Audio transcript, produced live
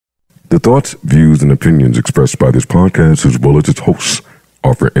The thoughts, views, and opinions expressed by this podcast, as well as its hosts,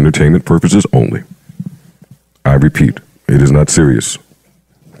 are for entertainment purposes only. I repeat, it is not serious.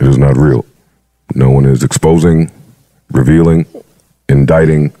 It is not real. No one is exposing, revealing,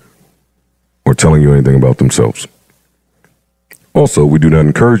 indicting, or telling you anything about themselves. Also, we do not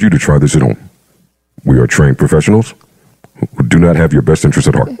encourage you to try this at home. We are trained professionals who do not have your best interests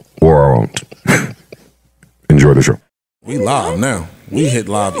at heart, or our own. Enjoy the show. We live now. We hit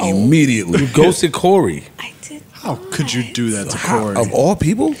live immediately. You ghosted Corey. I did. How could you do that to Corey? Of all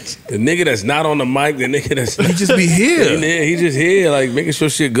people? The nigga that's not on the mic, the nigga that's He just be here. he just here, like making sure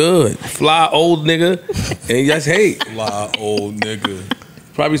shit good. Fly old nigga, and he just hate. Fly old nigga.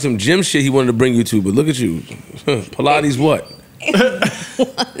 Probably some gym shit he wanted to bring you to, but look at you. Pilates what?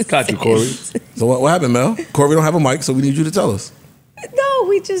 Got you, Corey. So what happened, Mel? Corey don't have a mic, so we need you to tell us. No,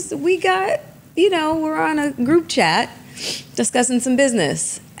 we got, we're on a group chat discussing some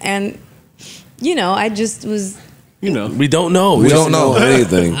business. And, I just was... We don't know. We don't know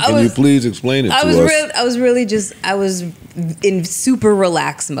anything. Can you please explain it to us? I was in super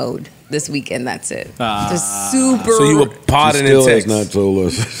relaxed mode this weekend. That's it. Just super. So you were potting in Still has text. not told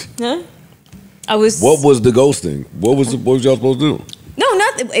us. Huh? I was. What was the ghosting? What was y'all supposed to do? No,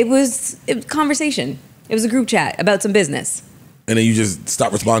 not. It was conversation. It was a group chat about some business. And then you just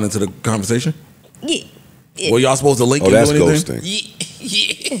stop responding to the conversation? Yeah. Were y'all supposed to link Oh, and that's do anything?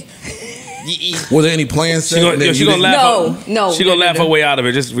 ghosting. Was there any plans set? She gonna laugh. No. She gonna laugh her way out of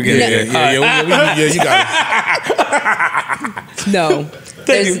it. Just forget it. Yeah, you got it. No.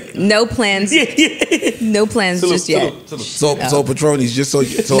 There's no plans. No plans just yet. So Patroni's just so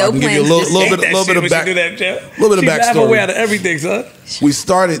No I can give you a plans, little bit of backstory. Out of everything, son. We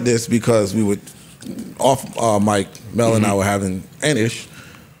started this because we would off Mike, Mel, and I were having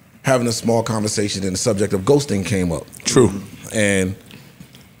a small conversation, and the subject of ghosting came up. True. And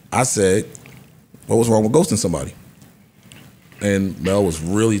I said, what was wrong with ghosting somebody? And Mel was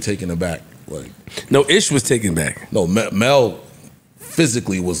really taken aback. Like, No, Ish was taken back. no, Mel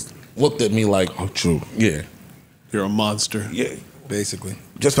physically looked at me like, Oh, true. yeah, You're a monster. yeah, Basically.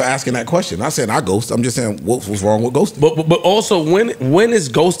 just for asking that question. I said I ghost. I'm just saying what was wrong with ghosting. But also, when is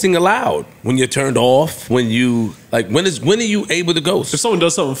ghosting allowed? When you're turned off? When are you able to ghost? If someone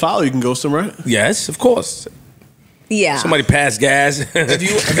does something foul, you can ghost them, right? Yes, of course. Yeah. Passed gas you- at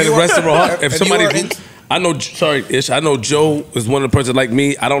if a you- restaurant. if If you somebody, were in- I know. Sorry, Ish. I know Joe is one of the person like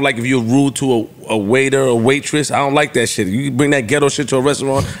me. I don't like if you're rude to a waiter or waitress. I don't like that shit. You bring that ghetto shit to a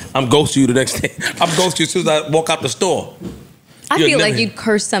restaurant, I'm ghosting you the next day. I'm ghosting you as soon as I walk out the store. I You're feel like never- you'd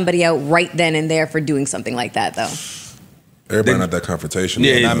curse somebody out right then and there for doing something like that, though. Everybody not that confrontational.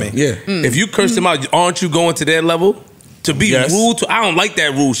 Yeah, Not me. Yeah, If you curse them out, aren't you going to their level? To be Yes. rude to, I don't like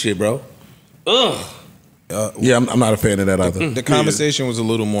that rude shit, bro. Ugh. yeah, I'm not a fan of that either. The conversation was a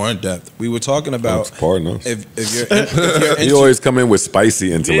little more in depth. We were talking about Pardon us. if you're You always come in with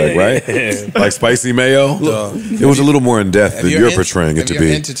spicy intellect, right? Like spicy mayo. It was a little more in depth than you're portraying it to if you're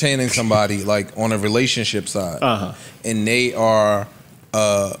be. entertaining somebody like on a relationship side, and they are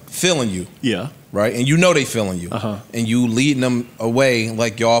feeling you, Yeah. right? And you know they feeling you, and you leading them away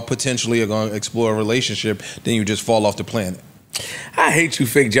like y'all potentially are going to explore a relationship, then you just fall off the planet. I hate you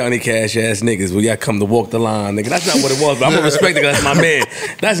fake Johnny Cash ass niggas when y'all come to walk the line, nigga. That's not what it was, but I'm gonna respect it 'cause that's my man.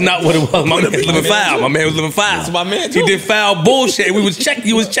 That's not what it was. My man was living foul. My man was living foul. That's my man, He too. did foul bullshit.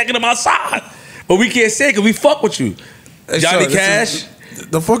 He was checking him outside. But we can't say it because we fuck with you. Hey, Johnny sir, Cash.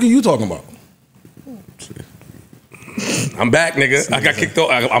 The fuck are you talking about? I'm back, nigga. I got kicked off.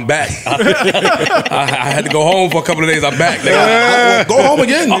 I'm back. I had to go home for a couple of days. I'm back, nigga. Go home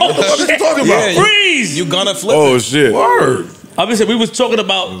again. What the fuck are you talking about? Freeze! You gonna flip Oh it. shit! Word. I'm just saying, we was talking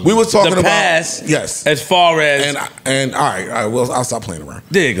about talking the about past. yes. As far as And all right, well, I'll stop playing around.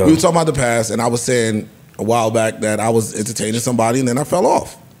 There you go. We were talking about the past, and I was saying a while back that I was entertaining somebody, and then I fell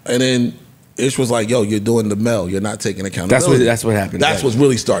off. And then Ish was like, "Yo, you're doing the Mel. You're not taking accountability." That's what happened. That's what's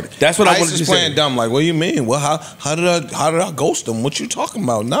really started. That's what I Ice wanted is to playing say. dumb. Like, what do you mean? Well, how did I ghost them? What you talking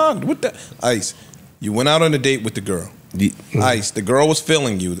about? Nah, what that? Ice, you went out on a date with the girl. Ice, the girl was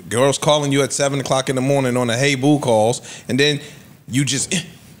feeling you. The girl's calling you at 7 o'clock in the morning on the hey boo calls, and then you just.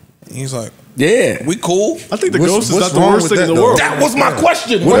 He's like, Yeah, we cool. I think the What's- ghost is what's not the wrong worst with thing in that, the though? world. That was my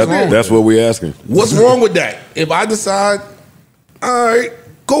question. What's wrong? That's what we asking. What's wrong with that? If I decide, all right,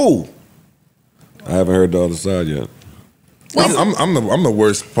 cool. I haven't heard the other side yet. I'm the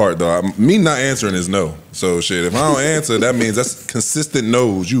worst part though. Me not answering is no. So shit, if I don't answer, that means that's consistent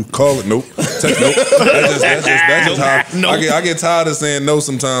no's. You call it nope, text nope. That's just how I get tired of saying no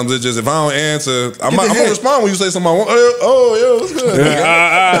sometimes. It's just if I don't answer, I'm gonna respond when you say something. Oh yeah, what's good? But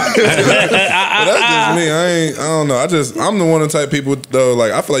that's just me. I don't know. I'm the one of the type of people though.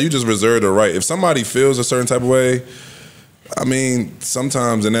 Like I feel like you just reserve the right. If somebody feels a certain type of way, I mean,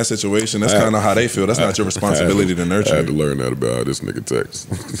 sometimes in that situation, that's kind of how they feel. That's not your responsibility to nurture. I had to learn that about how this nigga texts.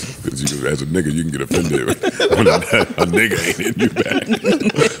 Because as a nigga, you can get offended when a nigga ain't in you back.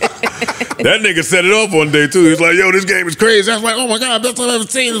 That nigga set it off one day, too. He's like, yo, this game is crazy. I was like, oh, my God, best I've ever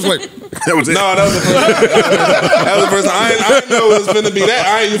seen. It's like, that was it. No, that was the first that was the first time. I didn't know it was going to be that.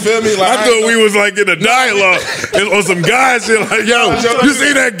 You feel me? Like, I thought we was like in a dialogue on some guy shit like, yo, you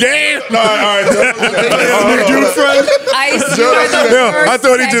see that game? No, all right. I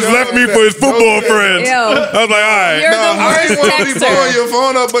thought he just left me for his football friends. I was like, all right. You're the worst I be blowing your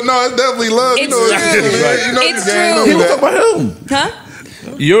phone up, but no, it's definitely love. It's you know it's the game. true. He was talking about him. Huh?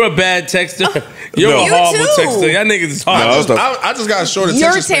 You're a bad texter. You're a You horrible too. texter. Y'all niggas is hard. I just got a short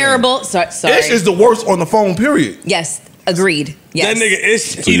attention You're span. terrible. Sorry. Ish is the worst on the phone, period. Yes. Agreed. Yes. That nigga is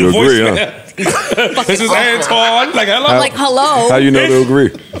So you agree, huh? This is Antoine. Like, hello? Like, hello. How you know to agree?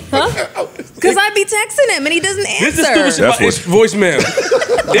 Because I be texting him and he doesn't answer. This is stupid shit about Ish voicemail.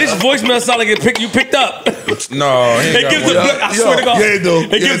 Ish voicemail sound like you picked up. No, It gives the blank. I swear to God. Yeah,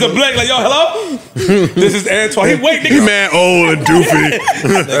 dude. It gives the blank like, yo, hello? This is Antoine. He wait, nigga. He man old and doofy.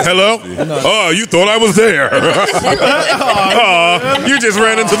 Hello? Oh, you thought I was there. Oh, you just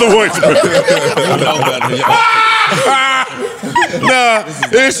ran into the voicemail. Nah,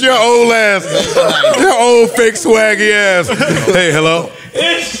 it's your old ass. Your old fake swaggy ass. Hey, hello?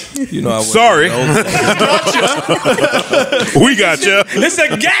 You know, Sorry. We got you. It's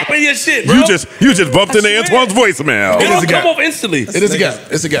a gap in your shit, bro. You just bumped into Antoine's voicemail. It don't come off instantly. It is a gap.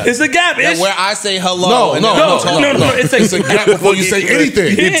 It's a gap. It's a gap, Ish. where I say hello. No. It's a gap before you say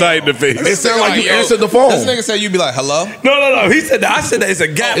anything. He tight in the face. It sounds like you answered the phone. This nigga said you be like hello. No. He said that. I said that it's a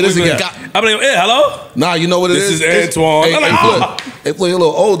gap. It is a gap. I'm like, hey, hello? Nah, you know what it This is? is Antoine. Hey, I'm like, they play a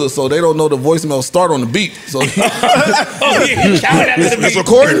little older, so they don't know the voicemail start on the beat. So Oh, yeah, he counted after the it's beat.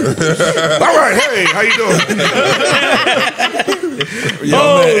 recording. All right, hey, how you doing?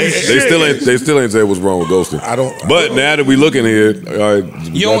 They still ain't say what's wrong with ghosting. But now that we looking here,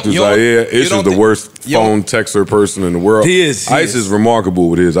 Dr. Zaire, Ish is the worst phone texter person in the world. He is. Ice is remarkable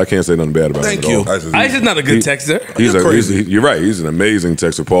with his. I can't say nothing bad about him Thank at you. all. Ice is not a good texter. You're right. He's an amazing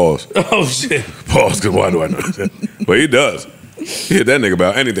texter. Pause. Oh, shit. Pause, because why do I know that? But he does. He hit that nigga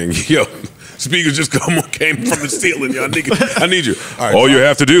about anything. Yo, speakers just came from the ceiling, y'all niggas. I need you. All you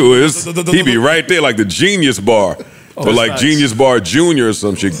have to do is, he be right there like the Genius Bar. Or like Genius Bar Junior or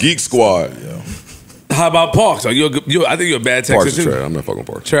some shit. Geek Squad. How about Parks? I think you're a bad texter Parks is too. trash. I'm not fucking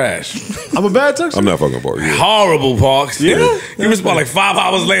Parks. Trash. I'm a bad texter? I'm not fucking Parks. Yeah. Horrible Parks. Yeah. You respond like 5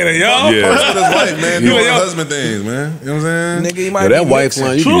 hours later, yo. Yeah. Parks with his wife, man. You Doing like, yo. husband things, man. You know what I'm saying? Nigga, you might But be that wife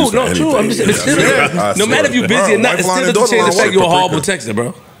line, you can use for True. I'm just saying, it's still I no matter if you're busy or not, it Wife line still and doesn't change the daughter fact line you're a work, horrible paprika. texter,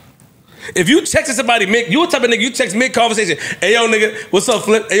 bro. If you texting somebody, you a type of nigga, you text mid-conversation, hey, yo, nigga, what's up,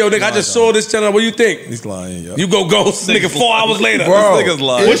 Flip? Hey, yo, nigga, I just saw this channel. What do you think? He's lying, yo. You go ghost, nigga, 4 hours later. Bro, This nigga's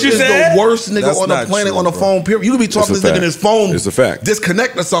lying. What you Ish is said? the worst nigga That's on the not planet true, on the bro. phone, period. You could be talking to It's this a nigga in fact. his phone. It's a fact.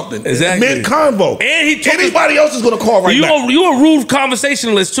 Disconnect or something. Exactly. Mid-convo. And he talking- Anybody else is going to call right You now. a rude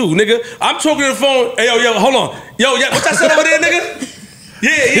conversationalist too, nigga. I'm talking on the phone. Hey, yo, hold on. Yo, yeah, what I said over there, nigga?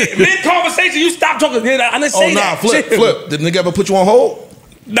 Yeah. Mid-conversation, you stop talking. Yeah, I didn't say that. Flip. Did the nigga ever put you on hold?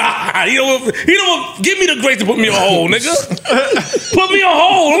 Nah, he don't give me the grace to put me on hold, nigga. Put me on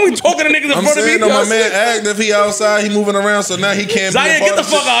hold. Don't be talking to niggas in I'm front of me. saying, my man act if he outside, he moving around, so now he can't Zaire, be a get the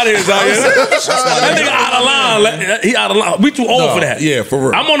part of fuck out of here, Zaire. That nigga out of line. He out of line. We too old for that. Yeah, for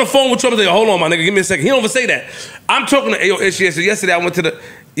real. I'm on the phone with Trump and say, hold on, my nigga, give me a second. He don't even say that. I'm talking to Ayo Ish yesterday. I went to the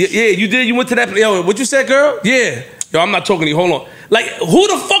you did. You went to that. Yo, what you said, girl? Yeah. Yo, I'm not talking to you. Hold on. Like, who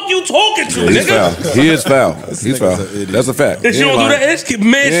the fuck you talking to, He's nigga? foul. He is foul. He's foul. That's a fact. If you don't do that, Ish, keep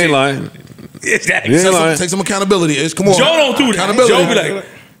man He shit. ain't lying. Exactly. He ain't lying. Take some accountability, Ish. Come on. Joe don't do that. Accountability. Joe be like,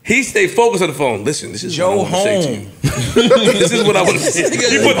 he stay focused on the phone. Listen, this is Joe what I want to say to home. you. This is what I want to say.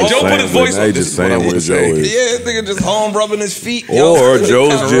 Joe put his voice Now on. he This just is what I saying want where to Joe say. is. Yeah, this nigga just home rubbing his feet. Or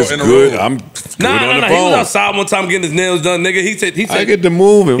Joe's just good. I'm good Nah, on the he was phone. outside one time getting his nails done, nigga. He said, I get to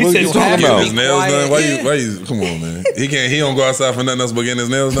moving. He What are said you you talking have to about? His nails done? Why you? Come on, man. He don't go outside for nothing else but getting his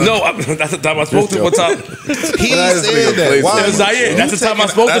nails done. no, that's the time I spoke to him one time. He said that. Why? Zaire, that's the time I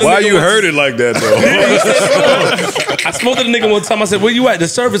spoke to him. Why you heard it like that though? I spoke to the nigga one time. I said, where you at? The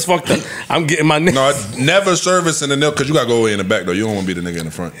service service fucked up. I'm getting my nigga. No, never service in the nail because you gotta go away in the back though. You don't want to be the nigga in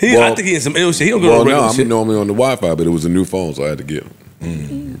the front. I think he in some ill shit. He don't go to regular I'm shit. normally on the Wi-Fi, but it was a new phone, so I had to get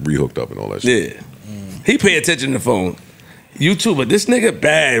re-hooked up and all that shit. Yeah. He pay attention to the phone. You too, but this nigga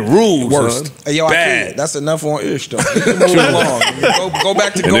bad rules. Worst. Son. Hey, yo, bad. That's enough on Ish though. Move along. Go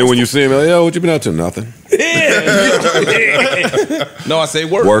back to. And then when you see him, like, yo, what you been up to? Nothing. Yeah. No, I say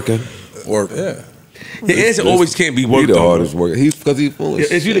work. Working. Work. Yeah. His answer always can't be work. He the hardest worker. He's because he's full of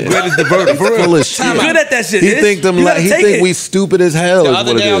shit. Is you the greatest diverter? For real. Full of shit. You good at that shit. He think we stupid as hell. The is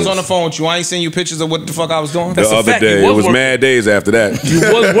other what day it I was is. on the phone with you. I ain't seen you pictures of what the fuck I was doing. The other day, it was mad days after that. You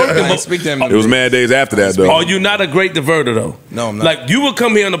was working. I ain't speak to him. It was mad days after that though. Are you not a great diverter though? No, I'm not. Like you would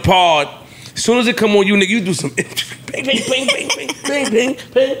come here on the pod. As soon as it come on you, nigga, you do some bing, bing, bing, bing, bing, bing, bing,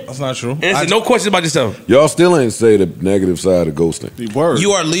 bing. That's not true. Answer no questions about yourself. Y'all still ain't say the negative side of ghosting.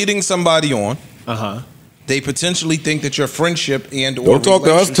 You are leading somebody on. They potentially think that your friendship and or Don't talk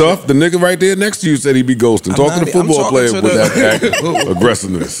to us tough. The nigga right there next to you said he be ghosting. Talk to the football player with that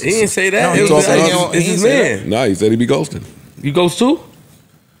aggressiveness. He didn't say that. No, It he was talking to us. it's his man. Nah, he said he be ghosting. You ghost too?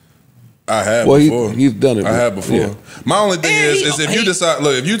 I have Well, before. he's done it. I have before. Yeah. My only thing is if you decide,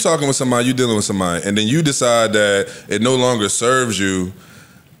 look, if you're talking with somebody, you're dealing with somebody, and then you decide that it no longer serves you,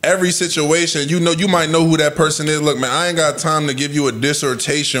 every situation, you know, you might know who that person is. Look, man, I ain't got time to give you a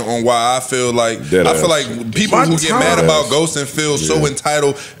dissertation on why I feel like people who get mad about ghosting feel so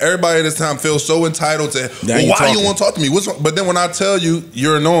entitled. Everybody at this time feels so entitled to why you won't talk to me. What's wrong? But then when I tell you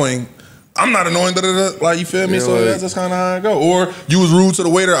you're annoying, I'm not annoying. Like you feel me? Yeah, so like, that's just kind of how I go. Or you was rude to the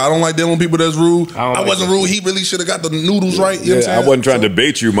waiter. I don't like dealing with people that's rude. I wasn't rude. He really should have got the noodles right. You know what I'm saying? I wasn't trying to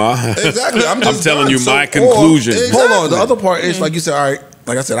debate you, ma. Exactly. I'm telling you my conclusion. Hold on. The other part is like you said. All right.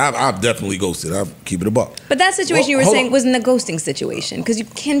 Like I said, I've definitely ghosted. I'll keep it a buck. But that situation you were hold saying on. wasn't a ghosting situation because you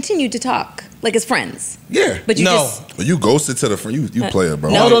continued to talk like as friends. Yeah. But you No. just But you ghosted to the friend. You player, bro.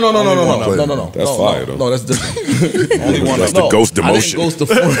 No. That's fire, though. No, that's different. Only one. That's the ghost I emotion. didn't ghost the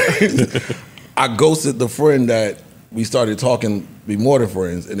friend. I ghosted the friend that we started talking, be more than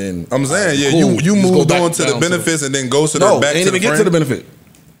friends, and then I'm saying, yeah, cool. you Just go moved back on to the down benefits and then ghosted No, her back ain't to the even get friend. to the benefit.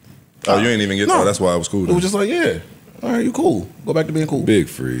 Oh, you ain't even get. No. Oh, that's why I was cool. It Then. was just like, yeah, all right, you cool. Go back to being cool. Big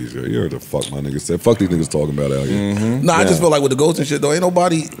freeze. Yo. You heard the fuck my niggas said. Fuck these niggas talking about out here. Nah, I just feel like with the ghosting shit though, ain't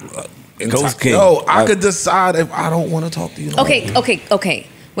nobody. Ghost king. Yo, I could decide if I don't want to talk to you. no more. Okay.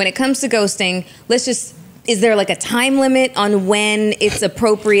 When it comes to ghosting, is there like a time limit on when it's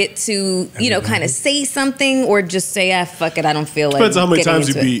appropriate to, kind of say something or just say, fuck it, I don't feel like Depends on how many getting times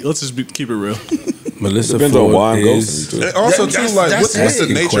you into it. beat. Let's just keep it real. Melissa Depends on Ford why I'm is- ghosting you, too. And also, That's- too, like, that's what's the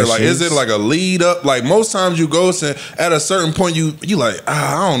it. nature? Like, is it like a lead up? Like, most times you ghost and at a certain point, you like,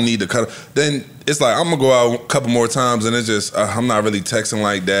 I don't need to cut. Then it's like, I'm going to go out a couple more times and it's just, I'm not really texting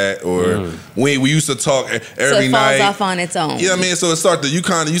like that. Or we used to talk every So it falls night. off on its own. You know what I mean? So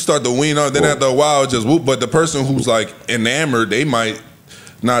it you start to wean on. Then after a while, it just whoop. But the person who's like enamored, they might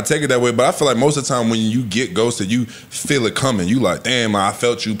not take it that way. But I feel like most of the time when you get ghosted, you feel it coming. You like, damn, I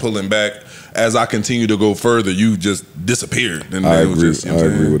felt you pulling back. As I continue to go further, you just disappeared. And I it was agree. just, you know I what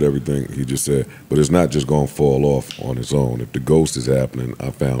I'm agree saying? with everything he just said. But it's not just going to fall off on its own. If the ghost is happening,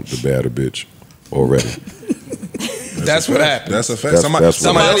 I found the badder bitch already. That's what happened. That's a fact. That's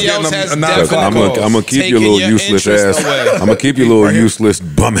Somebody else has definite I'm cause. gonna keep Taking your little your useless interest ass. away. I'm gonna keep your little useless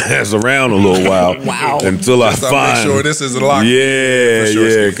bum ass around a little while. Wow. Until I Just to find. make sure this is locked. Yeah, For sure.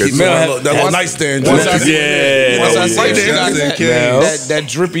 yeah. Keep 'cause- That nightstand. Once I joint. see- once I see yeah. that, Just in case. that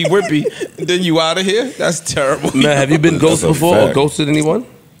drippy whippy, then you out of here. That's terrible. Man, have you been That's ghosted a before or fact. ghosted anyone?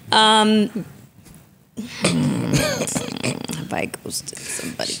 Have I ghosted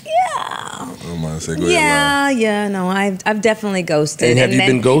somebody? Yeah. I'm gonna say, go ahead, Yeah, no, I've definitely ghosted. And have you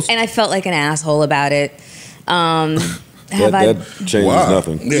been ghosted? And I felt like an asshole about it. that changes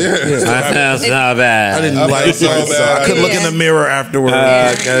nothing. I felt so bad. I didn't like it. So I couldn't look in the mirror afterwards.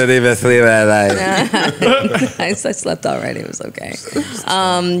 I couldn't even sleep at night. I slept already. It was okay.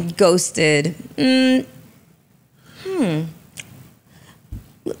 Ghosted.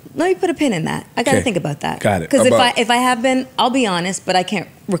 Let me put a pin in that. I got to Okay. think about that. Got it. Because About- if I have been, I'll be honest, but I can't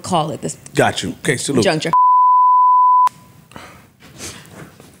recall at this Got you. Okay, salute. juncture.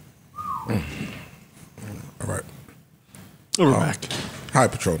 All right. We're back. Hi,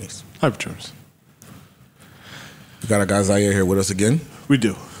 Patronies. Hyperterms. We got our guy Zaire here with us again. We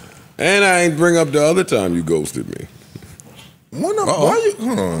do. And I ain't bring up the other time you ghosted me. Hold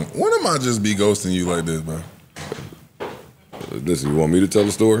on. When am I just be ghosting you like this, bro? Listen, you want me to tell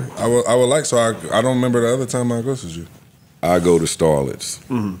the story? I would like, so I don't remember the other time I ghosted you. I go to Starlets.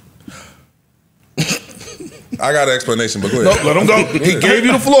 I got an explanation, but go No, ahead. let him go. He gave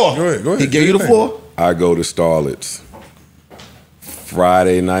you the floor. Go ahead. He gave you the floor. I go to Starlets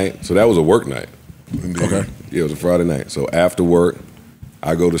Friday night. So that was a work night. Okay. Yeah, it was a Friday night. So after work,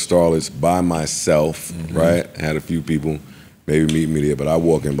 I go to Starlet's by myself, right? Had a few people maybe meet me there, but I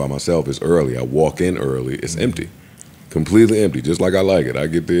walk in by myself. It's early. I walk in early. It's empty. Completely empty, just like I like it. I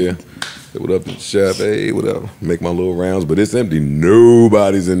get there, say, what up, chef? Hey, what up? Make my little rounds, but it's empty.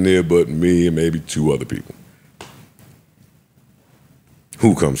 Nobody's in there but me and maybe 2 other people.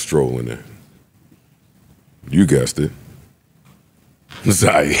 Who comes strolling in? You guessed it.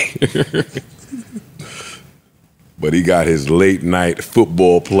 Zaire. But he got his late night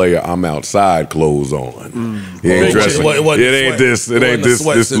football player I'm outside clothes on. He ain't dressing. It ain't this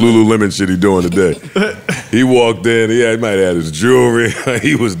Lululemon shit he doing today. He walked in. He might have his jewelry.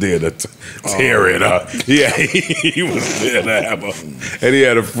 He was there to tear it up. Yeah, he was there to have and he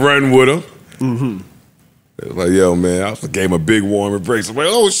had a friend with him. It was like, yo, man, I gave him a big warm embrace. I'm like,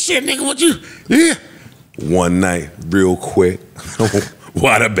 oh shit, nigga, what you? Yeah. One night, real quick.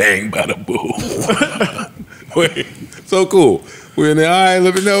 Wada bang, bada boo. Wait, so cool. We're in there. All right,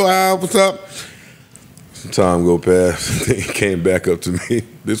 let me know what's up. Some time go past. He came back up to me.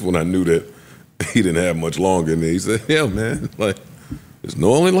 This one I knew that he didn't have much longer in there. He said, yeah, man, like, it's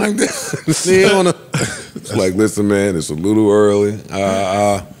normally like this. It's like, listen, man, it's a little early.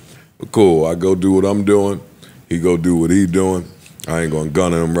 But cool. I go do what I'm doing. He go do what he doing. I ain't gonna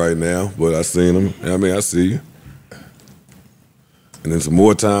gun him right now, but I seen him. I mean, I see you. And then some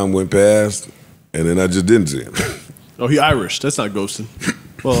more time went past. And then I just didn't see him. Oh, he Irish. That's not ghosting.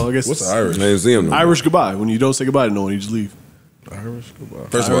 Well, I guess. What's Irish? I didn't see him. No Irish goodbye. When you don't say goodbye to no one, you just leave. Irish goodbye.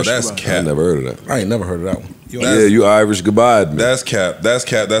 First of all, that's cap. I never heard of that. I ain't never heard of that one. You Irish goodbye. That's cap. That's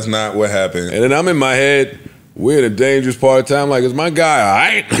cap. That's not what happened. And then I'm in my head. We're in a dangerous part of time. Like, is my guy all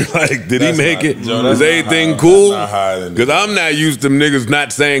right? Like, did he make it? Is everything cool? Because I'm not used to niggas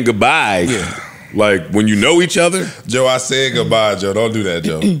not saying goodbye. Yeah. Like, when you know each other? Joe, I said goodbye, Joe. Don't do that,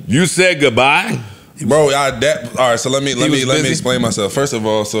 Joe. You said goodbye? Bro, all right, so let me explain myself. First of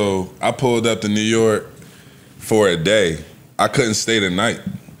all, so I pulled up to New York for a day. I couldn't stay the night.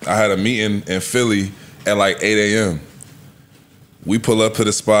 I had a meeting in Philly at like 8 a.m. We pull up to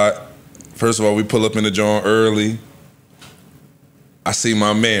the spot. First of all, we pull up in the joint early. I see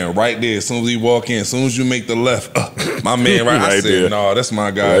my man right there. As soon as we walk in, as soon as you make the left, my man right I said, no, that's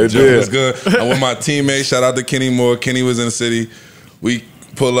my guy. Joe was good. I'm with my teammate. Shout out to Kenny Moore. Kenny was in the city. We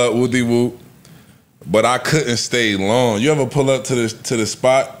pull up, woody whoop. But I couldn't stay long. You ever pull up to the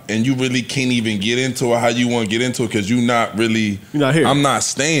spot and you really can't even get into it how you want to get into it because you're not here. I'm not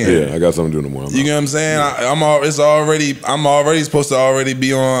staying. Yeah, I got something to do tomorrow. You know what I'm saying? Yeah. I'm already supposed to already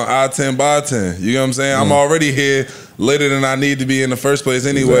be on I-10 by 10. You know what I'm saying? I'm already here later than I need to be in the first place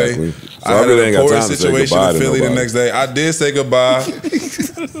anyway. Exactly. So I had an important situation in Philly the next day. I did say goodbye.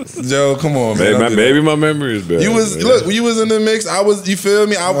 Joe, come on, man. Maybe my memory is bad. You was in the mix. You feel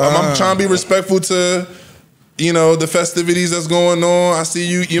me? I'm trying to be respectful to, the festivities that's going on. I see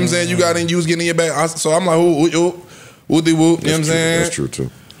you, you know what I'm saying? You got in, you was getting in your back. So I'm like, whoop, whoop, you know what I'm saying? That's true, too.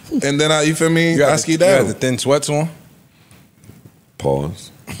 And then you feel me? I ski down. You had the thin sweats on?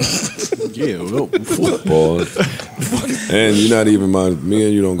 Pause. Yeah, pause. And you're not even me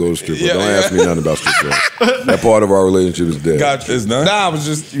and you don't go to strip club. Don't ask me nothing about strip club. That part of our relationship is dead. Gotcha. It's done? Nah, I was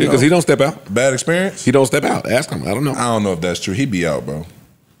just, because he don't step out. Bad experience? He don't step out. Ask him. I don't know. I don't know if that's true. He be out, bro.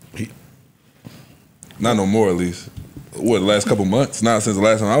 Not no more, at least. What, the last couple months? Not since the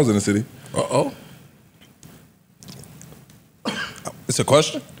last time I was in the city. Uh-oh. It's a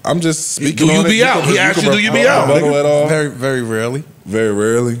question? I'm just speaking Do you be out? He asked you, do you be out? At all? Very, very rarely. Very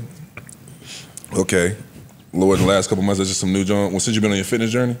rarely. Okay. Lord, in the last couple months, that's just some new joint. Well, since you've been on your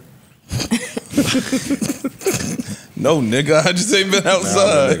fitness journey? No, nigga. I just ain't been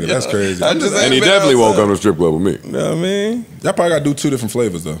outside. Nigga, that's crazy. And he definitely won't come to strip club with me. You know what I mean? Y'all probably got to do 2 different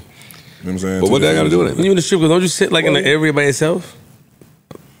flavors, though. You know what I'm saying? But what that got to do with it? When you in the strip club, don't you sit like in the area by yourself?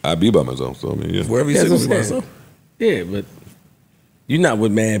 I be by myself, so I mean, yeah. Wherever you sit by yourself. Yeah, but you're not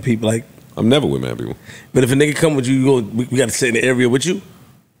with mad people. Like, I'm never with mad people. But if a nigga come with you, we got to sit in the area with you.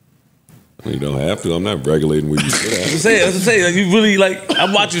 You don't have to. I'm not regulating where you sit at. That's what I'm saying. Like, you really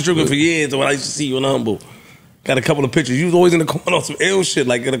I'm watching strip club for years. When I used to see you in Humble, got a couple of pictures. You was always in the corner on some ill shit,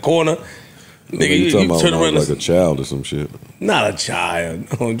 like in the corner. Nigga, you turn around like a child or some shit. Not a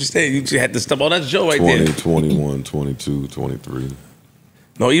child. No, just saying you had to step on that Joe right 20, there. 21, 22, 23.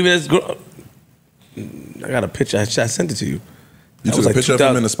 No, even as girl. I got a picture. I sent it to you. You took a picture of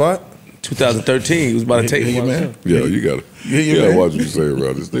him in the spot? 2013. He was about to take me, man. Yeah, you gotta watch what you say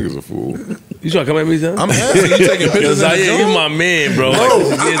around this. Nigga's a fool. You trying to come at me, son? I'm asking you taking pictures. Zaire, you my man, bro.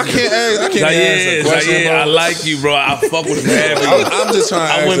 No, I can't answer a question, Zaire, I like you, bro. I fuck with you. I'm just trying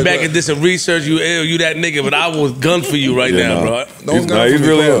to I went back and did some research. You that nigga, but I was gun for you right now, bro. He's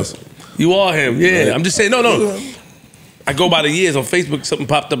really is. You are him, yeah. I'm just saying, no. I go by the years on Facebook. Something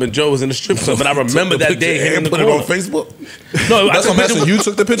popped up and Joe was in the strip club, but I remember that day. Him in the corner. Put it on Facebook. No, that's what I'm asking. You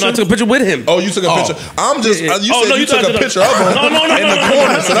took the picture. No, I took a picture with him. Oh, you took a picture. I'm just. You said you took a picture of him in the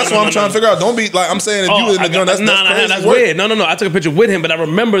corner, so that's what I'm trying to figure out. Don't be like I'm saying. If you was in the joint, that's crazy. That's weird. No. I took a picture with him, but I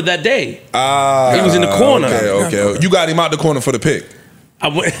rember that day. He was in the corner. Okay. You got him out the corner for the pic. I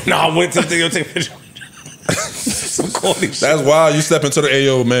went to the thing. Take a picture. Some corny shit. That's wild. You step into the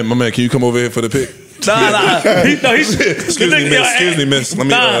AO, man. My man, can you come over here for the pic? Nah. Excuse me, miss. Let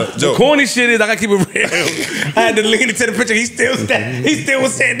me, the corny shit is I gotta keep it real. I had to lean into the picture. He still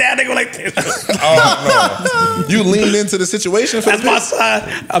was sitting down. They go like this. Oh no! You leaned into the situation for that's my side.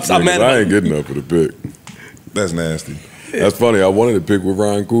 I'm mad. I ain't good enough for the pic. That's nasty. That's funny. I wanted to pick with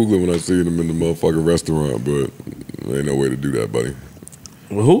Ryan Coogler when I seen him in the motherfucking restaurant, but there ain't no way to do that, buddy.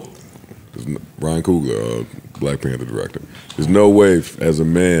 Well, who? Ryan Coogler, Black Panther director. There's no way, as a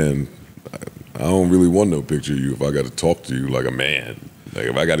man, I don't really want no picture of you if I got to talk to you like a man. Like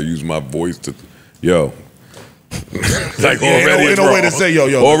if I got to use my voice to, like already it's wrong. Way to say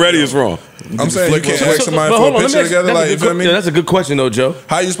yo. Already it's wrong. I'm saying you can't ask somebody for a picture together. Like, you feel me? Yeah, that's a good question though, Joe.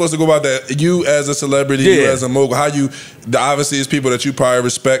 How you supposed to go about that? You as a celebrity, you as a mogul, obviously it's people that you probably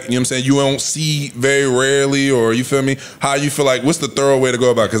respect, you know what I'm saying? You don't see very rarely, or you feel me? How you feel like, what's the thorough way to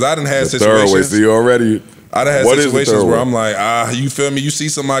go about it? Because I done had situations. See, already. I done had situations where I'm like, you feel me? You see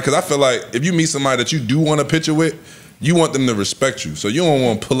somebody, because I feel like if you meet somebody that you do want a picture with, you want them to respect you. So you don't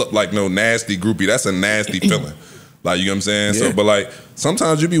want to pull up like no nasty groupie. That's a nasty feeling. Like, you know what I'm saying? Yeah. So, but like,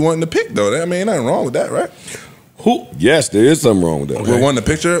 sometimes you be wanting to pick though. I mean, nothing wrong with that, right? Yes, there is something wrong with that. Okay. We're wanting a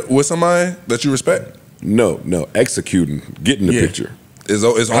picture with somebody that you respect? No, executing, getting the picture. Is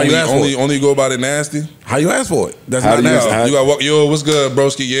only go about it nasty? How you ask for it? That's not nasty. You gotta walk, yo, what's good,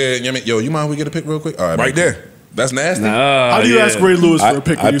 broski? Yeah, yo, you mind if we get a pic real quick? All right, there. That's nasty. How do you ask Ray Lewis for a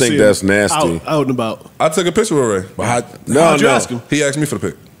pic? I think that's nasty. Out and about. I took a picture with Ray. How'd you ask him? He asked me for the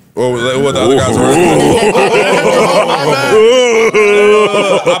pic. Or what the other guys were.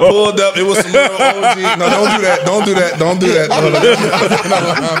 I pulled up. It was some real OG. No, don't do that. Don't do that. Y'all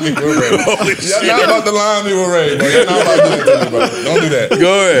not about to line me with Ray. Y'all not about to do that to me, bro. Don't do that.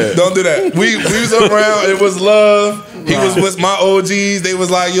 Go ahead. Don't do that. We was around. It was love. He was with my OGs. They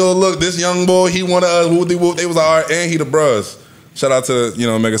was like, yo, look, this young boy, he wanted us. They was like, all right, and he the bros. Shout out to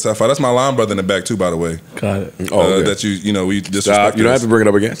Mega Sapphire. That's my line brother in the back too, by the way. Got it. That we disrespect. You don't have to bring it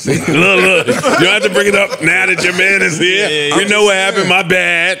up again. look. You don't have to bring it up now that your man is here. You know what happened. My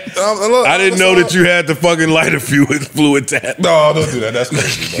bad. I didn't know that you had the fucking lighter fluid tap. No, don't do that. That's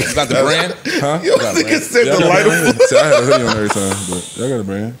crazy. It's not the brand, huh? Yo, nigga said the lighter fluid. I had a hoodie on every time, but y'all got a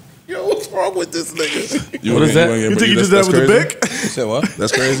brand. Yo, what's wrong with this nigga? What is that? You think you did that with the Bic? You said what?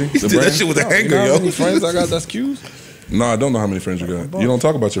 That's crazy. He did that shit with a hanger, yo. How many friends I got that's Q's? No, I don't know how many friends you got. You don't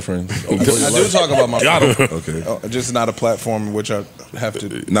talk about your friends. I do talk about my friends. Okay. Just not a platform in which I have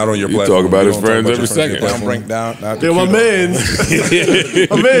to. Not on your You platform. talk about his friends every second. Down. Yeah, my man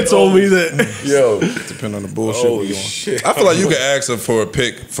told me that. Yo, depending on the bullshit we on. I feel like you can ask for a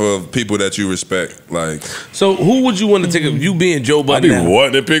pic for people that you respect. Like, so who would you want to take? You being Joe Budden? I be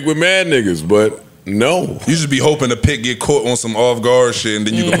wanting to pick with mad niggas, but. No. You just be hoping the pic get caught on some off guard shit and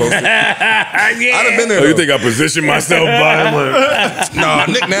then you can post it. Yeah. I'd have been there. Oh, you think I position myself by him? Nah,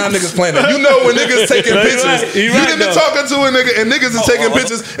 now niggas playing that. You know when niggas taking pictures, you done been talking to a nigga and niggas is taking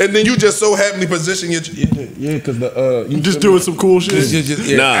pictures and then you just so happily position your because you just doing some cool shit.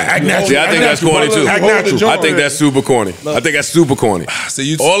 Nah, I think that's corny too. I think that's super corny. I think that's super corny.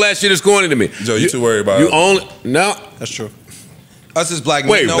 All that shit is corny to me. Joe, you too worried about it. That's true. Us as black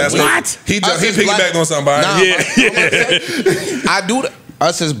men. Wait, that's what? He piggybacked on somebody. I do that.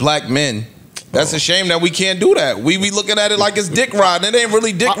 Us as black men. That's a shame that we can't do that. We be looking at it like it's dick riding. It ain't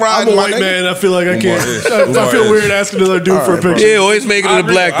really dick riding. I'm a white man. I feel like I can't. I feel weird asking another dude for a picture. Yeah, always making it a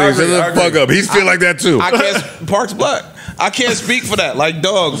black thing. Shut the fuck up. He's feel like that too. I can't. Park's black. I can't speak for that. Like,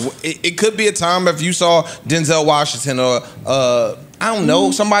 dog, it could be a time if you saw Denzel Washington or I don't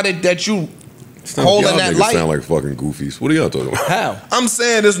know, somebody that you. Holding that light. Sound like fucking goofies. What are y'all talking about? How? I'm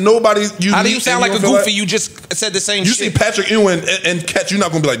saying there's nobody. How do you sound like a goofy? You just said the same shit. You see Patrick Ewing and Catch, you're not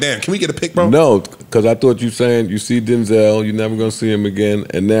gonna be like, damn, can we get a pic, bro? No, because I thought you saying you see Denzel, you're never gonna see him again,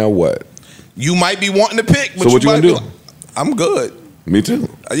 and now what? You might be wanting to pick. So what you gonna do? I'm good. Me too.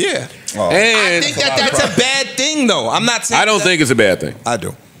 Yeah. And I think that's a bad thing, though. I'm not saying. I don't think it's a bad thing. I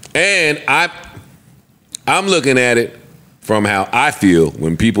do. And I'm looking at it from how I feel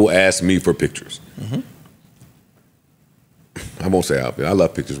when people ask me for pictures. I won't say how I feel. I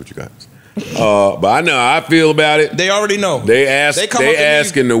love pictures with you guys. But I know how I feel about it. They already know. They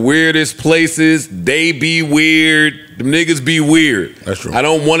ask in the weirdest places. They be weird. Them niggas be weird. That's true. I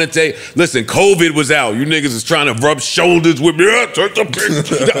don't want to take. Listen, COVID was out. You niggas is trying to rub shoulders with me. Take the picture.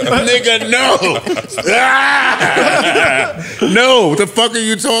 Nigga, no. No, what the fuck are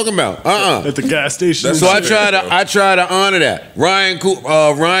you talking about? At the gas station. So I try to honor that. Ryan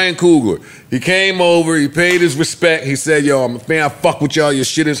Coogler. He came over. He paid his respect. He said, "Yo, I'm a fan. I fuck with y'all. Your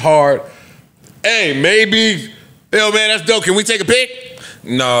shit is hard. Hey, maybe, yo, man, that's dope. Can we take a pic?"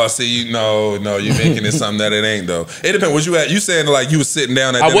 No, see, you you're making it something that it ain't though. It depends. Was you at? You saying like you was sitting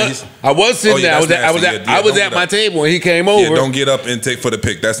down at? I was sitting down. I was at my table and he came over. Yeah, don't get up and take for the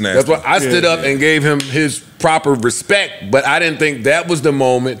pic. That's nasty. That's why I stood up and gave him his proper respect. But I didn't think that was the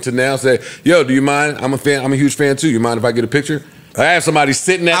moment to now say, "Yo, do you mind? I'm a fan. I'm a huge fan too. You mind if I get a picture?" I have somebody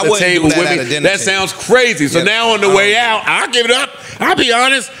sitting at the table with me. That sounds crazy. So now on the way out, I'll give it up. I'll be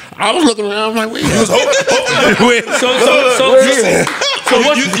honest. I was looking around. I'm like, wait. Hold on.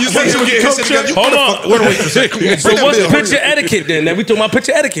 So what's picture etiquette then? We talking about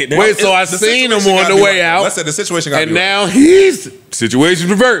picture etiquette. Wait, so I seen him on the way out. I said the situation got and now situation's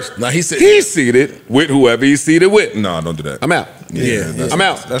reversed. Now he's seated with whoever he's seated with. No, don't do that. I'm out. Yeah, I'm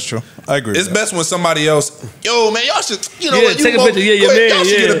out. That's true. I agree. It's best when somebody else, yo, man, y'all should, take a picture. Yeah, y'all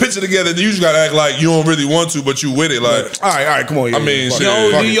should get a picture together. You just gotta act like you don't really want to, but you with it. Like, all right, come on. I mean, shit.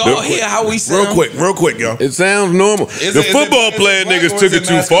 Yo, do y'all hear how we sound? Real quick, yo. It sounds normal. The football player niggas took it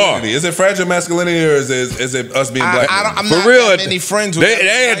too far. Is it fragile masculinity or is it us being black? I'm For not real, that many friends with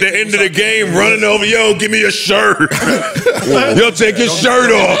they at the end of the game running over, yo, give me your shirt. Yo, take your shirt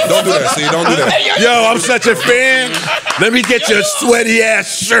off. Don't do that, see, don't do that. Yo, I'm such a fan. Let me get your sweaty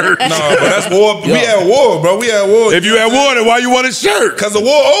ass shirt. No, but that's war. We at war, bro. We at war. If you at war, then why you want a shirt? Because the war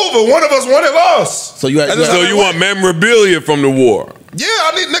over. One of us won it lost. So you want memorabilia from the war. Yeah,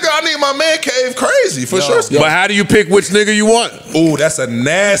 I need my man cave crazy for sure. But how do you pick which nigga you want? Ooh, that's a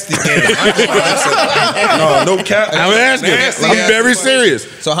nasty game. No cap. I'm asking. I'm very serious.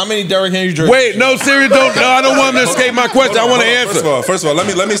 So how many Derrick Henry jerseys? Wait, no, serious. I don't want him to escape my question. I want to answer. First of all, let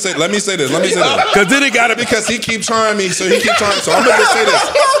me say this. Because then it gotta because he keep trying me, so he keep trying. So I'm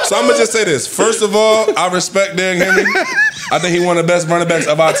gonna just say this. First of all, I respect Derrick Henry. I think he one of the best running backs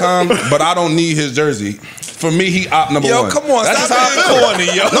of our time, but I don't need his jersey. For me, he op number one. Yo, come on, that's just how I feel. Corny,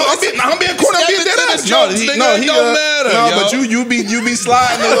 yo. No, I'm being corny. I'm being dead ass. He don't matter. No, but you be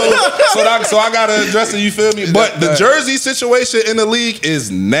sliding a little. So I gotta address it. You feel me? But the jersey situation in the league is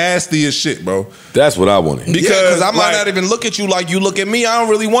nasty as shit, bro. That's what I wanted. Because I might not even look at you like you look at me. I don't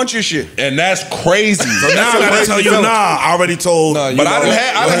really want your shit, and that's crazy. So now I gotta tell you, I already told. But I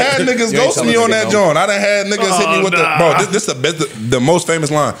done had niggas ghost me on that joint. I done had niggas hit me with the bro. This the most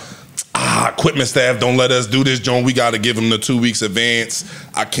famous line. Equipment staff don't let us do this, John. We got to give them the 2 weeks advance.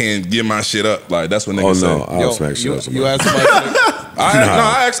 I can't get my shit up. Like that's what niggas say. I'll smack shit up. You asked somebody.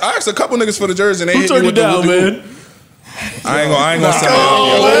 I asked a couple niggas for the jersey, and they hit me with down, man. I ain't gonna say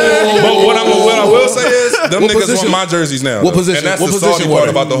that. But what I will say is, them niggas want my jerseys now. What position? And that's the salty part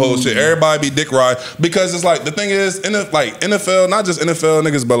about the whole shit. Everybody be dick ride because it's like the thing is, NFL, not just NFL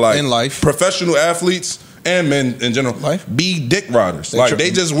niggas, but like in life, professional athletes. And men in general, be dick riders.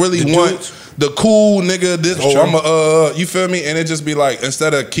 They just really want the cool nigga. You feel me? And it just be like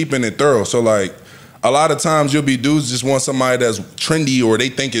instead of keeping it thorough. So like a lot of times you'll be dudes just want somebody that's trendy or they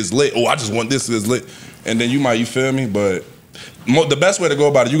think is lit. Oh, I just want this is lit. And then you feel me? But the best way to go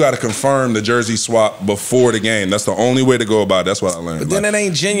about it, you got to confirm the jersey swap before the game. That's the only way to go about it. That's what I learned. But then it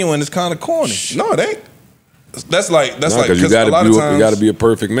ain't genuine. It's kind of corny. No, it ain't. That's like because you got to be a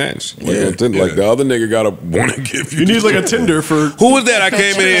perfect match. Like the other nigga got to want to give you. You need like a Tinder for who was that? I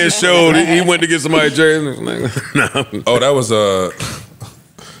came in here and showed he went to get somebody's jersey. Oh, that was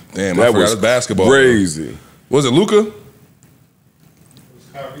damn. That was basketball. Crazy. Was it Luka?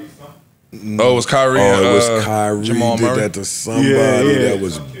 Oh, it was Kyrie. Oh, it was Kyrie. Jamal did Murray. that to somebody. That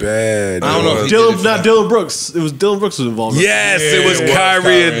was bad. I don't know. Dylan Brooks. It was Dylan Brooks was involved. Yes, it was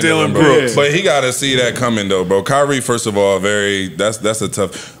Kyrie and Dylan Brooks. But he got to see that coming though, bro. Kyrie, first of all, that's a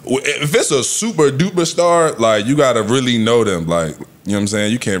tough. If it's a super duper star, like you got to really know them. Like you know what I'm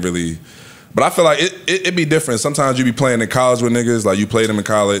saying. You can't really. But I feel like it'd be different. Sometimes you be playing in college with niggas, like you played them in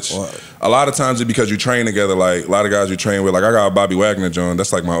college. A lot of times it's because you train together. Like a lot of guys you train with. Like I got Bobby Wagner, John.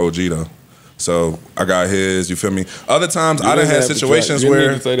 That's like my OG though. So I got his, you feel me? Other times I done had situations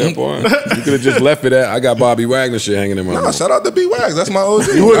where you say that part. You could have just left it at I got Bobby Wagner shit hanging in my room. shout out to B Wags. That's my OG.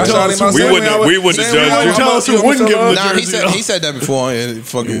 We wouldn't judge you. Wouldn't give him the Nah, jersey. he said that before.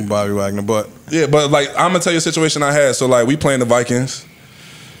 Fucking Bobby Wagner, but but like I'm gonna tell you a situation I had. So like we playing the Vikings,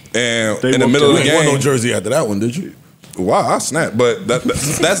 and in the middle of the You won no game, jersey after that one, did you? wow, I snapped. But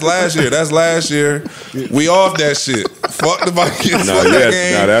that's last year. That's last year. We off that shit. Fuck the Vikings. No, you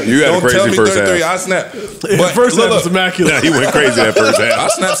had a Don't tell crazy me first 33. half. I snapped. But first half was immaculate. He went crazy that first half. I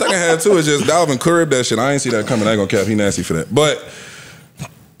snapped second half too. It's just Dalvin Curb that shit. I ain't see that coming. I ain't gonna cap. He nasty for that. But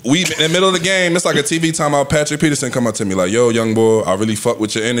we in the middle of the game, it's like a TV timeout. Patrick Peterson come up to me like, yo, young boy, I really fuck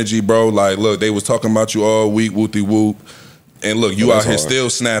with your energy, bro. Like, look, they was talking about you all week, whoopty whoop. And look, you out here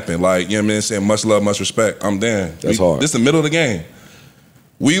still snapping. Like, you know what I mean? Saying much love, much respect. I'm down. That's hard. This is the middle of the game.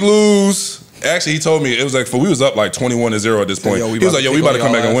 We lose. Actually, he told me, it was like, we was up like 21-0 at this point. He was like, yo, we about to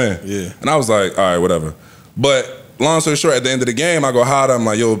come back and win. Yeah. And I was like, all right, whatever. But long story short, at the end of the game, I go hi to him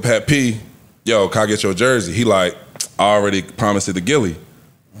like, yo, Pat P, yo, can I get your jersey? He like, I already promised it to Gilly.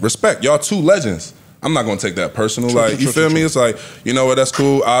 Respect, y'all two legends. I'm not gonna take that personal. Like, you feel me? It's like, you know what, that's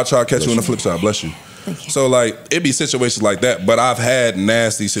cool. I'll try to catch you on the flip side. Bless you. So like, it be situations like that, but I've had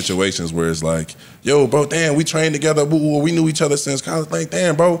nasty situations where it's like, yo, bro, damn, we trained together, we knew each other since college. Like,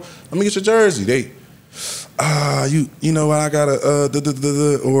 damn, bro, let me get your jersey. They, you know what, I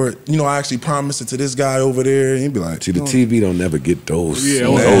gotta, or, you know, I actually promised it to this guy over there. And he'd be like, see, the TV don't never get those. Yeah,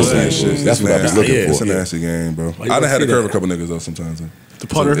 those shit. That's what I was looking for. It's a nasty game, bro. I done had to curve a couple niggas though sometimes. The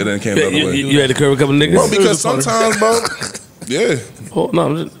punter. So it then came the other way. You had to curve a couple niggas? Bro, because sometimes, bro, yeah. Oh,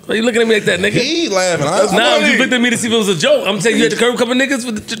 no, why you looking at me like that, nigga? He laughing. No, you looked at me to see if it was a joke. I'm saying you had to curve a couple niggas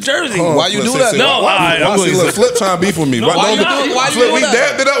with the jersey. Why you do that? No, why see Flip trying to beef with me? Why you do we that?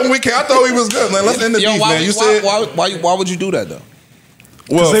 dabbed it up when we came. I thought we was good, man. Let's end the beef, man. You said why would you do that though?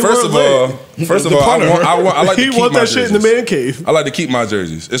 well, first of all, I like to keep he want my that shit in the jerseys. man cave. I like to keep my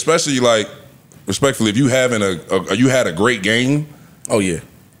jerseys, especially like respectfully. If you having you had a great game, Oh yeah.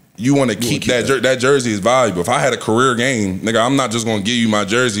 you want to keep that jersey is valuable. If I had a career game, nigga, I'm not just gonna give you my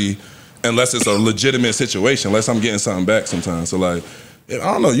jersey unless it's a legitimate situation, unless I'm getting something back sometimes. So like, I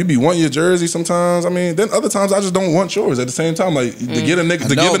don't know, you be wanting your jersey sometimes. I mean, then other times I just don't want yours at the same time. Like to get a nigga,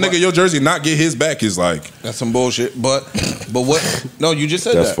 give a nigga your jersey, not get his back is like that's some bullshit. But what? No, you just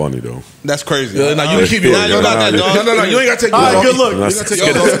said That's that. funny though. That's crazy. Now you keep it. No, You ain't gotta take. All right, good look.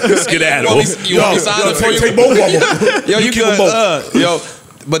 Skedaddle. You want me silent for you? Take both of them. Yo, you keep them both. Yo,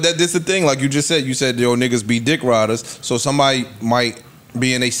 but this the thing. Like you just said, yo niggas be dick riders. So somebody might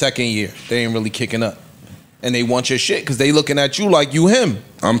be in their second year. They ain't really kicking up, and they want your shit because they looking at you like you him.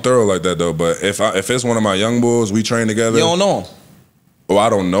 I'm thorough like that though. But if it's one of my young boys, we train together. You don't know him. Oh, I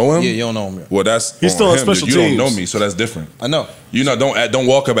don't know him. Yeah, you don't know him. Yeah. Well, that's He's still on him. special You teams. don't know me, so that's different. I know. You know, don't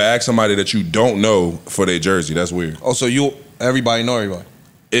walk up and ask somebody that you don't know for their jersey. That's weird. Oh, so everybody know everybody.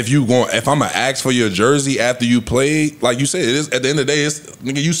 If I'm gonna ask for your jersey after you played, like you said, it is at the end of the day, it's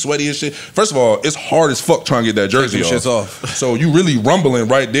nigga, you sweaty and shit. First of all, it's hard as fuck trying to get that jersey Take them shits off. So you really rumbling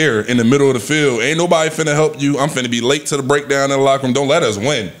right there in the middle of the field. Ain't nobody finna help you. I'm finna be late to the breakdown in the locker room. Don't let us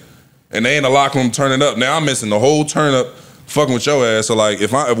win. And they in the locker room turning up. Now I'm missing the whole turn up, fucking with your ass. So like,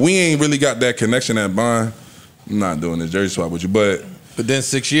 if we ain't really got that connection at bond, I'm not doing this jersey swap with you. But then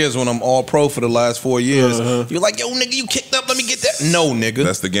 6 years when I'm all pro for the last 4 years, you're like, yo, nigga, you kicked up. Let me get that. No, nigga.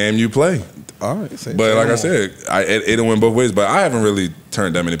 that's the game you play. All right. But like I said, it'll win both ways. But I haven't really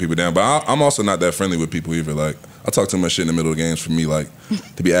turned that many people down. But I'm also not that friendly with people either. Like, I talk too much shit in the middle of games for me, like,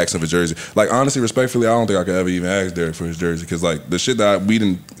 to be asking for jersey. Like, honestly, respectfully, I don't think I could ever even ask Derek for his jersey. Because, like, the shit that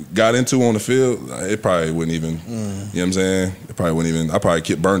we got into on the field, it probably wouldn't even, you know what I'm saying? It probably wouldn't even, I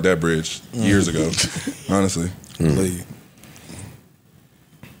probably burned that bridge years ago, honestly.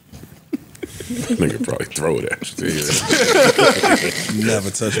 Nigga probably throw it at you. Never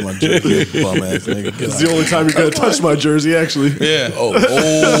touch my jersey, bum ass nigga. It's the only time you're gonna touch my jersey, actually. Yeah.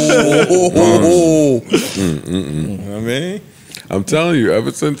 I mean, I'm telling you,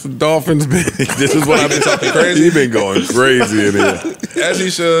 ever since the Dolphins been, this is what I've been talking crazy. He been going crazy in here. As he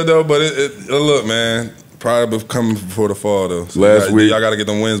should, though. But look, man, probably coming before the fall, though. So Last week, y'all got to get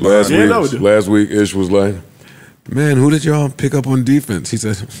them wins last week, Ish was like, man, who did y'all pick up on defense? He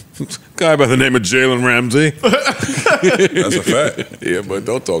said, guy by the name of Jalen Ramsey. That's a fact. Yeah, but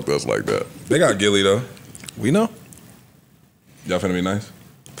don't talk to us like that. They got Gilly, though. we know. Y'all finna be nice?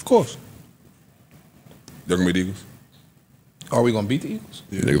 Of course. Y'all gonna beat the Eagles? Are we gonna beat the Eagles?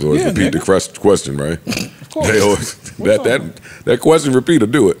 Niggas always repeat the question, right? Of course. They always, that question repeat will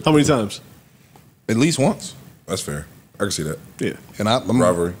do it. How many times? At least once. That's fair. I can see that. Yeah. And I'm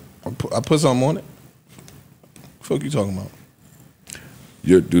Rivalry. I put something on it. Fuck you talking about?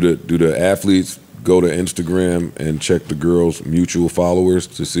 do the athletes go to Instagram and check the girls' mutual followers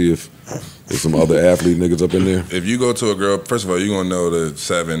to see if there's some other athlete niggas up in there? If you go to a girl, first of all, you're gonna know the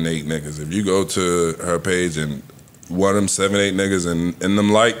 7, 8 niggas. If you go to her page and one of them 7, 8 niggas and them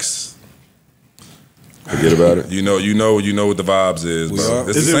likes, forget about it. You know what the vibes is, bro.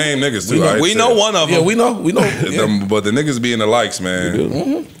 It's the same niggas too. We know one of them. Yeah, we know. Yeah. But the niggas be in the likes, man.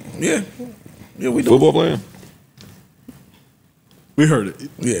 Mm-hmm. Yeah, we do. Football player? We heard it.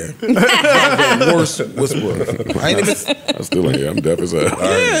 Yeah. Worst whisperer. I ain't even. I still ain't here. I'm deaf as hell.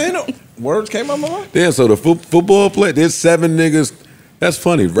 Yeah, you know, words came out my mouth. Damn, so the football player, there's 7 niggas. That's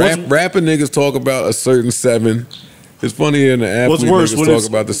funny. Rapping niggas talk about a certain 7. It's funny in the athlete niggas talk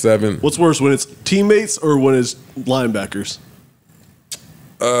about the 7. What's worse, when it's teammates or when it's linebackers?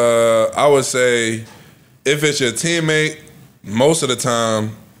 I would say if it's your teammate, most of the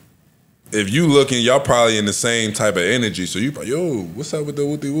time, if you looking, y'all probably in the same type of energy. So you, yo, what's up with the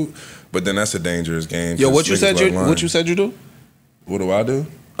whoopty whoop? But then that's a dangerous game. Yo, what you said you do? What do I do?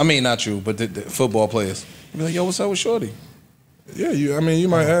 I mean, not you, but the football players. You be like, yo, what's up with Shorty? Yeah, you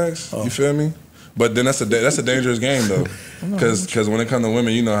might ask. You feel me? But then that's a dangerous game though, because when it comes to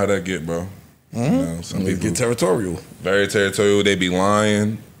women, you know how that get, bro. You know, some people get territorial. Very territorial. They be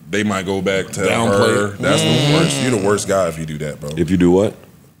lying. They might go back to downplay her. That's the worst. You're the worst guy if you do that, bro. If you do what?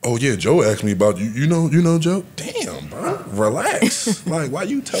 Oh yeah, Joe asked me about you. You know Joe? Damn, bro. Relax. Like, why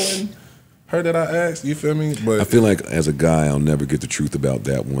you telling her that I asked? You feel me? But I feel like as a guy, I'll never get the truth about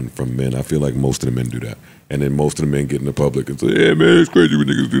that one from men. I feel like most of the men do that. And then most of the men get in the public and say, yeah, man, it's crazy when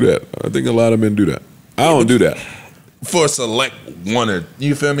niggas do that. I think a lot of men do that. I don't do that. For a select one, or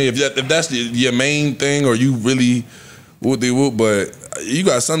you feel me? If that's your main thing, or you really whoop-de-whoop, but you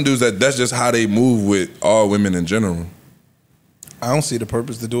got some dudes that's just how they move with all women in general. I don't see the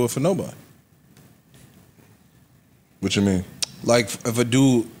purpose to do it for nobody. What you mean? Like if a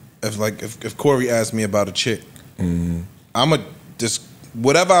dude, if Corey asked me about a chick, I'm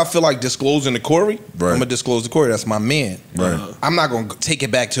whatever I feel like disclosing to Corey, I'm gonna disclose to Corey. That's my man. Right. I'm not gonna take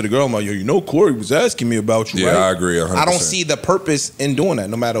it back to the girl. I'm like, yo, you know, Corey was asking me about you. Yeah, right? I agree. 100%. I don't see the purpose in doing that,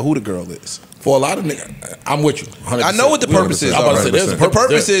 no matter who the girl is. For a lot of niggas, I'm with you. 100%. I know what the purpose is. I'm about to say, there's a the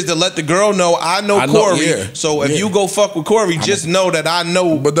purpose is to let the girl know I know Corey. Yeah. So if you go fuck with Corey, just know that I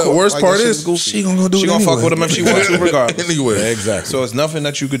know. But the worst part is she gonna go do it. She gonna fuck with him if she wants to, regardless. Anyway, yeah, exactly. So it's nothing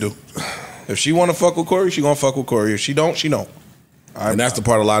that you could do. If she want to fuck with Corey, she gonna fuck with Corey. If she don't, she don't. And that's the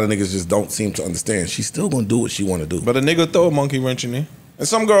part a lot of niggas just don't seem to understand. She's still gonna do what she want to do. But a nigga throw a monkey wrench in there, and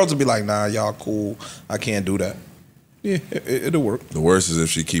some girls will be like, "Nah, y'all cool. I can't do that." Yeah, it'll work. The worst is if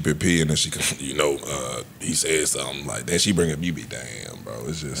she keep it P and then she, he says something like that. She bring up, you be damn, bro.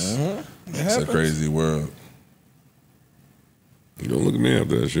 It's just, it's a crazy world. You don't look at me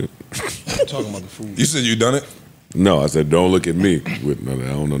after that shit. I'm talking about the food. You said you done it? No, I said don't look at me with none of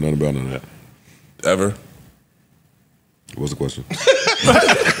that. I don't know nothing about none of that. Ever? What's the question?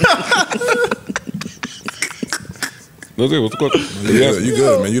 No, what's the question? You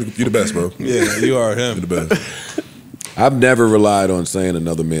good, man. You the best, bro. Yeah, you are him. You the best. I've never relied on saying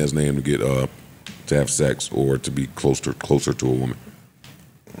another man's name to get to have sex or to be closer to a woman.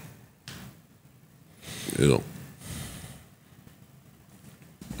 You know.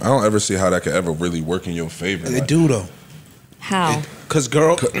 I don't ever see how that could ever really work in your favor. They do though. How? Cause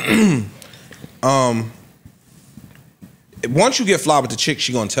girl, once you get fly with the chick,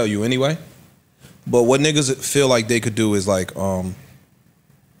 she gonna tell you anyway. But what niggas feel like they could do is like,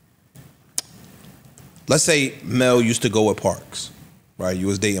 let's say Mel used to go at Parks, right? You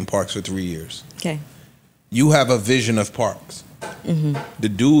was dating Parks for 3 years. Okay. You have a vision of Parks. The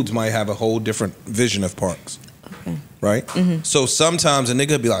dudes might have a whole different vision of Parks. Okay. Right? So sometimes a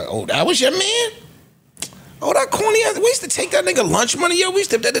nigga be like, oh, that was your man? Oh, that corny ass. We used to take that nigga lunch money. Yo, we used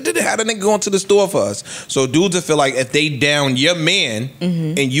to have a nigga going to the store for us. So dudes that feel like if they down your man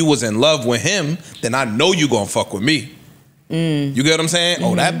and you was in love with him, then I know you gonna fuck with me. You get what I'm saying?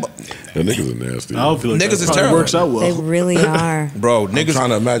 Oh, that niggas are nasty. I don't feel like niggas that is terrible. works out well. They really are. Bro, niggas. I'm trying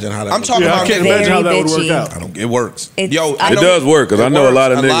to imagine how that. I'm talking about. I can't imagine how that would work bitchy. out. It works. It's- Yo, I It don't- does work, because I know a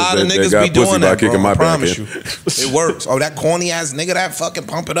lot of niggas that got be pussy doing by that, kicking bro. my I back promise in. you. It works. Oh, that corny ass nigga, that fucking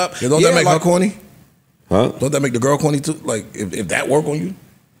pump it up. Yeah, don't that make her corny? Huh? Don't that make the girl corny too? Like if that work on you?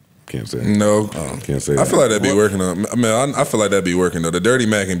 Can't say. No. Can't say I that. feel like that be working on. I mean, I feel like that be working though. The dirty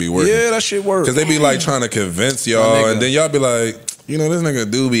Mac can be working. Yeah, that shit works. Because they be like trying to convince y'all, and then y'all be like, you know, this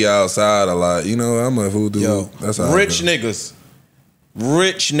nigga do be outside a lot. You know, I'm a hoodoo. Yo, That's how rich I go.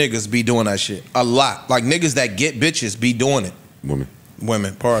 niggas be doing that shit a lot. Like niggas that get bitches be doing it.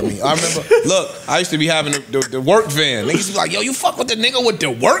 Women, pardon me. I remember, look, I used to be having the work van. Niggas be like, yo, you fuck with the nigga with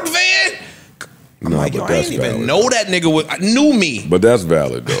the work van? I'm like, yo, I didn't even know that nigga knew me. But that's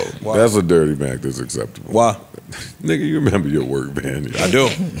valid though. Why? That's a dirty Mac that's acceptable. Why? Nigga, you remember your work van? I do.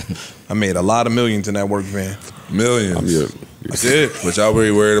 I made a lot of millions in that work van. Millions. That's it. But y'all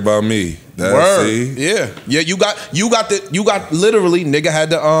really worried about me. Word. Yeah. You got literally, nigga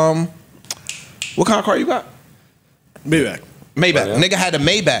had the what kind of car you got? Maybach. Nigga had a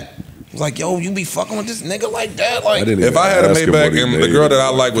Maybach. I was like, yo, you be fucking with this nigga like that? Like, if I had a Maybach and the girl that I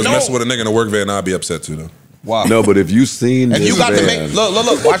like was messing with a nigga in a work van, I'd be upset too, though. Wow. No, but if you seen, if you got the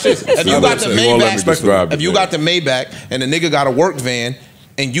look, watch this. If you got the Maybach, if you got the Maybach and the nigga got a work van,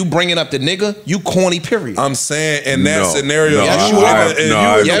 and you bringing up the nigga, you corny. Period. I'm saying in that scenario, yes, you are.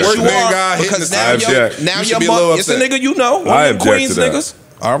 Yes, you are. Because now your mother, it's a nigga you know. One of them Queens niggas.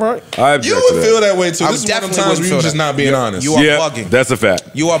 All right. You would feel that way too. This is one of the times where you're just not being honest. You are bugging. That's a fact.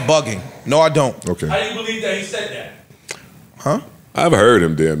 You are bugging. No, I don't. Okay. How do you believe that he said that? Huh? I've heard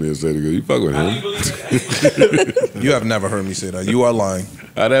him damn near say that. You fuck with him. You have never heard me say that. You are lying.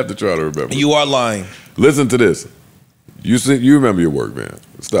 I'd have to try to remember. You are lying. Listen to this. You remember your work van.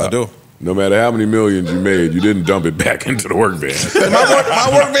 Stop. I do. No matter how many millions you made, you didn't dump it back into the work van. my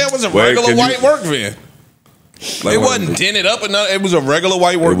work van was a regular white work van. Like, it wasn't dented up and nothing. It was a regular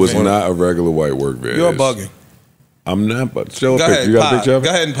white work van. It was not a regular white work van. You're bugging. I'm not, but show a picture. You got a picture of it?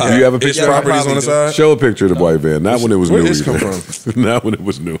 Go ahead and pop. Do you have a picture? Properties on the side? Show a picture of the white van. Not when it was new. Where did this come from? Not when it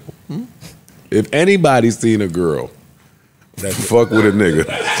was new. If anybody's seen a girl that fuck with a nigga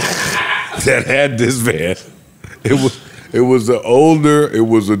that had this van, it was an older, it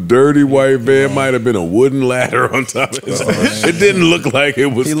was a dirty white van. Might have been a wooden ladder on top of it. It didn't look like it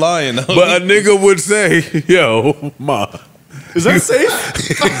was. He lying. But a nigga would say, "Yo, ma, is that safe?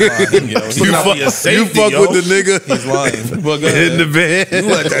 you fuck with the nigga." He's lying. In the van. You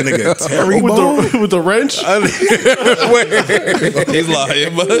let that nigga Terry with the wrench. He's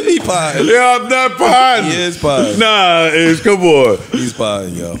lying, but he pie. Yeah, I'm not pie. He is pie. Nah, come on. He's pie,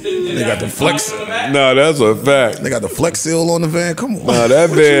 yo. They got the flex. Nah, that's a fact. They got the flex seal on the van. Come on. Nah, that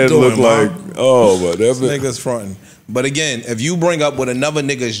van looked like but that nigga's fronting. But again, if you bring up what another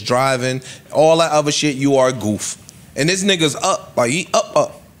nigga's driving, all that other shit, you are a goof. And this nigga's up, like he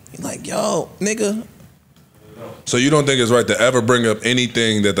up. He like, yo, nigga. So you don't think it's right to ever bring up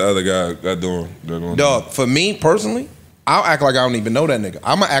anything that the other guy got doing? Dog, for me personally, I'll act like I don't even know that nigga.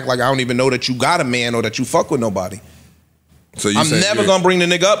 I'm gonna act like I don't even know that you got a man or that you fuck with nobody. So I'm never gonna bring the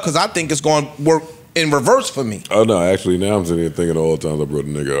nigga up because I think it's gonna work in reverse for me. Oh no, actually now I'm sitting here thinking all the times I brought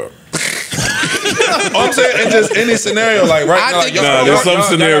the nigga up. I'm saying in just any scenario, like right now, there's some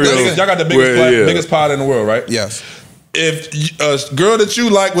scenarios. Y'all got the biggest pot in the world, right? Yes. If a girl that you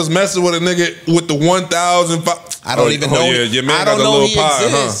like was messing with a nigga with the 1,005, I don't even know. Yeah, your man I don't got a know little he pot,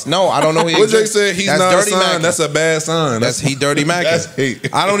 exists. No, I don't know he What Jake exists. said, he's that's not a dirty sign. Mackin. That's a bad sign. That's he dirty Mackin. That's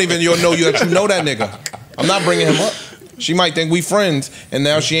hate. I don't even know you that you know that nigga. I'm not bringing him up. She might think we friends, and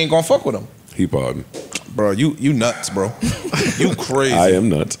now she ain't gonna fuck with him. He pardon. Bro, you nuts, bro. You crazy. I am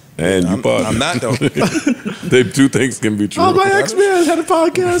nuts. And you pardon. I'm not though. Two things can be true. Oh, my ex-man had a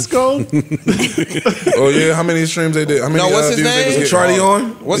podcast go. Oh yeah, how many streams they did? How many, what's his name? Charlie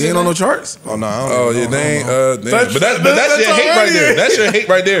on? What's he ain't his on no name? charts? Oh no, I don't Oh yeah, they ain't. But that's your hate right there. That's your hate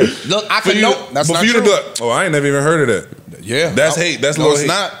right there. Look, I can know. That's but not for you true. to be like, oh, I ain't never even heard of that. Yeah, That's hate. That's no, low it's hate.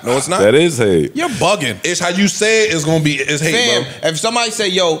 not. No, it's not. That is hate. You're bugging. It's how you say it is gonna be. It's hate, Fam, bro. if somebody say,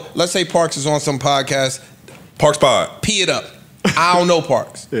 yo, let's say Parks is on some podcast, Parks Pod. pee it up. I don't know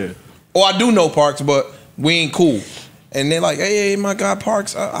Parks. Yeah. Or I do know Parks, but we ain't cool. And they're like, hey, my guy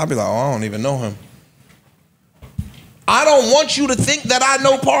Parks. I'll be like, oh, I don't even know him. I don't want you to think that I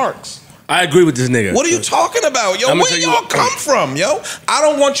know Parks. I agree with this nigga. What are you talking about? Yo, where y'all come from, yo? I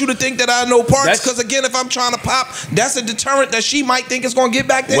don't want you to think that I know Parks, because again, if I'm trying to pop, that's a deterrent that she might think it's gonna get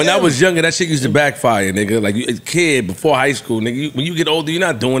back to When him. I was younger, that shit used to backfire, nigga. Like, a kid before high school, nigga. When you get older, you're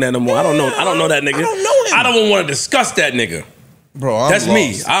not doing that no more. I don't know that nigga. I don't know him. I don't want to discuss that nigga. Bro, That's lost.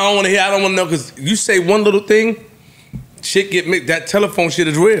 me. I don't want to hear. I don't want to know, because you say one little thing, shit get mixed. That telephone shit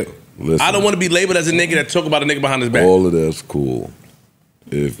is real. Listen, I don't want to be labeled as a nigga that talk about a nigga behind his back. all of that's cool.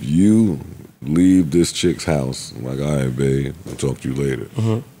 If you leave this chick's house, like, all right, babe, I'll talk to you later,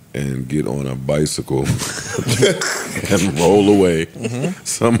 and get on a bicycle and roll away,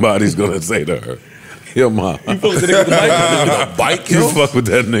 somebody's gonna say to her, yo, ma, you fuck with the nigga with the bike? You fuck with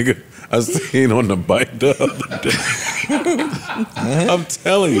that nigga I seen on the bike the other day. I'm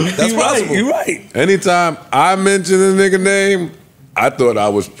telling you. That's possible. You're right. Anytime I mention a nigga name, I thought I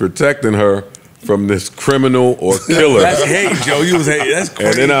was protecting her from this criminal or killer. That's hate, Joe. You was hate. That's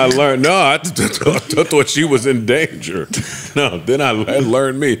crazy. And then I learned, no, I thought she was in danger. No, then I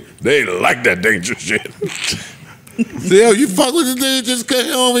learned they like that danger shit. Yo, you fuck with the nigga just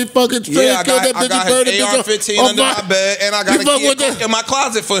came home, he fucking straight killed that bitch and burned the bitch. I got his AR-15 under my bed, and I got a key in my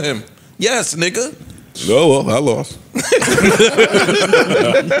closet for him. Yes, nigga. No, well, I lost.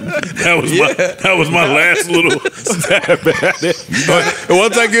 that was my last little stab at it. But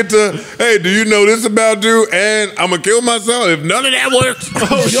once I get to, hey, do you know this about you? And I'm gonna kill myself if none of that works.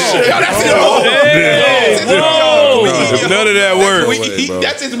 Oh shit! That's his move. If none of that works,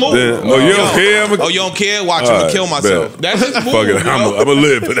 that's his move. Oh, you don't care? Oh, you don't care? Watch, I'm gonna kill myself. That's his move. Fuck it, I'm gonna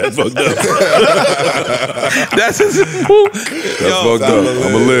live, but that's fucked up. That's his move. That's fucked up.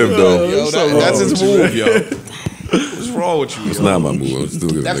 I'm gonna live though. Yo, that's his move, yo. What's wrong with you? It's not my move. I'm still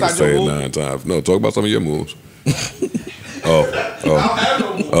gonna nigga say it 9 times. No, talk about some of your moves.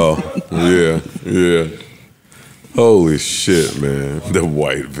 Yeah. Holy shit, man. The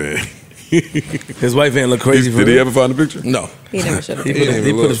white van. His white van look crazy. Did he ever find the picture? No. He never showed up. He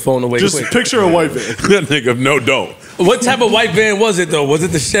put his phone away Just quick. picture a white van. That nigga, no, don't. What type of white van was it though? Was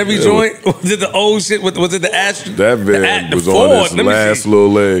it the Chevy joint? Was it the old shit? Was it the Aston? That van was Ford. on its last little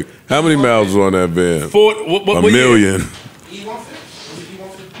leg. How many miles was on that van? Ford. What A million.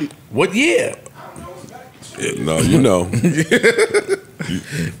 What year? No, you know.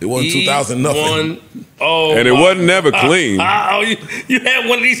 It wasn't 2000 nothing. And it wasn't never clean. You had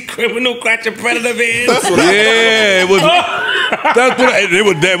one of these criminal Cratcher Predator vans? Yeah, it was. That's what it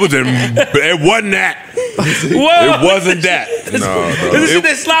wasn't that. Whoa. It wasn't that. No. It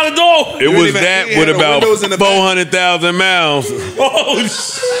that slide the door. It was that with about 400,000 miles. Oh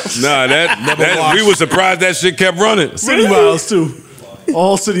shit. Nah, that we were surprised that shit kept running. City miles too.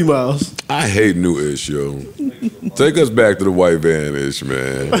 All city miles. I hate new-ish, yo. Take us back to the white van-ish,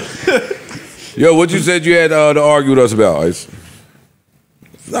 man. Yo, what you said you had to argue with us about, Ice?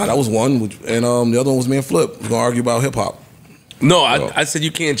 Nah, that was one, and the other one was me and Flip. We're gonna argue about hip hop. No, I said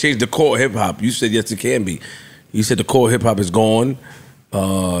you can't change the core hip hop. You said yes, it can be. You said the core hip hop is gone.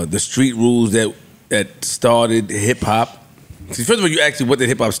 The street rules that started hip hop. See, first of all, you asked me what the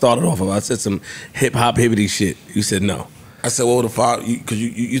hip hop started off of. I said some hip hop hibbity shit. You said no. I said, well, because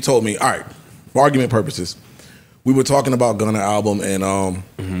you told me, all right, for argument purposes, we were talking about Gunna album, and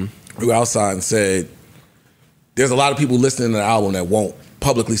we were outside and said, there's a lot of people listening to the album that won't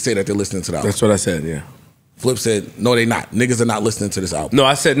publicly say that they're listening to the album. That's what I said, yeah. Flip said, no, they not. Niggas are not listening to this album. No,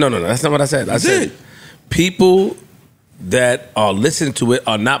 I said, no, that's not what I said. I said, people that are listening to it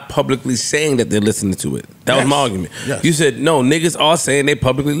are not publicly saying that they're listening to it. That was my argument. Yes. You said, no, niggas are saying they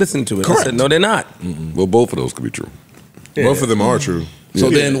publicly listen to it. Correct. I said, no, they're not. Well, both of those could be true. Yeah. Both of them are true. So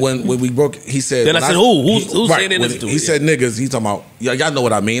then when we broke, he said. Then I said, who's saying they listen to it? He said niggas. He's talking about, y'all know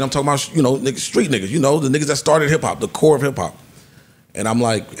what I mean. I'm talking about, niggas, street niggas. You know, the niggas that started hip hop, the core of hip hop. And I'm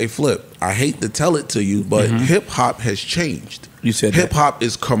like, hey, Flip, I hate to tell it to you, but hip hop has changed. You said hip hop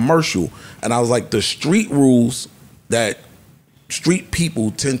is commercial. And I was like, the street rules that street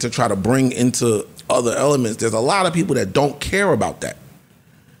people tend to try to bring into other elements, there's a lot of people that don't care about that.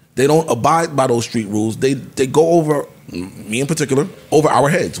 They don't abide by those street rules. They go over, me in particular, over our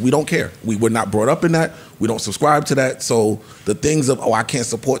heads. We don't care. We were not brought up in that. We don't subscribe to that. So the things of, I can't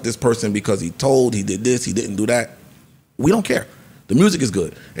support this person because he did this, he didn't do that. We don't care. The music is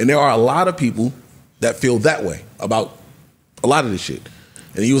good. And there are a lot of people that feel that way about a lot of this shit.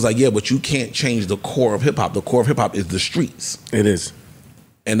 And he was like, yeah, but you can't change the core of hip hop. The core of hip hop is the streets. It is.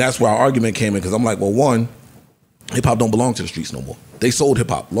 And that's where our argument came in, because I'm like, well, one, hip hop don't belong to the streets no more. They sold hip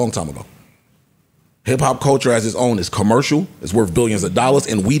hop a long time ago. Hip hop culture as its own is commercial, it's worth billions of dollars,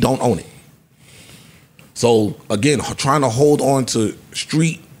 and we don't own it. So again, trying to hold on to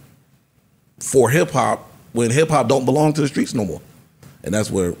street for hip hop when hip hop don't belong to the streets no more. And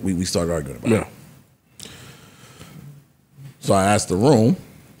that's where we started arguing about it. So I asked the room,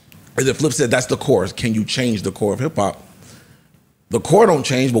 and then Flip said, that's the core. Can you change the core of hip hop? The core don't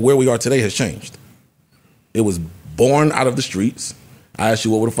change, but where we are today has changed. It was born out of the streets. I asked you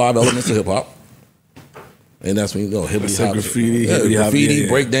what were the 5 elements of hip hop. And that's when you go hippity hop. Graffiti, graffiti,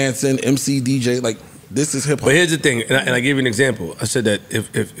 breakdancing, MC, DJ, like this is hip hop. But here's the thing, and I gave you an example. I said that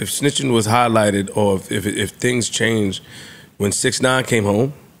if snitching was highlighted, or if things changed when 6ix9ine came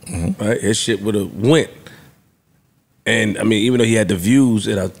home, right, his shit would have went. And I mean, even though he had the views,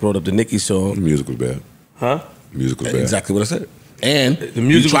 and I brought up the Nicki song, The music was bad. huh? The music was bad. Exactly what I said. And The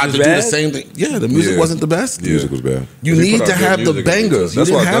music you tried was to bad? do the same thing. Yeah, the music wasn't the best. The music was bad. You He need put to out good have the music. bangers. You That's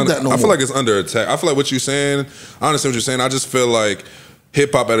didn't why have that no I feel more. like it's under attack. I feel like what you're saying, I understand what you're saying. I just feel like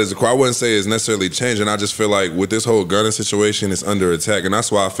hip hop at its core, I wouldn't say it's necessarily changing. I just feel like with this whole Gunna situation, it's under attack. And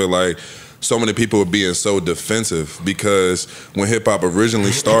that's why I feel like so many people are being so defensive, because when hip hop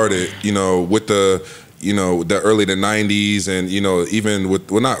originally started, with the you know, the early the 90s and, you know, even with,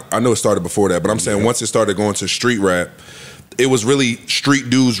 well, not, I know it started before that, but I'm saying once it started going to street rap, it was really street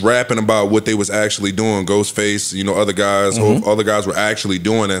dudes rapping about what they was actually doing. Ghostface, you know, other guys, other guys were actually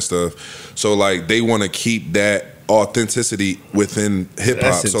doing that stuff. So like they want to keep that authenticity within hip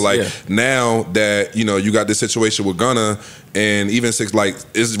hop. So like now that, you know, you got this situation with Gunna and even like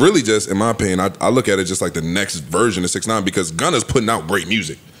it's really just, in my opinion, I look at it just like the next version of 6ix9ine because Gunna's putting out great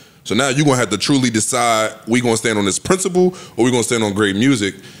music. So now you're gonna have to truly decide we gonna stand on this principle or we gonna stand on great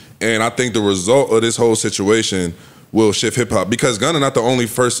music. And I think the result of this whole situation will shift hip hop because Gunna not the only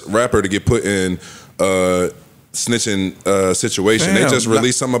first rapper to get put in snitching situation. They just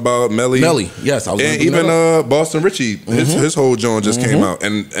released something about Melly. Yes, I was and even Boston Richie, his whole joint just came out.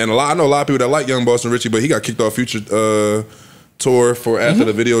 And a lot, I know a lot of people that like young Boston Richie, but he got kicked off Future tour for after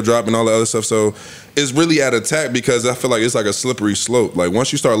the video drop and all the other stuff. So it's really at attack because I feel like it's like a slippery slope. Like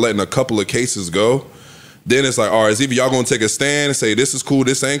once you start letting a couple of cases go, then it's like, all right, it's either y'all gonna take a stand and say this is cool,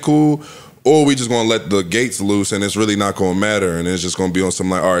 this ain't cool, or we just gonna let the gates loose and it's really not gonna matter and it's just gonna be on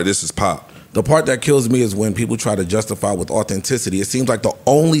some like, all right, this is pop. The part that kills me is when people try to justify with authenticity. It seems like the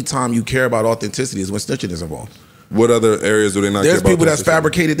only time you care about authenticity is when snitching is involved. What other areas do they not care about? There's people that's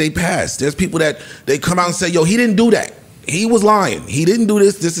fabricated they past. There's people that they come out and say, yo, he didn't do that. He was lying. He didn't do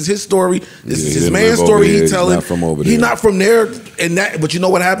this. This is his story. This is his man's story he's telling. He's not from there. And that, but you know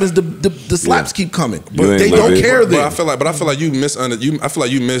what happens? The slaps keep coming. But they don't care then. But I feel like you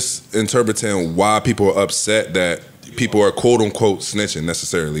misinterpreting why people are upset that people are quote unquote snitching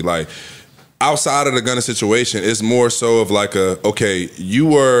necessarily. Like outside of the Gunna situation, it's more so of like okay, you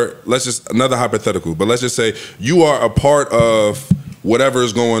were, let's just, another hypothetical, but let's just say you are a part of whatever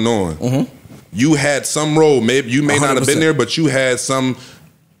is going on. You had some role, maybe you may 100%. Not have been there, but you had some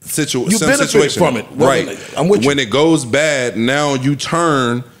situation from it, right? I'm with you. When it goes bad, now you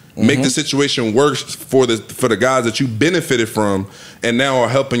turn, make the situation worse for the guys that you benefited from, and now are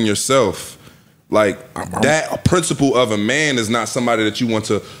helping yourself. Like that principle of a man is not somebody that you want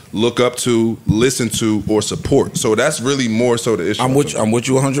to look up to, listen to, or support. So that's really more so the issue. I'm with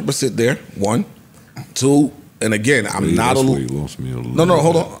you 100% there. 1, 2, and again, I'm not a no,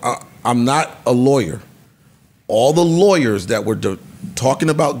 hold on. I'm not a lawyer. All the lawyers that were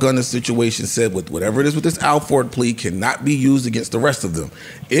talking about Gunna's situation said with whatever it is with this Alford plea cannot be used against the rest of them.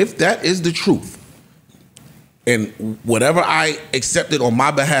 If that is the truth, and whatever I accepted on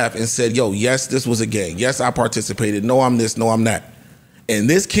my behalf and said, yo, yes, this was a gang. Yes, I participated. No, I'm this. No, I'm that. And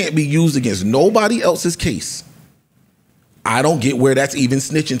this can't be used against nobody else's case. I don't get where that's even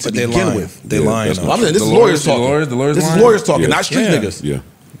snitching to begin with. They're lying. I mean, this is lawyers talking. This is lawyers talking, not street niggas. Yeah.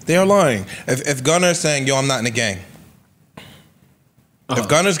 They're lying. If Gunna is saying, yo, I'm not in the gang. If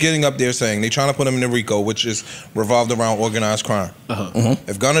Gunna's getting up there saying, they trying to put him in the RICO, which is revolved around organized crime.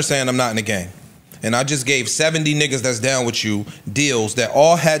 If Gunna's saying, I'm not in the gang, and I just gave 70 niggas that's down with you deals that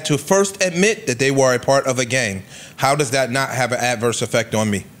all had to first admit that they were a part of a gang, how does that not have an adverse effect on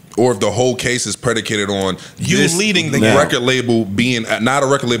me? Or if the whole case is predicated on you leading the record label being not a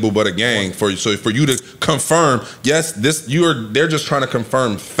record label but a gang, for you to confirm, yes, they're just trying to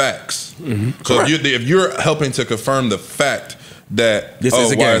confirm facts. So if you're helping to confirm the fact that this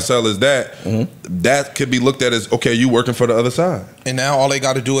is a YSL is that, that could be looked at as, okay, you working for the other side. And now all they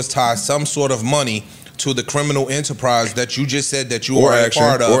got to do is tie some sort of money to the criminal enterprise that you just said that you are a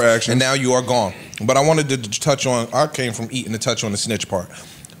part of, and now you are gone. But I wanted to touch on, I came from eating to touch on the snitch part.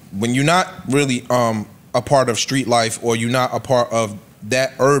 When you're not really a part of street life, or you're not a part of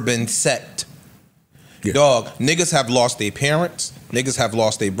that urban sect, dog, niggas have lost their parents, niggas have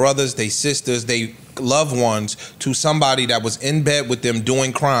lost their brothers, their sisters, their loved ones to somebody that was in bed with them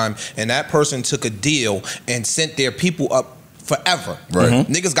doing crime, and that person took a deal and sent their people up forever.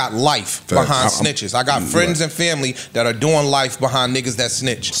 Niggas got life behind snitches. I got friends and family that are doing life behind niggas that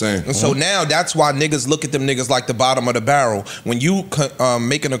snitch. And so now that's why niggas look at them niggas like the bottom of the barrel. When you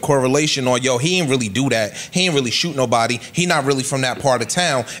making a correlation on, yo, he ain't really do that, he ain't really shoot nobody, he not really from that part of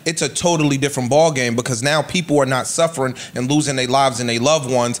town, it's a totally different ball game, because now people are not suffering and losing their lives and their loved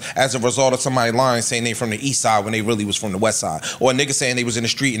ones as a result of somebody lying saying they from the east side when they really was from the west side, or a nigga saying they was in the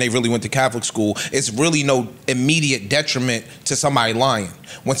street and they really went to Catholic school. It's really no immediate detriment to somebody lying.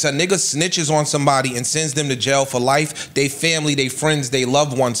 When some nigga snitches on somebody and sends them to jail for life, they family, they friends, they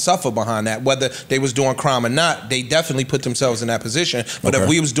loved ones suffer behind that. Whether they was doing crime or not, they definitely put themselves in that position. But if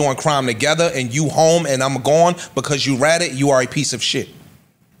we was doing crime together and you home and I'm gone because you ratted, you are a piece of shit.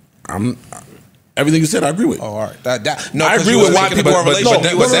 Everything you said, I agree with. Oh, all right. No, I agree with why people are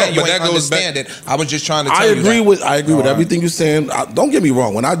related. You ain't understand it. I was just trying to tell you that. I agree with everything you're saying. Don't get me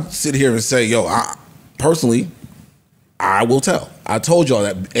wrong. When I sit here and say, yo, personally, I will tell. I told y'all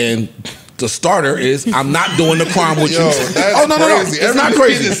that. And the starter is I'm not doing the crime with you. That's Oh no, crazy. it's not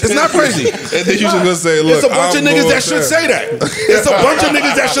crazy. It's not crazy. And then you should go say, look, it's a bunch of niggas that should say that. It's a bunch of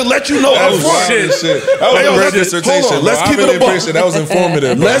niggas that should let you know up front. Shit. That was a great dissertation. Hold on, let's keep it a buck. That was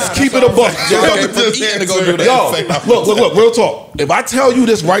informative. Let's keep it a buck. Yo, look, real talk. If I tell you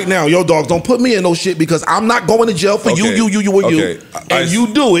this right now, yo, dogs, don't put me in no shit because I'm not going to jail for you, and you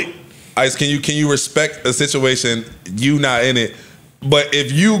do it. Ice, can you respect a situation you not in it? But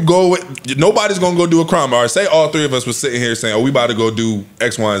if you go with, nobody's gonna go do a crime. Or say all three of us were sitting here saying, "Oh, we about to go do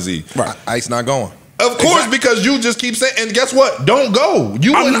X, Y, and Z." Right. Ice not going. Of course, because you just keep saying. And guess what? Don't go.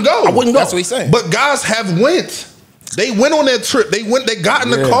 You wouldn't go. I wouldn't go. That's what he's saying. But guys have went. They went on that trip. They went. They got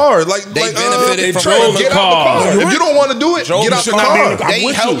in the car. Like they benefited from drove the get out the car. If you don't want to do it, get out the car.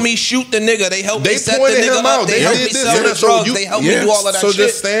 They helped me shoot the nigga. They helped me set the pointed nigga him up. out. They helped me sell the drugs. They helped me do all of that so shit.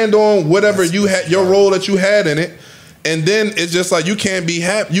 just stand on whatever you had, your role that you had in it. And then it's just like you can't be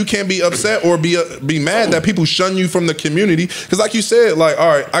happy, you can't be upset or be mad that people shun you from the community. Because like you said, like, all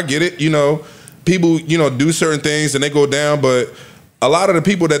right, I get it. You know, people, you know, do certain things and they go down, but a lot of the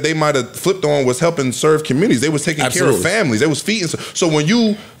people that they might have flipped on was helping serve communities. They was taking care of families. They was feeding. So when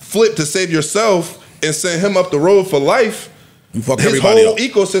you flip to save yourself and send him up the road for life, you fuck his everybody whole up.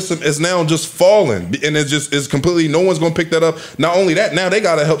 ecosystem is now just falling, and it's completely. No one's gonna pick that up. Not only that, now they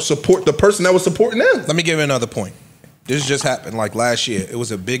gotta help support the person that was supporting them. Let me give you another point. This just happened like last year. It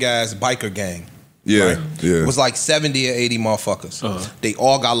was a big ass biker gang. Yeah, right? yeah. It was like 70 or 80 motherfuckers. They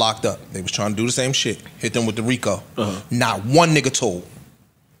all got locked up. They was trying to do the same shit. Hit them with the RICO. Not one nigga told.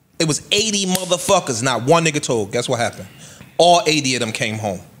 It was 80 motherfuckers. Not one nigga told. Guess what happened? All 80 of them came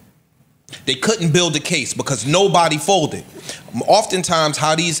home. They couldn't build a case because nobody folded. Oftentimes,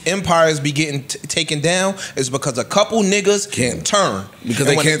 how these empires be getting taken down is because a couple niggas can't turn. Because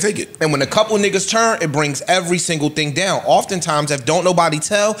they can't take it. And when a couple niggas turn, it brings every single thing down. Oftentimes, if don't nobody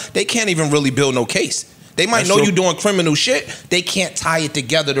tell, they can't even really build no case. They might know you doing criminal shit. They can't tie it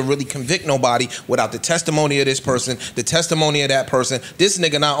together to really convict nobody without the testimony of this person, the testimony of that person. This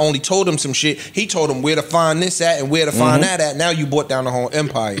nigga not only told him some shit, he told him where to find this at and where to find that at. Now you brought down the whole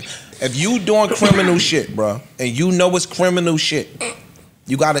empire. If you doing criminal shit, bro, and you know it's criminal shit,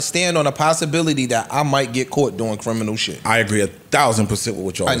 you got to stand on a possibility that I might get caught doing criminal shit. I agree 1,000% with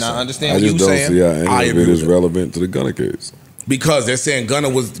what y'all saying. I understand I what just you don't saying. see how any I of agree it is with it. relevant to the Gunna case. Because they're saying Gunna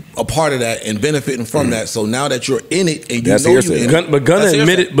was a part of that and benefiting from that. So now that you're in it and you That's know hearsay. you're in it, But Gunna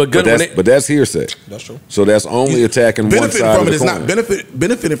admitted. But that's hearsay. That's true. So that's only attacking one benefiting side from of it the is coin. not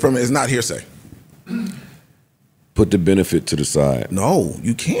benefiting from it is not hearsay. Put the benefit to the side. No,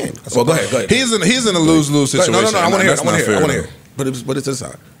 you can't. Well, go ahead. He's in a lose-lose situation. No. I want to hear. That's I want not to hear. fair, But though. it's to the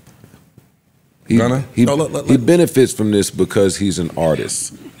side. He benefits from this because he's an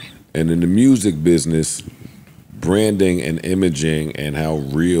artist. And in the music business, branding and imaging and how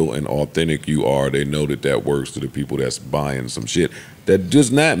real and authentic you are, they know that works to the people that's buying some shit. That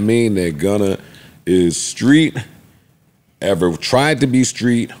does not mean that Gunna is street, ever tried to be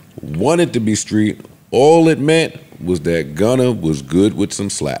street, wanted to be street. All it meant was that Gunna was good with some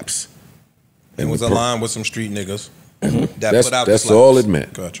slaps. And was aligned with some street niggas that put out the That's slaps. all it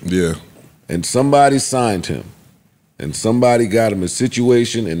meant. Gotcha. Yeah. And somebody signed him. And somebody got him a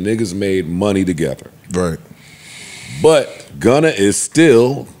situation and niggas made money together. Right. But Gunna is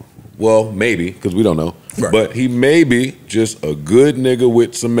still, well, maybe, because we don't know, but he may be just a good nigga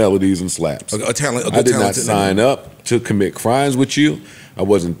with some melodies and slaps. A talent. I did not sign up to commit crimes with you. I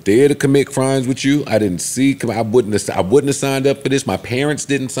wasn't there to commit crimes with you. I didn't see. I wouldn't have signed up for this. My parents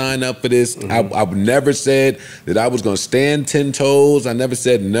didn't sign up for this. I never said that I was going to stand 10 toes. I never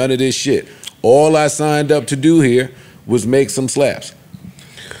said none of this shit. All I signed up to do here was make some slaps.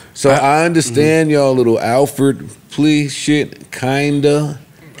 So I understand y'all little Alfred plea shit, kinda,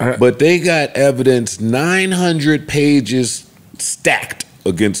 but they got evidence 900 pages stacked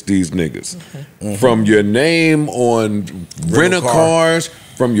against these niggas. From your name on rent-a-cars,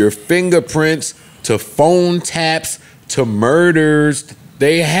 from your fingerprints, to phone taps, to murders.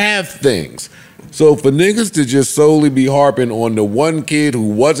 They have things. So for niggas to just solely be harping on the one kid who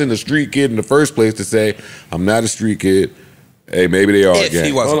wasn't a street kid in the first place to say, I'm not a street kid, hey, maybe they are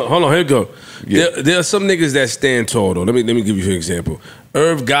again. Hold on, here we go. Yeah. There are some niggas that stand tall, though. Let me give you an example.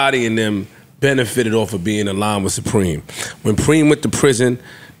 Irv Gotti and them benefited off of being aligned with Supreme. When Preem went to prison,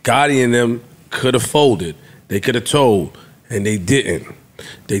 Gotti and them could have folded. They could have told, and they didn't.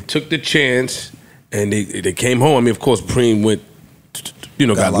 They took the chance, and they came home. I mean, of course, Preem went,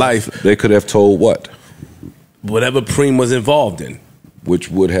 got life. They could have told what? Whatever Preem was involved in. Which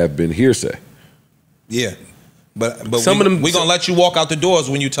would have been hearsay. Yeah. But Some of them, we're going to let you walk out the doors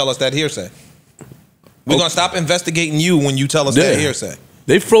when you tell us that hearsay. We're going to stop investigating you when you tell us that hearsay.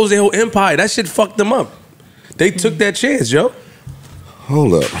 They froze their whole empire. That shit fucked them up. They took that chance, yo.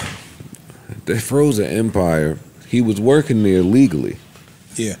 Hold up. They froze the empire. He was working there legally.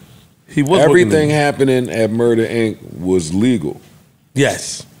 Yeah. He was Everything happening at Murder Inc. was legal.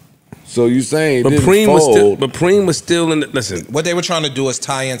 Yes. So you saying but Preem was still in the, listen. What they were trying to do is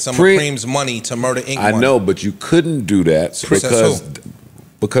tie in some of Preem's money to Murder Inc. I know, but you couldn't do that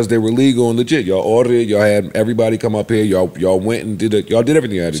because they were legal and legit. Y'all ordered it. Y'all had everybody come up here. Y'all went and did it. Y'all did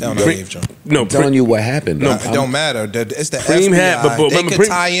everything you had to do. No, I'm telling you what happened. No, it don't matter. It's the Preem FBI. had, but they could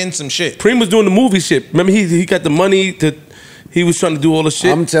tie in some shit. Preem was doing the movie shit. Remember, he got the money to. He was trying to do all the shit.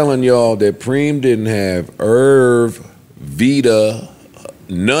 I'm telling y'all that Preem didn't have Irv, Vita,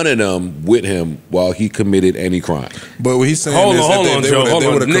 none of them with him while he committed any crime. But what he's saying hold is on, Joe. Hold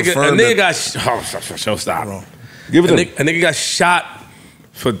on. A nigga got stop. Give it a nigga got shot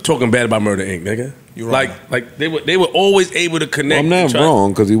for talking bad about Murder Inc. Nigga, you're right. Like they were always able to connect. Well, I'm not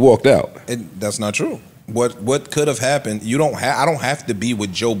wrong because he walked out. That's not true. What could have happened? I don't have to be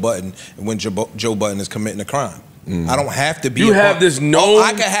with Joe Budden when Joe Budden is committing a crime. I don't have to be. You have this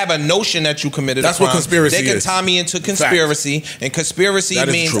I could have a notion that you committed. That's a crime. what conspiracy is. They can tie me into conspiracy, and conspiracy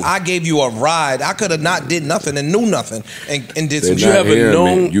means I gave you a ride. I could have not did nothing and knew nothing and did some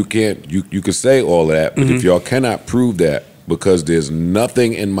shit. You can't. You could say all that, but if y'all cannot prove that, because there's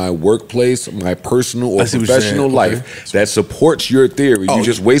nothing in my workplace, my personal or professional life that supports your theory. You're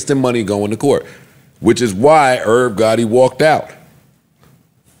just wasting money going to court, which is why Irv Gotti walked out.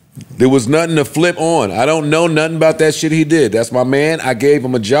 There was nothing to flip on. I don't know nothing about that shit he did. That's my man. I gave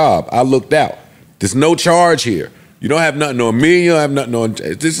him a job. I looked out. There's no charge here. You don't have nothing on me. You don't have nothing on.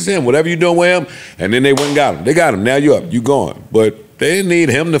 This is him. Whatever you doing with him. And then they went and got him. They got him. Now you up. You gone. But they didn't need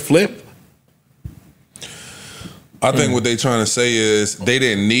him to flip. I think what they trying to say is they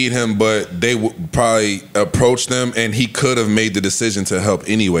didn't need him, but they would probably approach them, and he could have made the decision to help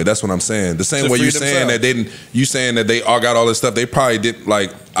anyway. That's what I'm saying. The same way you're saying that they didn't. You saying that they all got all this stuff. They probably did.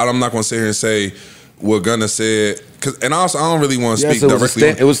 Like, I'm not going to sit here and say what Gunna said. And also, I don't really want to speak directly.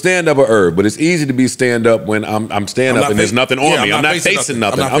 It was stand up or Irv, but it's easy to be stand up when I'm stand up and there's nothing on me. I'm not facing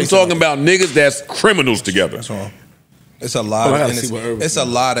nothing. I'm talking about niggas that's criminals together. That's wrong. It's a lot of innocent. It's a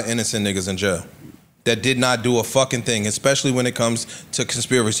lot of innocent niggas in jail that did not do a fucking thing, especially when it comes to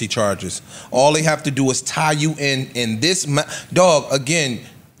conspiracy charges. All they have to do is tie you in this dog. Again,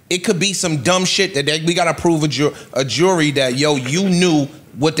 it could be some dumb shit that we gotta prove a jury that you knew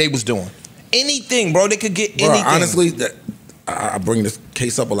what they was doing. Anything, bro. They could get anything. Honestly, I bring this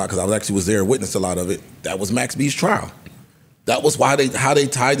case up a lot because I was there, witnessed a lot of it. That was Max B's trial. That was how they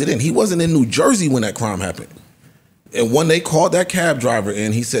tied it in. He wasn't in New Jersey when that crime happened. And when they called that cab driver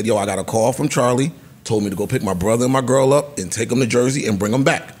in, he said, I got a call from Charlie. Told me to go pick my brother and my girl up and take them to Jersey and bring them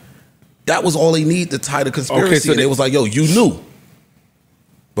back. That was all they need to tie the conspiracy. Okay, so they was like, you knew.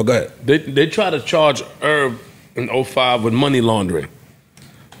 But go ahead. They tried to charge Irv in 2005 with money laundering.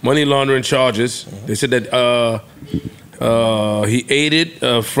 Money laundering charges. They said that he aided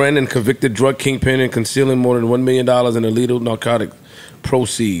a friend and convicted drug kingpin in concealing more than $1 million in illegal narcotic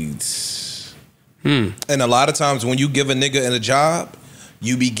proceeds. And a lot of times when you give a nigga a job,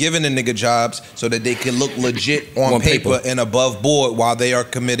 you be giving a nigga jobs so that they can look legit on paper and above board while they are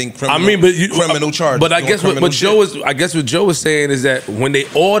committing criminal charges. But I guess what Joe was saying is that when they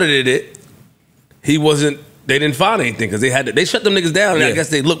audited it, they didn't find anything because they shut them niggas down. And I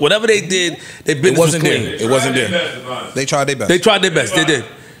guess whatever they did, their business was clean. It wasn't there. They tried their best. They tried their best. They did.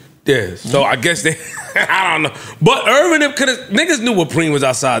 Yeah. So I guess I don't know. But Irvin, niggas knew what Preem was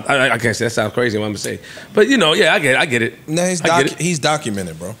outside. I can't say that sounds crazy what I'm saying. But I get it. No, he's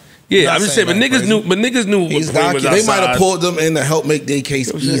documented, bro. Yeah, I'm just saying, but niggas knew what Preem was outside. They might have pulled them in to help make their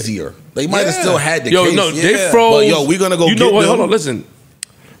case easier. They might have still had the case. No, they froze. But we're gonna go get them. Hold on, listen.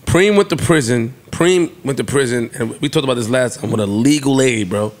 Preem went to prison, and we talked about this last time, with a legal aid,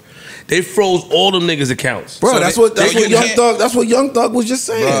 bro. They froze all them niggas' accounts. Bro, that's what Young Thug was just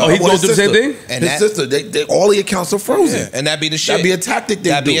saying. Oh, he's going through the same thing? And his sister, all the accounts are frozen. Yeah, and that'd be the shit. That'd be a tactic.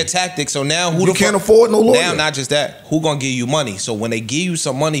 That'd be a tactic. So now you can't afford no lawyer. Now, not just that, who gonna give you money? So when they give you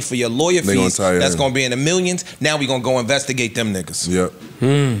some money for your lawyer fees, that's gonna be in the millions. Now we gonna go investigate them niggas. Yep.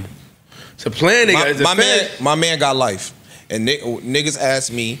 It's a plan. My man got life, and niggas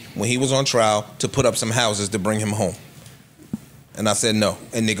asked me when he was on trial to put up some houses to bring him home. And I said no,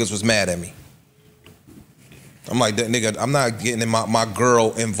 and niggas was mad at me. I'm like, nigga, I'm not getting my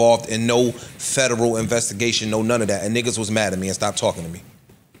girl involved in no federal investigation, no none of that. And niggas was mad at me and stopped talking to me.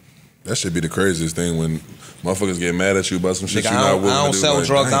 That should be the craziest thing when motherfuckers get mad at you about some shit nigga, you not willing to do. I don't sell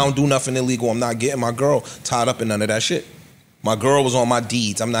drugs. Dang. I don't do nothing illegal. I'm not getting my girl tied up in none of that shit. My girl was on my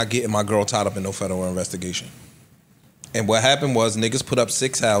deeds. I'm not getting my girl tied up in no federal investigation. And what happened was niggas put up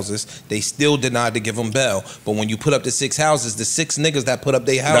 6 houses. They still denied to give them bail. But when you put up the 6 houses, the 6 niggas that put up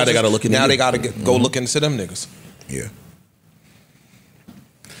their houses, now they got to look into. Now they got to go look into them niggas. Yeah.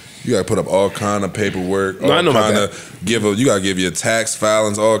 You gotta put up all kind of paperwork. No, I know about that. You gotta give your tax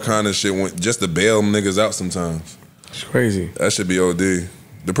filings, all kind of shit, just to bail them niggas out sometimes. It's crazy. That should be OD.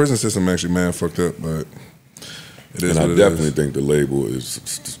 The prison system actually, man, fucked up, but it is. And I definitely think the label is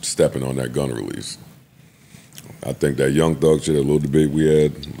stepping on that gunner release. I think that Young Thug shit, that little debate we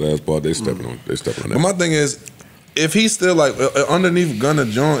had last part, they stepping on that. But my thing is, if he's still like underneath Gunna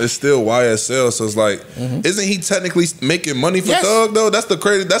Joint is still YSL, so it's like, isn't he technically making money for Thug though? That's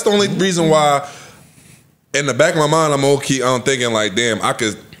the only reason why. In the back of my mind, I'm thinking like, damn,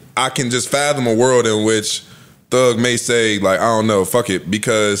 I can just fathom a world in which Thug may say like, I don't know, fuck it,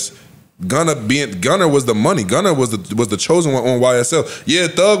 because Gunna was the money. Gunna was the chosen one on YSL. Yeah,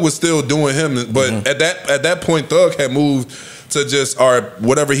 Thug was still doing him, but at that point, Thug had moved to just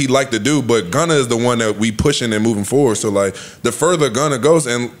whatever he liked to do, but Gunna is the one that we pushing and moving forward. So like the further Gunna goes,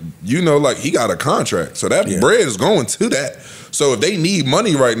 and like he got a contract, so that bread is going to that. So if they need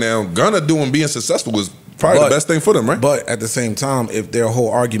money right now, Gunna being successful is probably the best thing for them, right? But at the same time, if their whole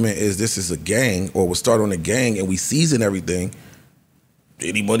argument is this is a gang or we'll start on a gang and we season everything,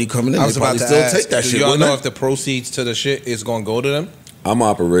 any money coming in, I was about to still ask, take that shit. Y'all know if the proceeds to the shit is going to go to them? I'm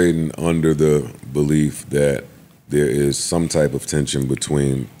operating under the belief that there is some type of tension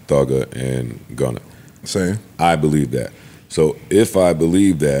between Thugger and Gunna. Same. I believe that. So if I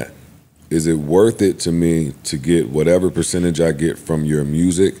believe that, is it worth it to me to get whatever percentage I get from your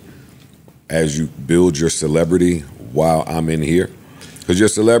music as you build your celebrity while I'm in here? Because your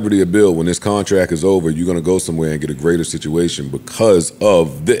celebrity will build. When this contract is over, you're going to go somewhere and get a greater situation because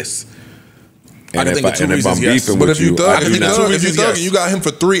of this. And if I'm beefing but with if you thug, you got him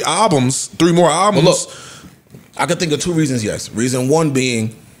for 3 more albums. Well, look, I could think of 2 reasons, yes. Reason 1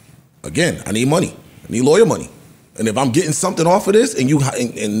 being, again, I need money. I need lawyer money. And if I'm getting something off of this and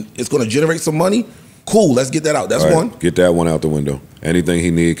it's going to generate some money, cool, let's get that out. That's one. Get that one out the window. Anything he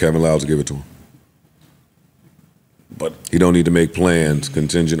need, Kevin Lyles will give it to him. But he don't need to make plans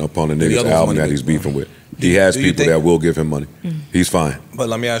contingent upon a nigga's album that he's beefing with. He has people that will give him money. He's fine. But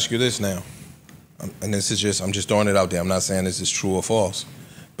let me ask you this now. And this is I'm just throwing it out there. I'm not saying this is true or false.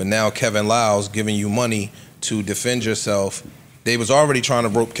 But now Kevin Lyles giving you money to defend yourself. They was already trying to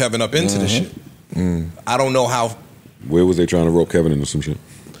rope Kevin up into this shit. I don't know how. Where was they trying to rope Kevin into some shit?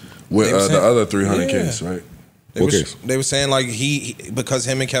 With the other 300 case, right? They were saying like because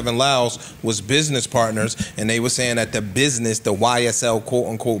him and Kevin Lyles was business partners, and they were saying that the business, the YSL quote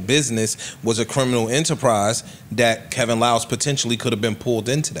unquote business, was a criminal enterprise that Kevin Lyles potentially could have been pulled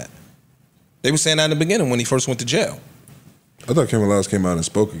into that. They were saying that in the beginning when he first went to jail. I thought Kevin Lyles came out and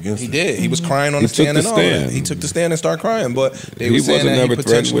spoke against it. He did. He was crying on the stand and all that. He took the stand and started crying, but they were saying that never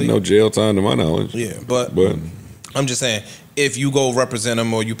threatened with no jail time to my knowledge. Yeah, but I'm just saying, if you go represent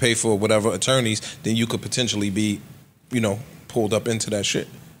him or you pay for whatever attorneys, then you could potentially be, pulled up into that shit.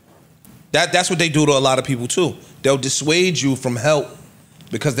 That's what they do to a lot of people too. They'll dissuade you from help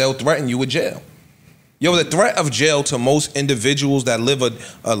because they'll threaten you with jail. Yo, the threat of jail to most individuals that live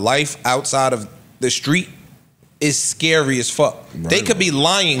a life outside of the street is scary as fuck. Right. They could be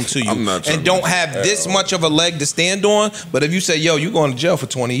lying to you and don't have this much of a leg to stand on, but if you say, yo, you going to jail for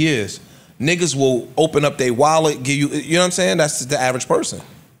 20 years, niggas will open up their wallet, give you, you know what I'm saying? That's the average person.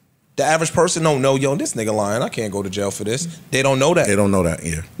 The average person don't know, yo, this nigga lying. I can't go to jail for this. They don't know that. They don't know that,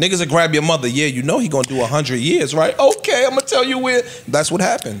 yeah. Niggas will grab your mother. Yeah, you know he gonna do 100 years, right? Okay, I'm gonna tell you where. That's what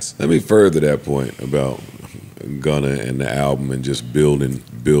happens. Let me further that point about Gunna and the album and just building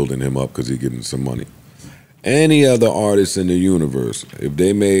him up because he's getting some money. Any other artist in the universe, if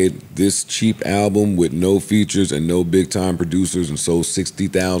they made this cheap album with no features and no big time producers and sold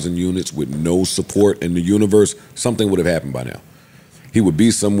 60,000 units with no support in the universe, something would have happened by now. He would be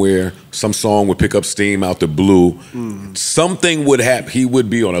somewhere, some song would pick up steam out the blue. Something would happen. He would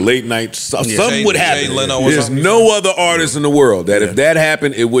be on a late night. Something would happen. There's no other artist in the world that if that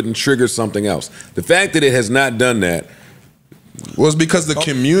happened, it wouldn't trigger something else. The fact that it has not done that. Well, it's because the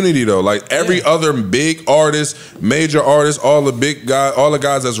community though, like every other big artist, major artist, all the big guys, all the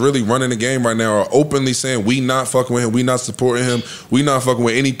guys that's really running the game right now are openly saying we not fucking with him, we not supporting him, we not fucking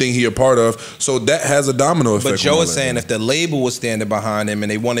with anything he a part of. So that has a domino effect. But Joe is saying if the label was standing behind him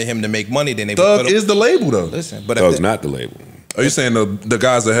and they wanted him to make money, then they Thug is the label though. Listen, but Thug's not the label. Are you saying the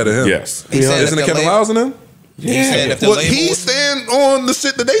guys ahead of him? Yes. Isn't it Kevin Lyles in them? He stand on the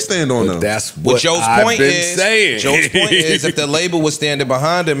shit that they stand on. That's what Joe's point is. Joe's point is, if the label was standing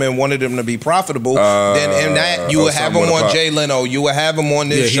behind him and wanted him to be profitable, then in that you would have him on Jay Leno, you would have him on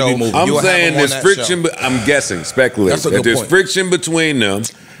this show. I'm saying there's friction. I'm guessing, speculating. If there's friction between them,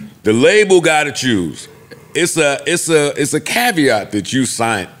 the label got to choose. It's a caveat that you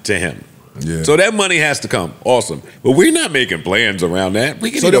signed to him. Yeah. So that money has to come. Awesome. But we're not making plans around that.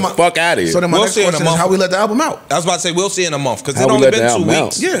 We can get the fuck out of here. So then my next question is how we let the album out. I was about to say we'll see in a month because it's only been 2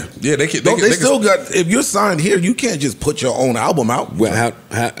 weeks. Yeah. Yeah, they still got, if you're signed here, you can't just put your own album out. Well,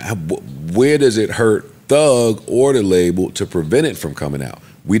 where does it hurt Thug or the label to prevent it from coming out?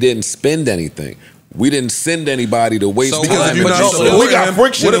 We didn't spend anything. We didn't send anybody to waste time. We got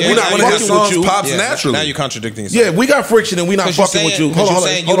friction and we're not fucking with you. Pops naturally. Now you're contradicting yourself. Yeah, we got friction and we're not fucking with you. Hold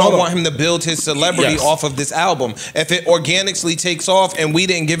on, you don't want him to build his celebrity off of this album. If it organically takes off and we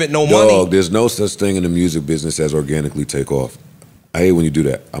didn't give it no money. There's no such thing in the music business as organically take off. I hate when you do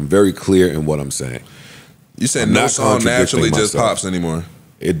that. I'm very clear in what I'm saying. You said no song naturally just pops anymore.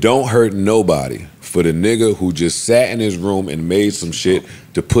 It don't hurt nobody for the nigga who just sat in his room and made some shit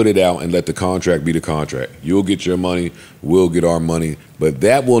to put it out and let the contract be the contract. You'll get your money, we'll get our money, but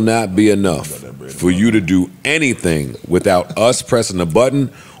that will not be enough for you to do anything without us pressing a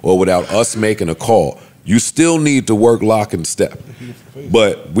button or without us making a call. You still need to work lock and step.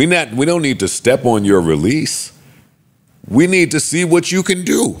 But we don't need to step on your release. We need to see what you can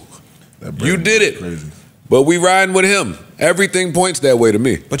do. You did it. Crazy. But we riding with him. Everything points that way to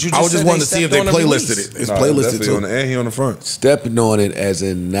me. But I was just wanting to see if they playlisted it. It's playlisted too. And he on the front. Stepping on it as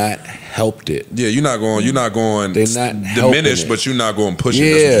in not helped it. Yeah, you're not going they're not diminish, but you're not going push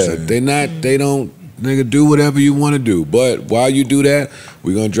it. Yeah, they don't nigga do whatever you want to do. But while you do that,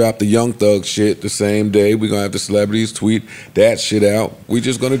 we're gonna drop the Young Thug shit the same day. We're gonna have the celebrities tweet that shit out. We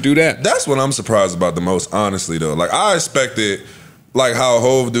just gonna do that. That's what I'm surprised about the most, honestly though. Like I expected, like how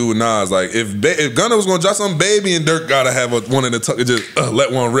Hov do with Nas. Like if Gunna was gonna drop something, Baby and Dirk gotta have one in the tuck and just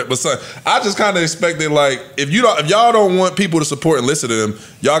let one rip. But son, I just kind of expected like if y'all don't want people to support and listen to them,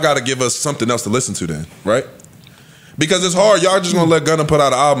 y'all gotta give us something else to listen to then, right? Because it's hard. Y'all just gonna let Gunna put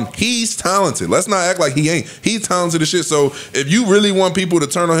out an album. He's talented. Let's not act like he ain't. He's talented as shit. So if you really want people to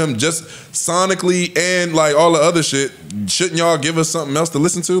turn on him just sonically and like all the other shit, shouldn't y'all give us something else to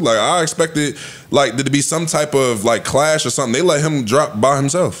listen to? Like I expected like there to be some type of like clash or something. They let him drop by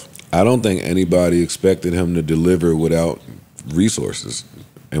himself. I don't think anybody expected him to deliver without resources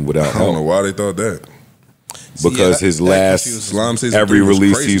and without help. I don't know why they thought that. Because his last every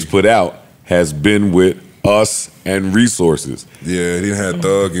release he's put out has been with us and resources. Yeah, he had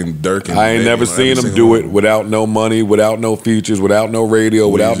Thug and Dirk. And I ain't never seen him do it without no money, without no features, without no radio,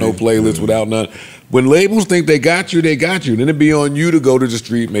 without no playlists, without none. When labels think they got you, they got you. Then it be on you to go to the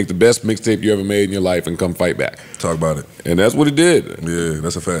street, make the best mixtape you ever made in your life, and come fight back. Talk about it. And that's what he did. Yeah,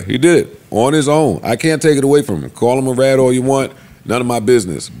 that's a fact. He did it on his own. I can't take it away from him. Call him a rat all you want. None of my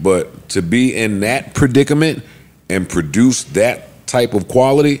business. But to be in that predicament and produce that type of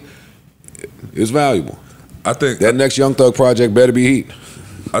quality is valuable. I think that next Young Thug project better be heat.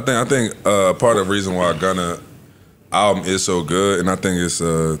 I think part of the reason why Gunna album is so good, and I think it's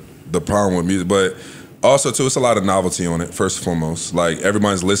the problem with music, but also too, it's a lot of novelty on it. First and foremost, like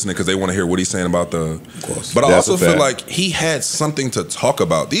everybody's listening because they want to hear what he's saying about the. Of course. But I also feel like he had something to talk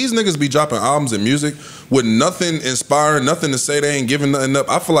about. These niggas be dropping albums and music with nothing inspiring, nothing to say. They ain't giving nothing up.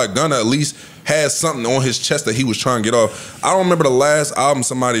 I feel like Gunna at least had something on his chest that he was trying to get off. I don't remember the last album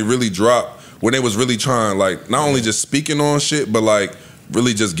somebody really dropped when they was really trying, like, not only just speaking on shit, but like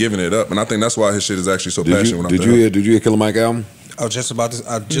really just giving it up. And I think that's why his shit is actually so passionate. Did you hear Killer Mike album? I was just about to.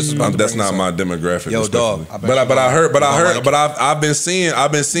 That's not my demographic. Yo, dog. I've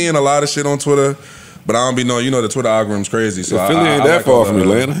been seeing a lot of shit on Twitter. But I don't be knowing, the Twitter algorithm's crazy. So Philly ain't that far from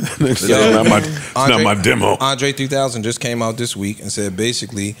Atlanta. It's not my demo. Andre 3000 just came out this week and said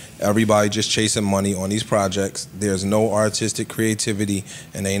basically everybody just chasing money on these projects. There's no artistic creativity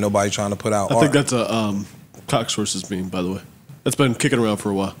and ain't nobody trying to put out art. I think that's a Cocksources meme, by the way. That's been kicking around for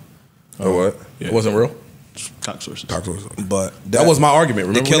a while. Oh, what? Yeah. It wasn't real? Cocksources. But that was my argument.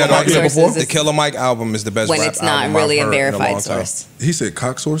 Remember the Killer Mike album is the best when it's not really a verified source. He said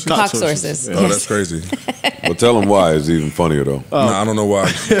cock sources? Cock sources. Oh, that's crazy. Well, tell him why. It's even funnier, though. I don't know why.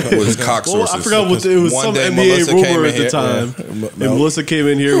 It was cock sources. I forgot what it was. Some NBA rumor at the time. And Melissa came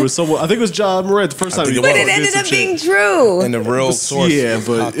in here with someone. I think it was John Morant the first time. But it ended up being true. And the real source. Yeah,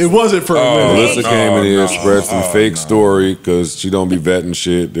 but it wasn't for a minute. Melissa came in here, spread some fake story because she don't be vetting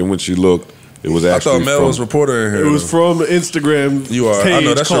shit. Then when she looked, It was actually. I thought Mel was reporter in here. It was from Instagram. You are. Page I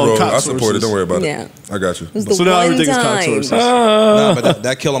know that's your role. called I support it. Don't worry about Yeah. it. I got you. So now everything is cock sources. Nah, but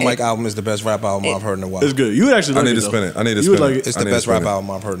that Killer Mike album is the best rap album I've heard in a while. It's good. You would actually. I like need to though. spin it. I need to You would spin like it. It's I the need to best spin rap it.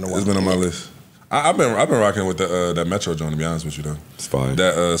 album I've heard in a while. It's been on my list. I've been rocking with that Metro joint. To be honest with you, though, It's fine.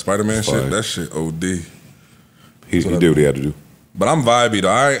 that Spider-Man Fire. shit. That shit OD. He did what he had to do. But I'm vibey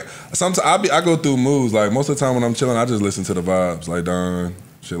though. Sometimes I go through moods. Like most of the time when I'm chilling, I just listen to the vibes, like Don,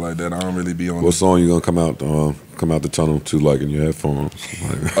 shit like that. I don't really be on. What song you gonna come out the tunnel to, like in your headphones?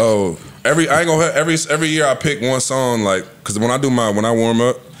 Oh, every year I pick one song, like, cause when I warm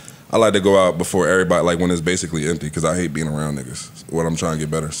up, I like to go out before everybody, like when it's basically empty, cause I hate being around niggas. What I'm trying to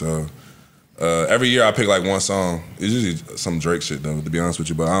get better. So every year I pick like one song. It's usually some Drake shit though, to be honest with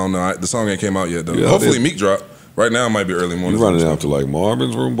you. But I don't know. The song ain't came out yet though. Yeah, Hopefully Meek drop. Right now it might be early morning. You running out to like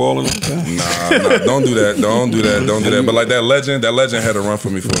Marvin's room balling? Nah, don't do that. Don't do that. But like that legend had a run for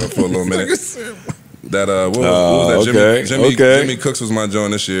me for a little minute. That what was that? Jimmy Cooks was my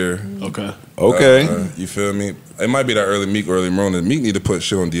joint this year. Okay. You feel me? It might be that early Meek, early Morning. Meek need to put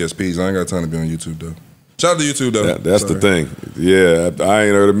shit on DSPs. I ain't got time to be on YouTube though. Shout out to YouTube though. That's the thing. Yeah, I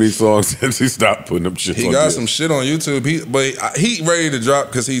ain't heard a Meek song since he stopped putting them shit on. He got some shit on YouTube. He ready to drop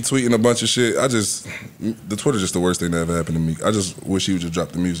because he tweeting a bunch of shit. The Twitter's just the worst thing that ever happened to me. I just wish he would just drop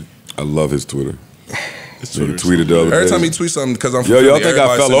the music. I love his Twitter. His Twitter tweeted the other day. Every time he tweets something, because I'm y'all think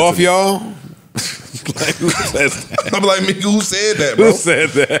I fell off, y'all? Like, who says that? I'm like, Mickey, who said that, bro? Who said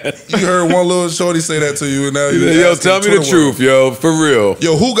that? You heard one little shorty say that to you, and now you yo, tell me the truth, yo, for real.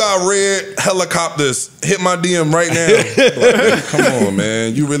 Yo, who got red helicopters? Hit my DM right now. Like, come on,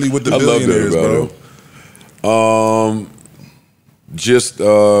 man. You really with the billionaires, bro. Just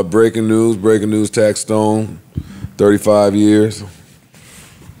breaking news, Tax Stone, 35 years.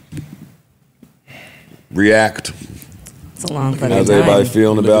 React. It's a long fucking How's time. everybody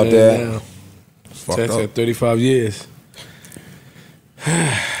feeling about that? Yeah. Tax had 35 years.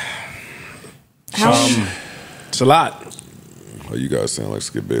 It's a lot. Oh, you guys sound like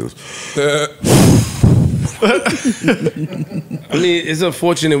Skip Bayless. I mean, it's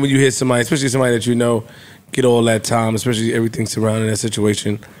unfortunate when you hear somebody, especially somebody that you know, get all that time, especially everything surrounding that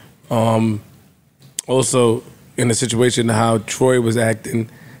situation. Also, in the situation how Troy was acting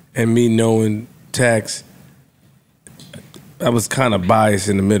and me knowing Tax, I was kind of biased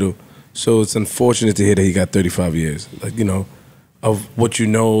in the middle. So it's unfortunate to hear that he got 35 years. Like, you know, of what you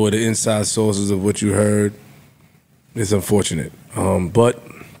know or the inside sources of what you heard. It's unfortunate. But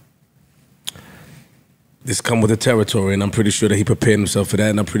this come with the territory, and I'm pretty sure that he prepared himself for that,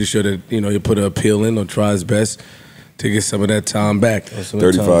 and I'm pretty sure that, you know, he'll put an appeal in or try his best to get some of that time back.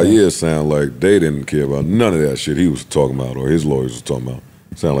 35 years sound like they didn't care about none of that shit he was talking about or his lawyers was talking about.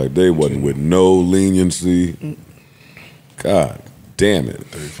 Sound like they wasn't with no leniency. God damn it.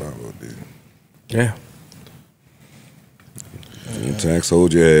 35 OD. Yeah. Tax,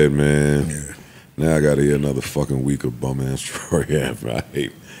 hold your head, man. Yeah. Now I gotta hear another fucking week of bum ass Troy. Yeah, I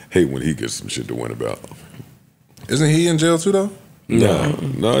hate when he gets some shit to win about. Isn't he in jail too though?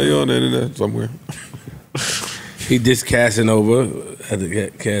 No, he on the internet somewhere. He just casting over after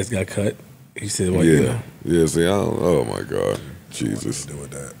the cast got cut. He said, well, yeah. Yeah, see, oh my God. Jesus. Do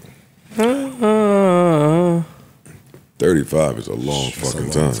with that. 35 is a long fucking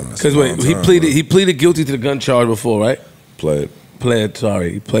time. Because wait, he pleaded guilty to the gun charge before, right? Pled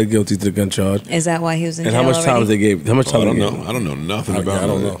guilty to the gun charge. Is that why he was in jail? And how much time they gave? How much time? I don't know. I don't know nothing about it. I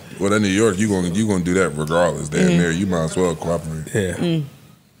don't know. Well, in New York, you gonna do that regardless. Damn near, you might as well cooperate. Yeah.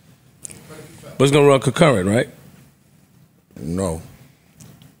 But it's gonna run concurrent, right? No.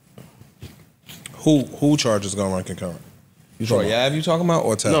 Who charges gonna run concurrent? Troy, you talking about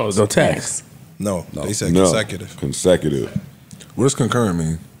or Tax? No, it's no Tax. No, they said consecutive. Consecutive. What does concurrent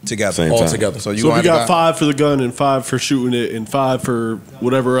mean? Together. Same All time. together. So if you got 5 for the gun and 5 for shooting it and 5 for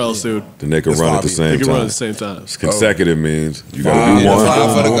whatever else, dude. Then they can run at the same time. They can run at the same time. Consecutive means you gotta do one.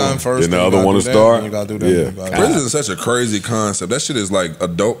 5 for the gun first. Then the other one to start. You gotta do that. Yeah. Prison is such a crazy concept. That shit is like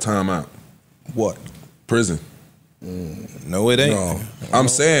adult timeout. What? Prison. No, it ain't. No. I'm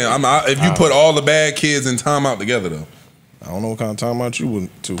saying, if you put all the bad kids in timeout together though. I don't know what kind of timeout you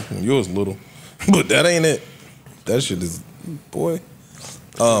went to when you was little, but that ain't it. That shit is, boy.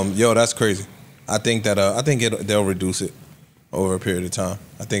 Yo, that's crazy. I think that they'll reduce it over a period of time.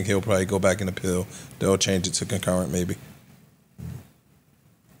 I think he'll probably go back in the pill. They'll change it to concurrent, maybe.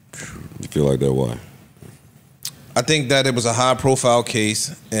 You feel like that? Why? I think that it was a high-profile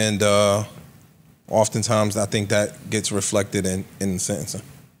case, and oftentimes I think that gets reflected in sentencing.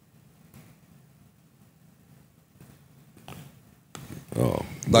 Oh,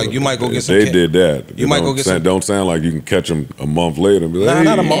 like you might go get some. They did that. You might go get some. Don't sound like you can catch them a month later and be like, Nah, hey.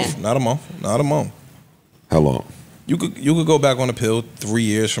 not a month. Not a month. Not a month. How long? You could go back on the pill 3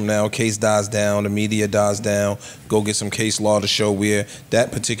 years from now. Case dies down, the media dies down. Go get some case law to show where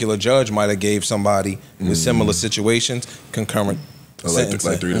that particular judge might have gave somebody with similar situations concurrent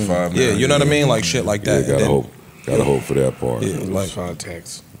sentencing. Like 3 to 5. Yeah, you know what I mean, like shit like that. Yeah, gotta hope for that part. Yeah, like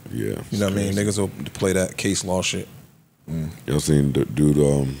context. Yeah, you know what I mean. Niggas will play that case law shit. Y'all seen the dude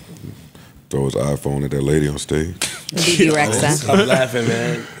throw his iPhone at that lady on stage? BB Rexa. I'm laughing,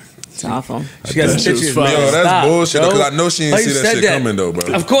 man. It's awful. She got stitches. Yo, that's bullshit. Because I know she didn't see that shit coming though,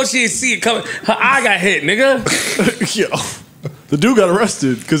 bro. Of course she didn't see it coming. Her eye got hit, nigga. Yo, the dude got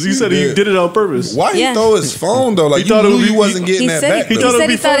arrested because he said he did it on purpose. Why he throw his phone though? Like he thought he wasn't getting that back. He said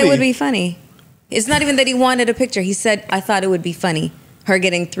he thought it would be funny. It's not even that he wanted a picture. He said, I thought it would be funny. Her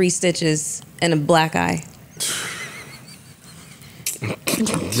getting 3 stitches and a black eye.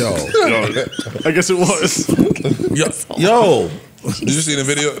 Yo. I guess it was. Yo. Did you see the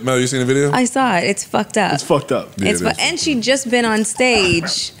video? Mel, you seen the video? I saw it. It's fucked up. It's fucked up. Yeah, and she'd just been on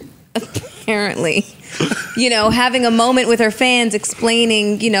stage, apparently, having a moment with her fans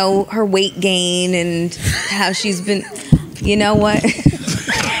explaining, her weight gain and how she's been, you know what?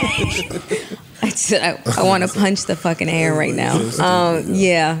 I want to punch the fucking air right now.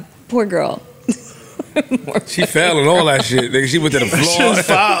 Yeah, poor girl. She fell and all that shit. Nigga, she went to the floor. That shit's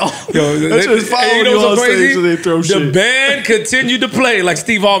foul. Yo, That shit's foul. You know what's so crazy? So they throw the shit. band continued to play like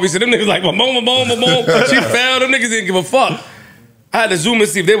Steve Harvey said. Them niggas like, ma-moom. She fell. Them niggas didn't give a fuck. I had to zoom and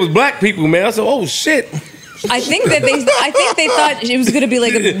see if there was black people, man. I said, oh shit. I think they thought it was going to be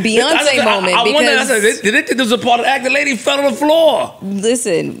like a Beyonce moment. I wonder. I said, did they think this was a part of the act? The lady fell on the floor.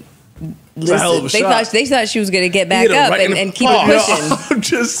 Listen, a hell of a shot. They thought she was going to get back up and keep it pushing. I'm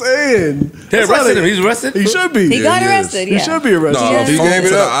just saying. They arrested him. He's arrested. He should be. He got arrested. He should be arrested. No, Yeah. he gave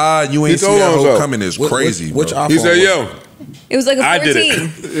it up. You ain't see that whole coming is crazy. Which bro. iPhone? He said, yo. It was like a 14. I did it.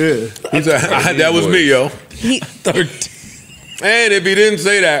 Yeah. He said, that was me, yo. 13. And if he didn't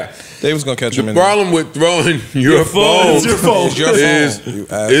say that, they was gonna catch him. The problem with throwing your phone It's your phone.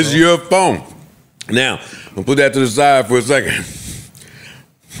 is your phone. Now, I'll put that to the side for a second.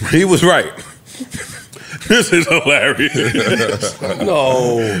 He was right. This is hilarious.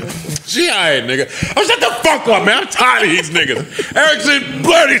 No. She alright, nigga. Oh, shut the fuck up, man. I'm tired of these niggas. Erickson,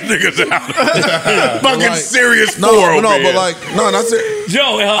 blur these niggas out. Fucking like, serious no, four no, over but here. like, no, that's it.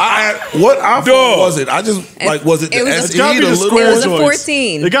 Joe, What iPhone Dog. was it? I just like, was it the It was a- SE, It's gotta be the the little square It was a joints.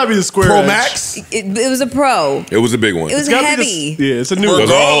 14. It gotta be the square Pro edge. Max? It was a pro. It was a big one. It was It's gotta heavy. be yeah, it's a new one.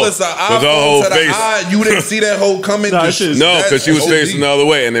 Regardless of Was her whole iPhone to the face. eye, you didn't see that whole coming. Nah, that shit is- No, because she was OD. facing the other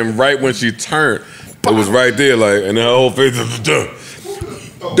way, and then right when she turned, it was right there, like, and her whole face was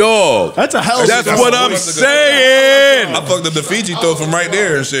dog. That's a hell of a That's shot. what I'm saying. I fucked up the Fiji throw from right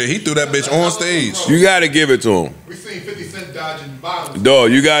there and shit. He threw that bitch on stage. You got to give it to him. We seen 50 Cent dodging bottles.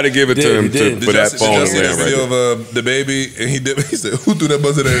 Dog, you got to give it to him did. for that phone Did y'all see man that right video there. of the baby? And he said, "Who threw that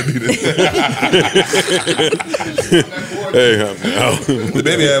buzzer at Adidas?" Hey, The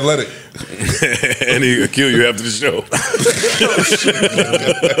baby athletic. and he kill you after the show.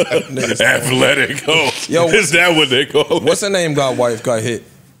 Athletic. Oh, Yo, is that what they call it? What's her name? Wife got hit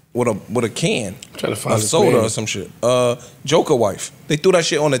with a can, trying to find a the soda name. or some shit. Joker wife. They threw that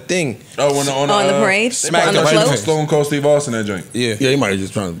shit on the thing. Oh, On the parade? Smack On the the right float? Stone Cold Steve Austin that joint. Yeah. Yeah, he might have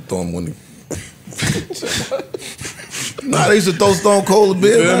just trying to throw him one. Nah, they used to throw Stone Cold a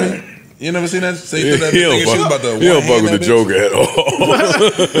bit, You feel man. me? You never seen that? Say He that don't thing and she was about to fuck, he don't fuck one-hand with the that Joker at all.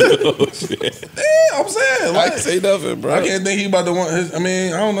 Oh, shit. bitch. Yeah, I'm saying. Like, Say nothing, bro. I can't think he about to want his. I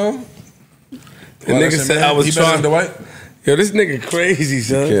mean, I don't know. The nigga said I was he better trying. than Dwight. Yo, this nigga crazy,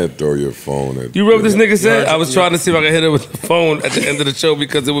 son. Can't throw your phone at You remember this nigga said? I was trying to see if I could hit her with the phone at the end of the show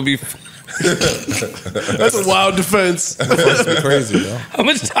because it would be. That's a wild defense. That's crazy, yo. How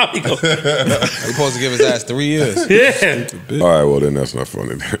much time he go? They supposed to give his ass 3 years. Yeah. All right, well, then that's not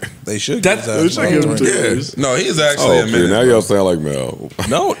funny. They should. That's- give his They ass should give him 1 2 year. years. No, he is actually Oh, a okay, minute. now y'all sound like Mel.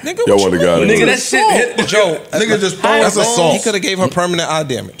 No, nigga. Y'all what want the you guy to mean? Nigga, that shit hit. Joe, Nigga just that's assault. He could have gave her permanent eye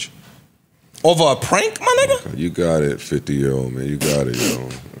damage over a prank, my nigga. You got it, 50-year-old man. You got it, yo.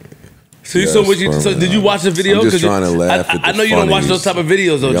 So, Yes, so, so did you watch the video? I'm just 'Cause you- trying to laugh I, at the I know you don't watch funnies. those type of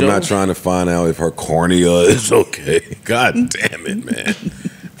videos, though, I'm Joe. not trying to find out if her cornea is okay. God damn it, man.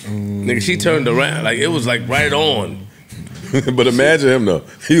 Nigga, she turned around. Like, it was like right on. But imagine him, though.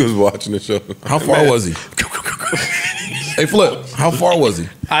 He was watching the show. How far was he? Hey, Flip, how far was he?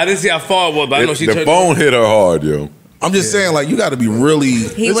 I didn't see how far it was, but I know she The turned phone hit her hard, yo. I'm just saying, like, you got to be really. He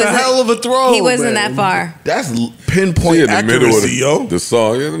It's a wasn't- hell of a throw. He wasn't man. that far. That's She pinpoint in the middle of accuracy, yo. the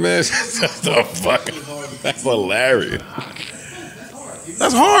song. Yeah, man, shut the fuck up. That's hilarious.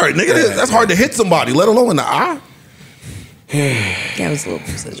 That's hard, nigga. That's hard to hit somebody, let alone in the eye. That was a little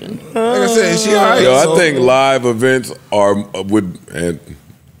precision. Like I said, she all right. Yo, I think live events and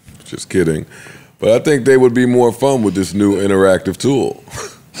just kidding, but I think they would be more fun with this new interactive tool.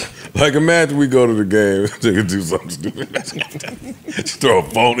 Like, imagine we go to the game, nigga do something stupid. Just throw a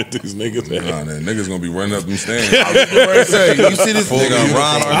phone at these niggas. Nah, man, niggas gonna be running up them stands. I was going to say, you see this nigga?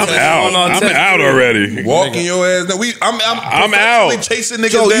 I'm out already. Walking your ass. No, I'm out. Chasing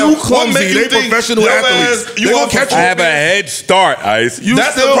niggas Yo, down. you clumsy. They professional athletes. You gonna catch I have a head start, Ice.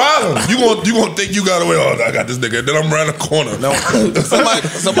 That's the problem. You gonna think you got away. Oh, I got this nigga. Then I'm around the corner. No,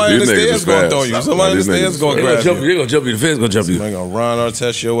 somebody in the stairs gonna throw you. Somebody in the stairs gonna grab you. They're gonna jump you. The fans gonna jump you. They're gonna run or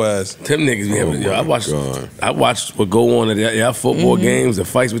test your ass. Them niggas be having. Yo, I watched what go on at y'all football games, the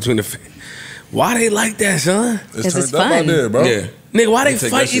fights between the. Why they like that, son? It's turned up out there, bro. Yeah. Nigga, why they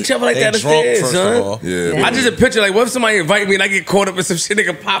fight each other like that instead, son? Yeah. I just a picture like, what if somebody invite me and I get caught up in some shit,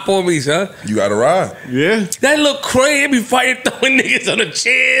 nigga pop on me, son? You gotta ride. Yeah. That look crazy. They be fighting, throwing niggas on the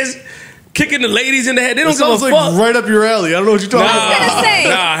chairs, kicking the ladies in the head. They don't give a sounds fuck. like right up your alley. I don't know what you're talking about. I was gonna say,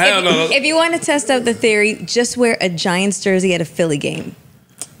 Nah, hell no. If you want to test out the theory, just wear a Giants jersey at a Philly game.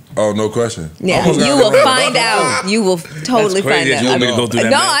 Oh, no question. Yeah, you will find out. You will totally find out. You want me to go through that?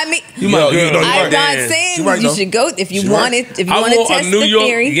 No, man? I mean, You my girl. I'm not saying right, you though. should go if you want it. If you I want to wore test a New the York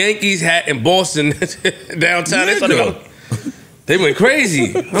theory. Yankees hat in Boston downtown. Nigga. They went crazy.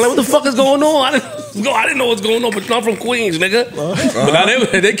 I'm like, what the fuck is going on? I didn't know what's going on, but I'm from Queens, nigga. But now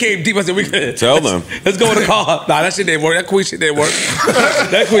they came deep. I said, we can Tell them. Let's go in the car. Nah, that shit didn't work. That Queen shit didn't work.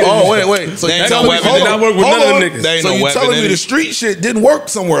 That Queen. Oh, wait. So They you ain't telling no me weapon. Did not work with none of them niggas. They ain't So no you weapon telling in me it. the street shit didn't work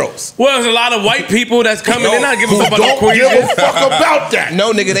somewhere else? Well, there's a lot of white people that's coming. They're not giving a fuck about Don't Queen give a shit. fuck about that.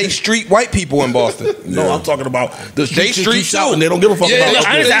 No, nigga, they street white people in Boston. No, I'm talking about the street shit street you shouting. too. They don't give a fuck Yeah, about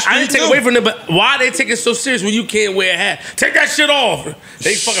I that. didn't take away from them, but why they take it so serious when you can't wear a hat? Take that shit off.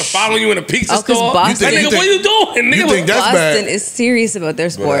 They fucking following you in a pizza Oh, 'cause store. Boston- That nigga, what you doing? Nigga, You think that's Boston bad? is serious about their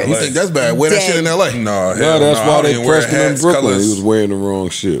sport. You think that's bad? Wear that shit in L.A. No, Yeah, that's why they pressed him in hats, Brooklyn. colors. He was wearing the wrong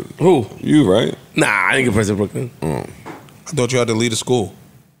shit. Who? You, right? Nah, I didn't get pressed in Brooklyn. I thought you had to leave the school.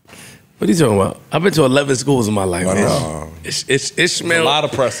 What are you talking about? I've been to 11 schools in my life, man. It's Ishmael. A lot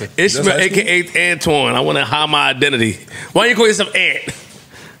of pressing. Ishmael, a.k.a. Antoine. I want to hide my identity. Why you call yourself Ant?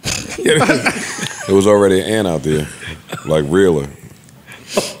 It was already an ant out there, like realer.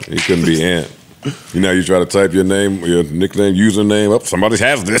 He couldn't be Ant. You know, you try to type your name, your nickname, username up. Somebody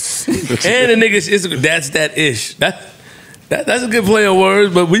has this. And the niggas, that's that Ish. That's a good play of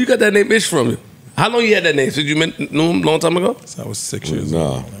words, but where you got that name Ish from? How long you had that name? Did you knew him a long time ago? That was 6 years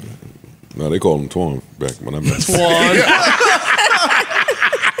old. No, they called him Twan back when I met him.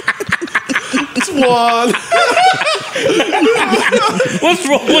 Twan. What's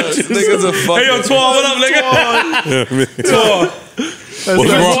wrong with you? Niggas are fucking. Hey, yo, Twan, what up, nigga? Twan.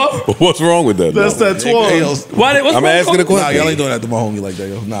 What's wrong with that? That's that Twan. I'm asking the question. Nah, y'all ain't doing that to my homie like that,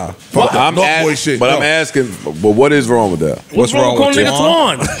 yo. Nah. I'm asking, but what is wrong with that? What's wrong with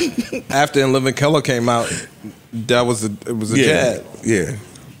Twan? Twan? After In Living Color came out, it was a jab. Yeah.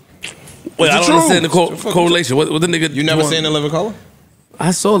 Wait, I don't understand the correlation. What the nigga? You never Twan? seen In Living Color?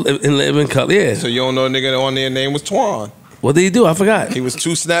 I saw In Living Color, yeah. So you don't know a nigga on there name was Twan. What did he do? I forgot. He was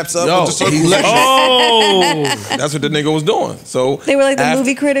 2 snaps up Yo, with the circumflex. Oh, That's what the nigga was doing. So They were like the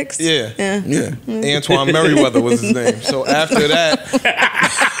movie critics. Yeah. Yeah. Antoine Merriweather was his name. So after that,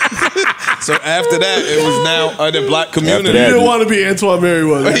 it was now in the black community. You didn't want to be Antoine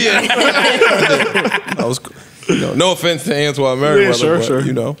Merriweather. Yeah. I was, no offense to Antoine Merriweather, Yeah, but, sure.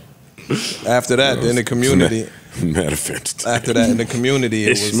 you know. After that, in the community. Mad offense. After that, in the community,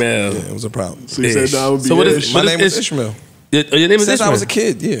 it Ishmael. was a problem. So you said no, would be So what Ish. is My name was Ishmael. Your name is Since Ishmael? I was a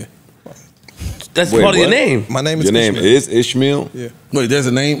kid, yeah. That's Wait, part of your what? name. My name is Your name Ishmael. is Ishmael? Yeah. Wait, there's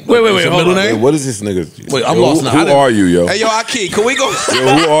a name? Wait, There's a hold middle on. name? Hey, what is this nigga? Wait, I'm Yo, lost now. Who are you, yo? Hey, yo, Aki, can we go? Yo,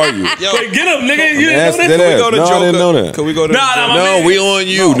 who are you? Yo, Wait, get up, nigga. You Ask didn't know that this? ass. go to No, I Joker? didn't know that. Can we go to Nah, my No, man. we on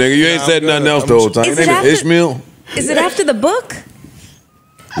you, nigga. You ain't Nah, said I'm nothing good. else the whole time. Is Your it name after- is Ishmael? Is it after the book?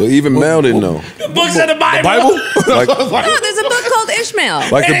 Look, even Mel didn't know. The books of the Bible. Like, No, there's a book called Ishmael.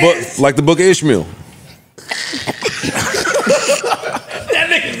 like the book of Ishmael. That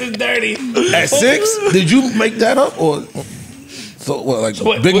nigga is dirty. At 6? Did you make that up? Or so what, like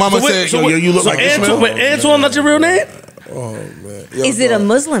So Big Mama said, yo, you look like Ishmael? Wait, Antoine not your real name? Oh, man. Yo, Is it a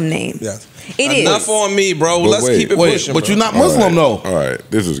Muslim name? Yes. It is. Enough on me, bro. But Let's wait, keep it Wait, pushing. but bro. you're not Muslim, though. All right,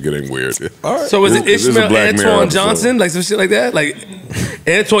 this is getting weird. All right. So is it This is a Ishmael Black Mirror Antoine episode. Johnson? Like some shit like that? Like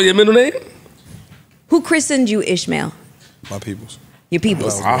Antoine, your middle name? Who christened you Ishmael? My peoples. Your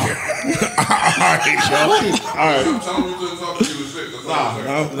peoples. Tell me to talk to you at 6.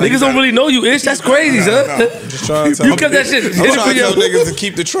 Niggas don't really know you, Ish. That's crazy, son. Just trying to tell You kept that shit hidden from your niggas to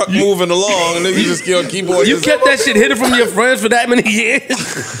keep the truck moving along, and niggas just keep on. You kept that shit hidden from your friends for that many years.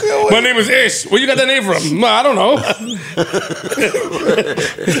 My name is Ish. Where you got that name from? I don't know.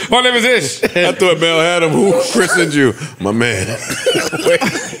 My name is Ish. I thought Mel had him. Who christened you? My man. Wait,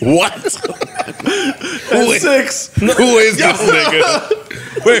 what? Who is this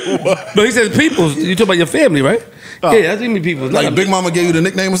nigga? Wait, what? No, he says people. You talk about your family, right? Oh. Yeah, that's even people. Like Big Mama gave you the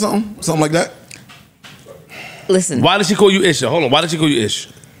nickname or something? Something like that? Listen. Why did she call you Ish? Hold on. Why did she call you Ish?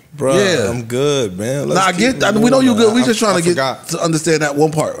 Bro, Yeah. I'm good, man. Nah, I get that. We know you good. We just trying to get to understand that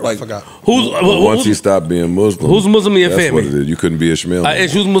one part. Like, Once he stopped being Muslim. Who's Muslim in your that's family? What it is. You couldn't be Ishmael.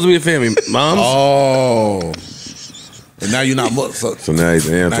 Ish, who's Muslim in your family? Moms? Oh. And now you're not Muslim. So now he's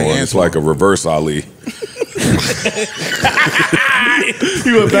Antoine. It's like a reverse Ali.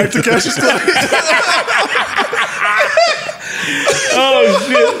 He went back to Cassius Clay. Oh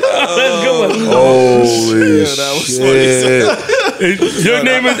shit! That's good. Holy shit! Your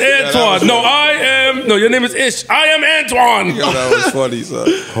name is Antoine. No, I am. No, your name is Ish. I am Antoine. Yo, that was funny, son.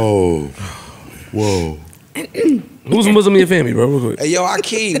 Oh, whoa. Who's Muslim in your family, bro? Real quick. Hey, yo,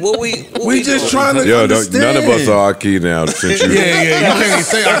 Akeem, what we just trying to Yo, understand. none of us are Aki now. Since you, Yeah, you can't even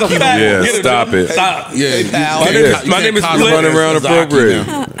say Aki. Yeah, stop it. Stop. Yeah, My name is Split. Running around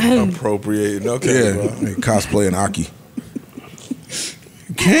appropriating. appropriating. Okay, Yeah, bro. cosplaying Aki.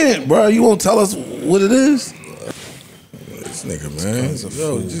 You can't, bro. You won't tell us what it is. This nigga, man.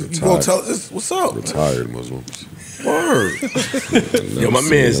 Yo, you won't tell us what's up. Retired Muslims. Word. Yo, my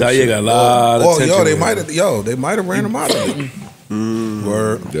man Zaire got a lot of attention. They might have ran him out of it.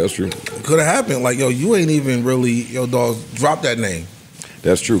 Word. That's true. Could have happened. Like, yo, you ain't even really, yo, dog, drop that name.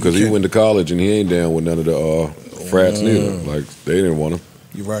 That's true, because he went to college and he ain't down with none of the frats neither. Like, they didn't want him.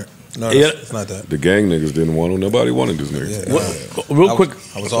 You're right. No, Yeah. it's not that. The gang niggas didn't want him. Nobody wanted this nigga. Yeah, Real quick.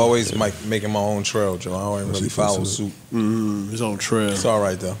 I was always making my own trail, Joe. I don't really follow suit. His own trail. It's all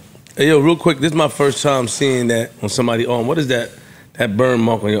right, though. Hey, yo, real quick. This is my first time seeing that on somebody's arm. What is that? That burn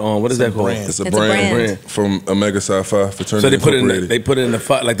mark on your arm. What is that called? It's a It's a brand, brand. from Omega Sci-Fi Fraternity So they put it in. Incorporated. They put it in the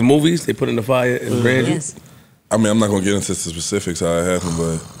fire, like the movies. They put it in the fire and brand you. Yes. I mean, I'm not gonna get into the specifics how it happened,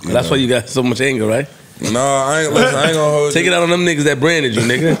 but That's why you got so much anger, right? No, I ain't gonna hold Take you. it out on them niggas that branded you,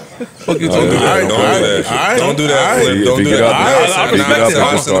 nigga. Fuck you Don't do talking that. about? Don't do that. Flip. If Don't he do get that. up, I if he get respect up, it.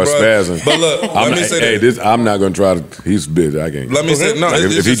 I'm start spazzing. But look, let me say this. I'm not gonna try to. He's big. I can't. Let me say no. Like,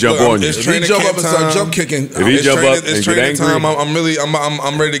 if he jump on you, it's If he training jump camp up and start time. jump kicking, If he jump up and it's get training angry, time.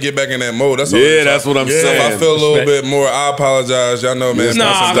 I'm ready to get back in that mode. That's all. Yeah, that's what I'm If saying. I feel a little Respect. bit more, I apologize. Y'all know, man.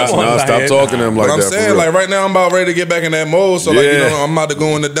 Nah, stop talking to him like But I'm that. for saying, real. like right now, I'm about ready to get back in that mode. So like, you Yeah. know, I'm about to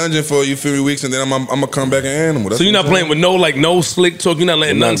go in the dungeon for you few weeks, and then I'm gonna come back an animal. That's So you're what not I'm playing with no slick talk. You're not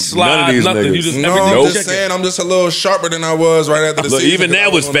letting None- nothing slide. none of these nothing. niggas. You just No, everything I'm checking. just saying, I'm just a little sharper than I was right after the Look, season. even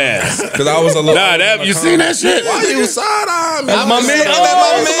that was fast. Because I was a little. Nah, that you seen that shit? Why you side-eye me? That's my man. That's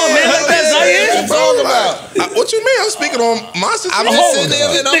my man. Like that, Zaire. What you talking about? What you mean? I'm speaking on my situation. I'm just sitting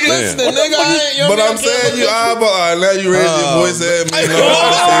there and I'm listening, nigga. But I'm saying you eyeball. All right, now you raise your voice at me.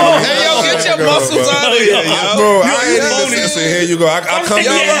 Hey, yo, get your muscles out of here, yo. Bro, I ain't even listen. Here you go. I come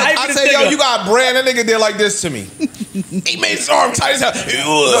Yo, in. I say, yo, you got brand. That nigga did like this to me. He made his arm tight as hell.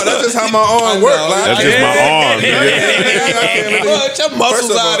 No, that's just how my arm works. That's just my arm, nigga. Get your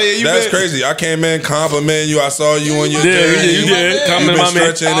muscles out of here. That's crazy. I came in complimenting you. I saw you on your day. You did. You Compliment been my man.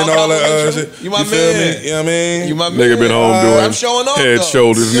 stretching and all that other shit. You my feel man. me? You know what I mean? You my man. Nigga been home doing I'm showing off, head, though.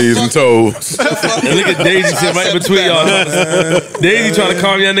 shoulders, knees, and toes. And look at Daisy sitting right between y'all. Daisy trying to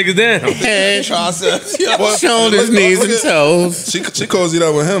calm y'all niggas down. Head, triceps. Shoulders, knees, and toes. She cozied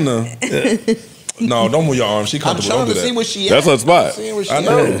up with him now. No, don't move your arm. She I'm comfortable. trying Don't do to see that. where she at. That's her spot. Seeing where she I at.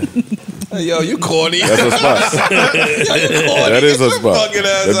 know. Hey, yo, you corny. That's her spot. That is her spot. Fucking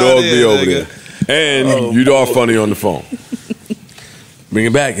ass The out dog here, be over nigga. there. And you are funny on the phone. Bring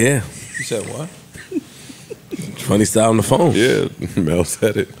it back, yeah. You said what? Funny style on the phone. Yeah, Mel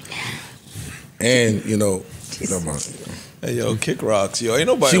said it. and you know, never mind. Hey, yo, kick rocks, yo. Ain't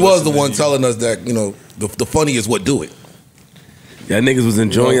nobody. She was the listening one to you. telling us that, you know, the funny is what do it. Y'all niggas was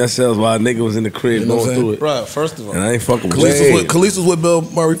enjoying yourselves while a nigga was in the crib You know what going I'm through it. Bruh, first of all, And I ain't fucking with Khalees was with Bill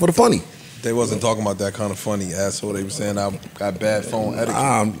Murray for the funny. they wasn't talking about that kind of funny asshole. They were saying I got bad phone etiquette.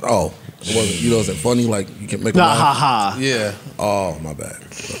 It wasn't. You know, wasn't funny. Like you can make. Nah, ha ha. Yeah, Oh, my bad.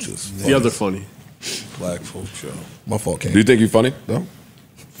 The other funny. black folk show. My fault. Do you think you funny? No.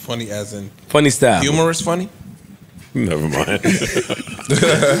 Funny as in Funny style. humorous funny? Never mind.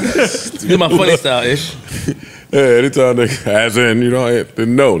 You my funny style ish. Yeah, anytime they, as in, you know,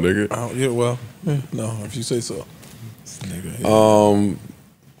 then no, nigga. Oh, yeah, well, no, if you say so. This nigga, yeah.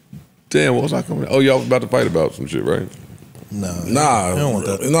 Damn, what was I coming? Oh, y'all was about to fight about some shit, right? Nah. I don't want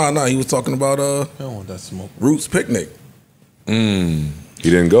that. Nah. He was talking about I don't want that smoke. Roots picnic. He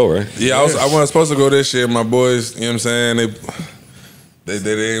didn't go, right? Yeah, I wasn't supposed to go this year. My boys, you know what I'm saying? They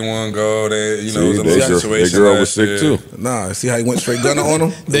didn't want to go. They, you know, it was a situation. Their girl was sick too. Nah, see how he went straight gunner on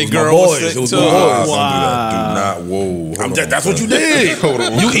them? They girl was sick too. Wow. Do not. Whoa. That's what you did. Hold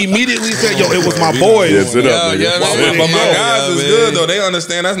on. You immediately said, "Yo, it was my boy." Yeah, sit up, nigga. But my guys is good though. They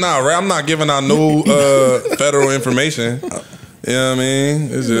understand that's not right. I'm not giving out no federal information. You know what I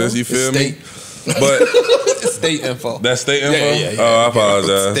mean? It's just you feel me. But state info. That's state info? Yeah. Oh, I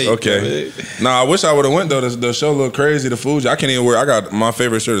apologize. State, okay. Nah, I wish I would have went though. The show looked crazy. The Fuji. I can't even wear. I got my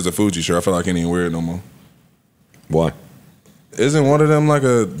favorite shirt is a Fuji shirt. I feel like I can't even wear it no more. Why? Isn't one of them like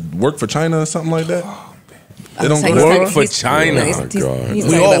a work for China or something like that? They don't go work for China. We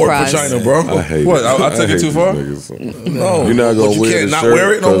all work for China, bro. I hate what? I took it too far? No, you're not gonna wear the shirt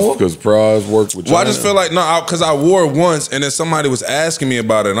wear it no more because Praz works with China. Well, I just feel like because I wore it once and then somebody was asking me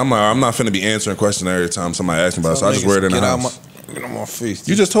about it, and I'm like, I'm not finna be answering questions every time somebody asks me about it, so I just wear it in the house. Get on my face.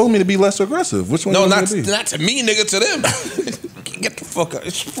 You just told me to be less aggressive. Which one? No, not to me, nigga. To them. Get the fuck out.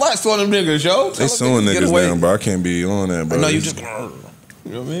 It's flats on them niggas, yo. They suing niggas down, bro. I can't be on that, bro. No, you just. You know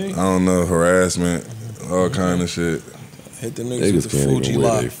what I mean? I don't know, harassment, all kind of shit. Hit the niggas with the Fuji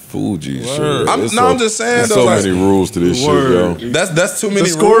lock. Fuji shit. I'm just saying there's though. So many rules to this shit, yo. That's too many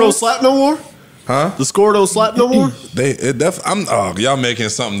rules. The score don't slap no more? Huh? The score don't slap no more? Y'all making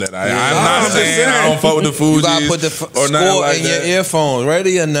something that I'm not saying. I don't fuck with the Fugees. You gotta put the score in your earphones.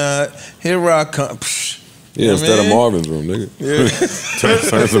 Ready or not, here I come. Yeah, instead of Marvin's room, nigga. Yeah.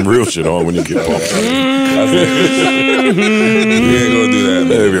 Turn some real shit on when you get pumped. We ain't gonna do that,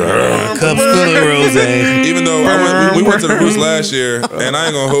 baby. Cups full of rose. Even though we went to the Roots last year, and I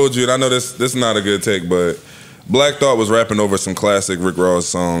ain't gonna hold you, and I know this is not a good take, but Black Thought was rapping over some classic Rick Ross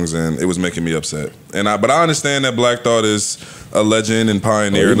songs, and it was making me upset. But I understand that Black Thought is a legend and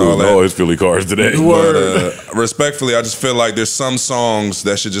pioneer and all that. All his Philly cars today. But respectfully, I just feel like there's some songs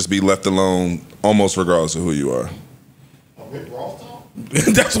that should just be left alone, almost regardless of who you are.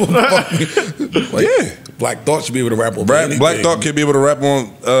 That's what like, yeah. Black Thought should be able to rap on Black Thought could be able to rap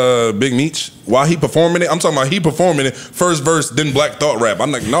on Big Meech while he performing it. I'm talking about he performing it, first verse, then Black Thought rap.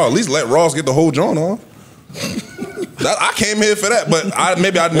 I'm like, no, at least let Ross get the whole joint on. I came here for that, but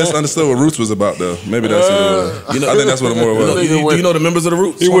maybe I misunderstood what Roots was about, though. Maybe that's I think that's what it more was. Do you know the members of the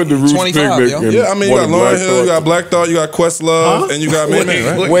Roots? He went to Roots 25, picnic. Yeah, I mean, you got Lauryn Hill, you got Black Thought, you got Questlove, and you got May May,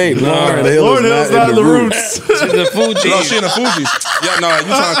 right? Wait, Lauryn Hill is not in the Roots. She's the Fuji. No, she in the Fuji. Yeah, no, you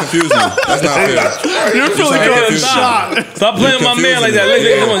trying to confuse me. That's not fair. You're feeling good shot. Stop playing with my man like that.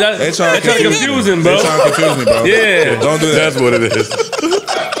 Come on, they trying to confuse him, bro. They trying to confuse me, bro. Yeah. Don't do that. That's what it is.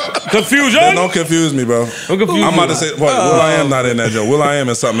 Confusion? Don't confuse me, bro. Don't confuse I'm about to say, Will I Am not in that joke. Will I Am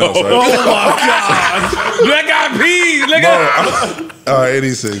is something else, right? Oh my God. Black Eyed Peas, nigga. All right,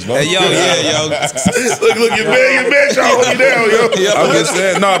 86, bro. Hey, yo. Look, your man trying to hold you down, yo. I'm just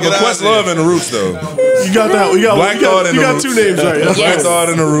saying, but Questlove and the Roots, though. You got that. Black Thought and the Roots. You got two names right. Black Thought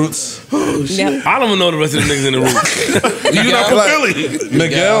and the Roots. Yep. I don't even know the rest of the niggas in the Roots. You not from Philly.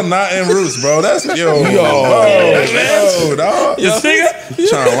 Miguel not in Roots, bro. That's dog. You nigga? You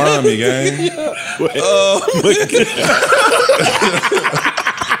trying to line me, gang?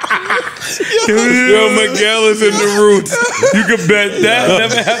 Yo, Miguel is in the Roots. You can bet that.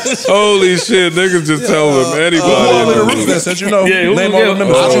 Never happened. Holy shit, niggas just tell them anybody in the Roots. Since you know, Yeah, name all the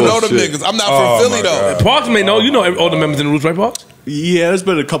members. I don't know them niggas. I'm not from Philly, though. Parks may know. You know all the members in the Roots, right, Parks? Yeah, there's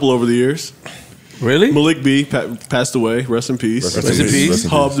been a couple over the years. Really? Malik B passed away. Rest in peace. Rest in peace.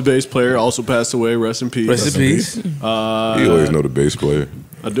 Hub, the bass player, also passed away. Rest in peace. Rest in peace. You always know the bass player.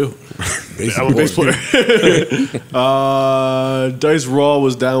 I do. I'm a bass player. Dice Raw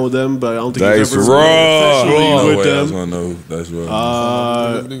was down with them, but I don't think he's ever officially with them. I know Dice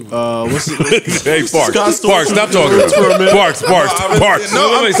Raw. What's it? Hey, Parks, stop talking to them. Parks.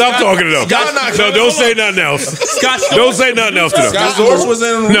 No, stop talking to them. No, don't say nothing else. Don't say nothing else to them. Scott Storch was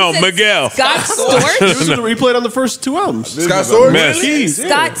in. No, Miguel. Scott Storch? He played on the first two albums. Scott Storch? Really?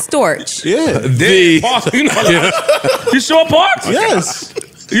 Scott Storch. Yeah. Parks, you sure, Parks? Yes.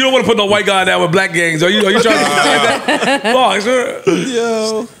 You don't want to put no white guy down with black gangs. Are you trying to say that? Parks,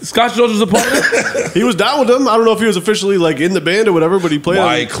 yo. Scott Storch was a part of it? He was down with them. I don't know if he was officially like in the band or whatever, but he played.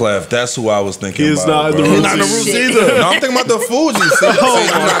 Wyclef, that's who I was thinking He is about. not in the He's not in the Roots Roots either. No, I'm thinking about the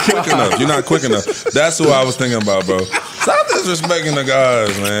Fugees. You're not quick enough. That's who I was thinking about, bro. Stop disrespecting the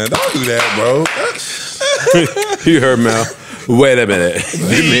guys, man. Don't do that, bro. You heard Mal. Wait a minute.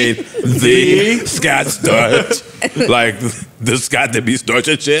 You mean the Scott Storch? Like the Scott that be Storch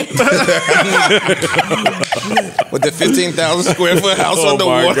and shit? With the 15,000 square foot house on the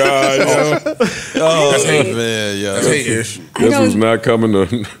water. Oh my God, Oh, that's hate, man. Yeah, that's hate-ish. This was not coming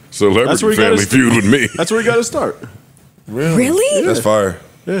to Celebrity Family Feud with me. That's where you got to start. Really? That's fire.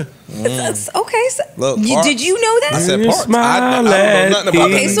 Yeah. That's okay. So, Look, did you know that? I said parts. I don't know nothing about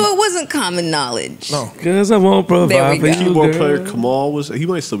Okay, that. so it wasn't common knowledge. No. Because I won't There provide we for go. you, Keyboard girl. player Kamal was. He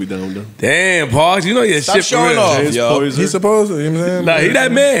might still be down though. Damn, Parks, you know your Stop shit for showing real. off, James yo. Poison. He's supposed to, you know what I'm saying? Nah, he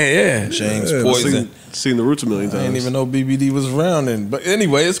that man, yeah. James Yeah, Poison. Seen the Roots a million I times. didn't even know BBD was around. But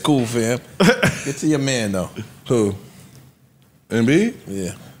anyway, it's cool, fam. Get to your man, though. Who? Embiid?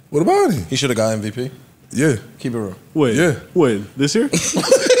 Yeah. What about him? He should have got MVP. Yeah. Keep it real. When? Yeah. When? This year?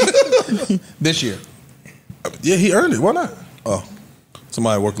 This year. Yeah, he earned it. Why not? Oh.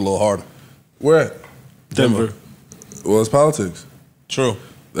 Somebody worked a little harder. Where at? Denver. Well, it's politics. True.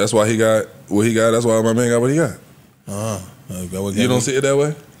 That's why he got what he got. That's why my man got what he got. You don't see it that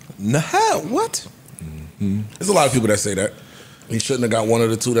way? Nah, what? There's a lot of people that say that. He shouldn't have got one of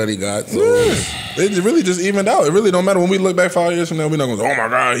the two that he got. So. Yeah. It really just evened out. It really don't matter when we look back 5 years from now. We're not gonna say, "Oh my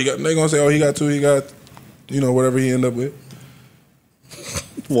God, he got." They're gonna say, "Oh, he got two. He got, whatever he ended up with."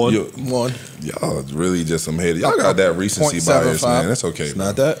 One. One. Y'all really just some haters. Y'all got that recency bias, 0.75. man. That's okay. It's bro.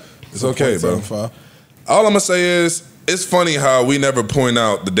 not that. It's okay, bro. 0.75. All I'm gonna say is, it's funny how we never point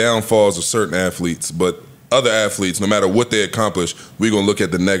out the downfalls of certain athletes, but other athletes, no matter what they accomplish, we're gonna look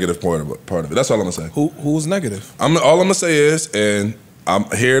at the negative part of it. That's all I'm gonna say. Who's negative? All I'm gonna say is, and I'm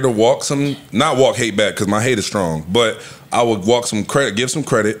here to not walk hate back because my hate is strong, but I would give some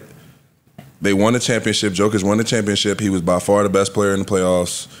credit. They won the championship. Jokic won the championship. He was by far the best player in the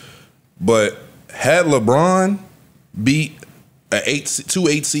playoffs. But had LeBron beat two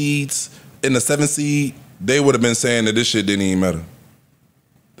 8 seeds in the 7 seed, they would have been saying that this shit didn't even matter.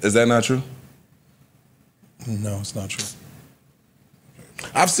 Is that not true? No, it's not true.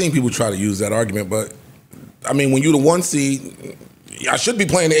 I've seen people try to use that argument, but I mean, when you're the 1 seed, I should be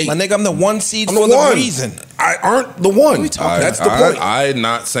playing the 8. My nigga, I'm the 1 seed I'm for the the 1. reason. I aren't the 1. That's the point. I'm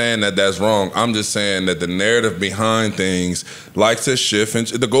not saying that that's wrong. I'm just saying that the narrative behind things likes to shift, and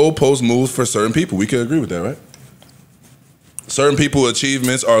the goalpost moves for certain people. We could agree with that, right? Certain people's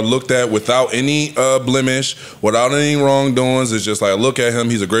achievements are looked at without any blemish, without any wrongdoings. It's just like, look at him,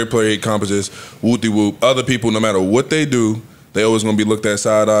 he's a great player, he accomplishes, whoop-de-whoop. Other people, no matter what they do, they always gonna be looked at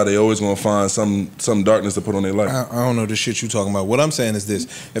side-eye. They always gonna find some darkness to put on their life. I don't know the shit you talking about. What I'm saying is this.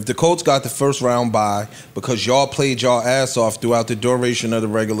 If the Colts got the first round bye because y'all played y'all ass off throughout the duration of the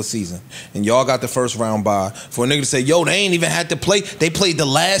regular season, and y'all got the first round bye, for a nigga to say, yo, they ain't even had to play. They played the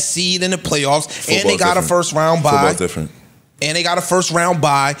last seed in the playoffs, and they got a first round bye. Football's different. And they got a first round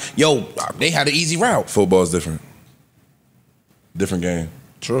bye. Yo, they had an easy route. Football's different. Different game.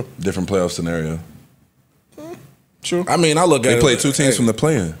 True. Different playoff scenario. True. I mean, I look at They it. played 2 teams from the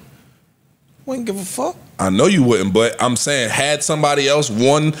play-in. Wouldn't give a fuck. I know you wouldn't, but I'm saying, had somebody else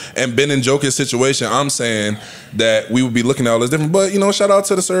won and been in Joker's situation, I'm saying that we would be looking at all this different. But, shout out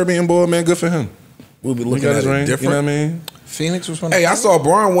to the Serbian boy, man. Good for him. We'll be He looking got at his it ring. different. You know what I mean? Phoenix was one. Hey, I saw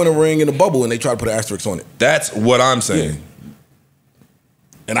Braun win a ring in the bubble, and they tried to put an asterisk on it. That's what I'm saying. Yeah.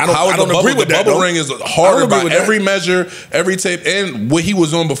 And I don't agree with the that. bubble though. ring is I don't harder agree by with that. every measure, every tape, and what he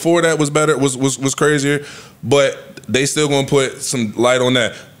was on before that was better, was crazier. But they still gonna put some light on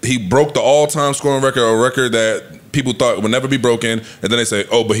that. He broke the all-time scoring record, a record that people thought would never be broken, and then they say,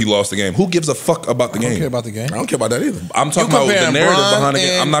 "Oh, but he lost the game." Who gives a fuck about the I game? don't care about the game. I don't care about that either. I'm talking about the narrative behind the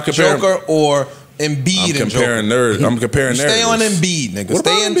game. I'm not comparing Joker or Embiid. I'm comparing nerds. I'm comparing narratives. Stay on Embiid, nigga. What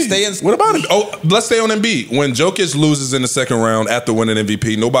Stay about Embiid? in. What about him? Oh, let's stay on Embiid. When Jokic loses in the second round after winning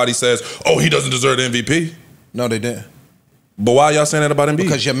MVP, nobody says, "Oh, he doesn't deserve the MVP." No, they didn't. But why y'all saying that about Embiid?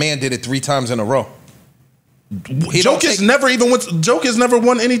 Because your man did it 3 times in a row. Jokic never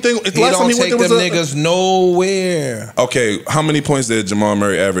won anything. He don't take them niggas nowhere. Okay, how many points did Jamal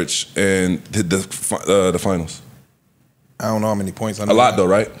Murray average in the finals? I don't know how many points. A lot though,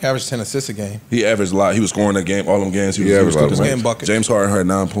 right? He averaged 10 assists a game. He averaged a lot. He was scoring that game, all them games. He was getting buckets. James Harden had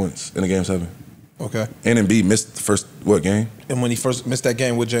 9 points in the game 7. Okay. And Embiid missed the first game? And when he first missed that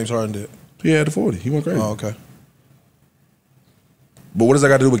game, what James Harden did? He had the 40. He went crazy. Oh, okay. But what does that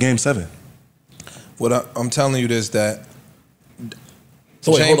got to do with game 7? What I'm telling you is that.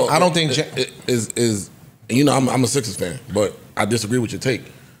 So wait, James, hold on. I don't think is I'm a Sixers fan, but I disagree with your take.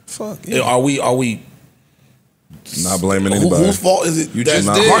 Fuck. Yeah. Are we Not blaming anybody. Whose fault is it? You just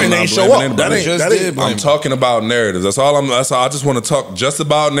that did. Harden ain't show up. That ain't. I'm talking about narratives. That's all. I just want to talk just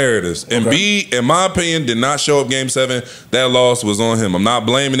about narratives. And B, in my opinion, did not show up Game 7. That loss was on him. I'm not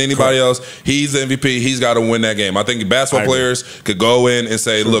blaming anybody else. He's the MVP. He's got to win that game. I think basketball players could go in and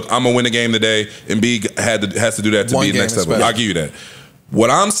say, "Look, I'm gonna win the game today," and B has to do that to be the next level. I'll give you that. What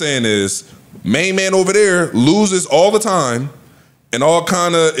I'm saying is, main man over there loses all the time. And all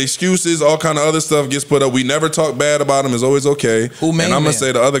kind of excuses, all kind of other stuff gets put up. We never talk bad about him. It's always okay. And I'm going to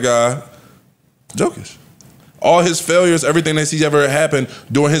say the other guy, Jokic. All his failures, everything that he's ever happened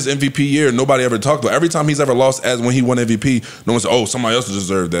during his MVP year, nobody ever talked about. Every time he's ever lost as when he won MVP, no one said, oh, somebody else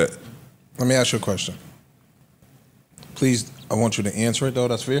deserved that. Let me ask you a question. Please, I want you to answer it, though.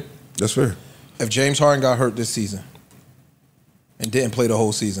 That's fair? That's fair. If James Harden got hurt this season and didn't play the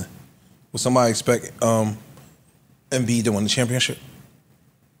whole season, would somebody expect Embiid to win the championship?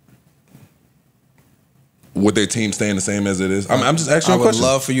 Would their team staying the same as it is? I'm just asking you a question. I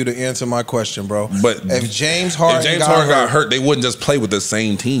would love for you to answer my question, bro. But if James Harden got hurt, they wouldn't just play with the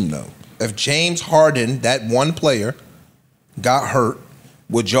same team, though. If James Harden, that one player, got hurt,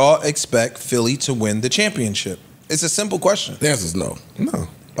 would y'all expect Philly to win the championship? It's a simple question. The answer is no. No.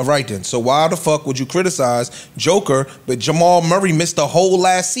 All right, then. So why the fuck would you criticize Joker, but Jamal Murray missed the whole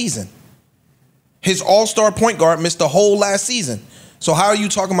last season? His all-star point guard missed the whole last season. So how are you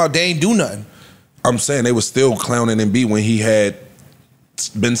talking about they ain't do nothing? I'm saying they were still clowning Embiid when he had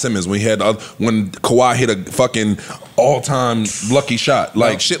Ben Simmons, when Kawhi hit a fucking all-time lucky shot.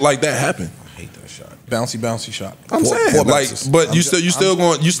 Like, shit like that happened. I hate that shot. Bouncy shot. I'm saying,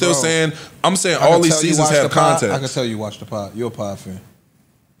 saying, I'm saying all these seasons have context. I can tell you watch the pod. You're a pod fan.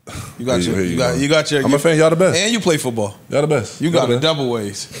 You got your. I'm a fan. Y'all the best. And you play football. Y'all the best. You got it double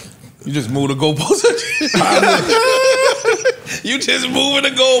ways. You just move the goalposts. You just moving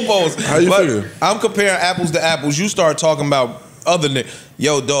the goalposts. How you figure? I'm comparing apples to apples. You start talking about other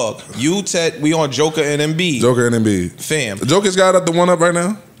yo, dog. We on Joker and Embiid. Joker and Embiid. Fam. The Joker's got up the one up right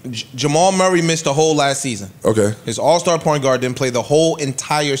now? Jamal Murray missed the whole last season. Okay. His all-star point guard didn't play the whole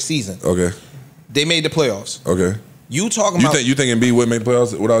entire season. Okay. They made the playoffs. Okay. You think Embiid would make the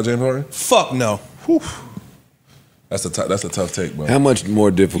playoffs without James Harden? Fuck no. Whew. That's a tough take, bro. How much more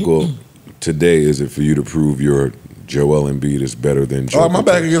difficult today is it for you to prove your Joel Embiid is better than Joel? Oh, my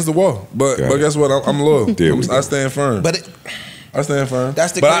back against the wall. But guess what? I'm loyal. I stand firm. I stand firm.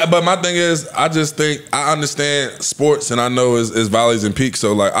 That's the but my thing is, I just think I understand sports and I know is valleys and peaks.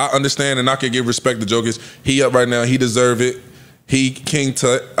 So like I understand and I can give respect to Jokic. He up right now. He deserve it. He King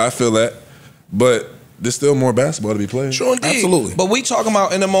Tut. I feel that. But there's still more basketball to be played. Sure, indeed. Absolutely. But we talking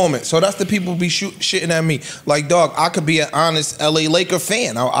about in the moment. So that's the people be shitting at me. Like, dog, I could be an honest LA Laker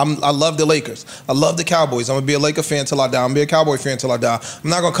fan. I love the Lakers. I love the Cowboys. I'm going to be a Laker fan till I die. I'm going to be a Cowboy fan till I die. I'm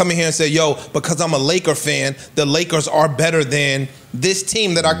not going to come in here and say, yo, because I'm a Laker fan, the Lakers are better than this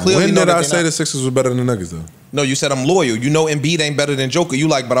team that I clearly know. When did I say the Sixers were better than the Nuggets, though? No, you said I'm loyal. You know Embiid ain't better than Joker. You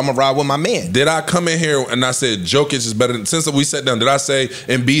like, but I'm going to ride with my man. Did I come in here and I said Jokic is better than, since we sat down, did I say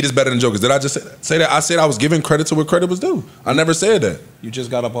Embiid is better than Jokic? Did I just say that? I said I was giving credit to where credit was due. I never said that. You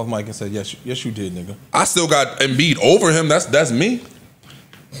just got up off mic and said, yes you did, nigga. I still got Embiid over him. That's me.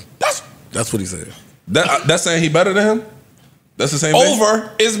 That's what he said. That's saying he better than him? That's the same thing?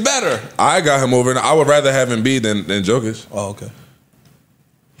 Over is better. I got him over, and I would rather have Embiid than Jokic. Oh, okay.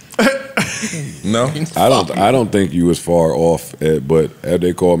 No, I don't think you was far off. But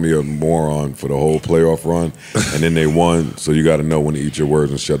they called me a moron for the whole playoff run, and then they won. So you got to know when to eat your words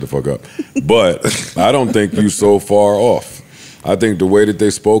and shut the fuck up. But I don't think you so far off. I think the way that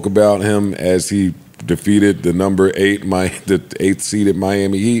they spoke about him as he defeated the number 8, the 8th seeded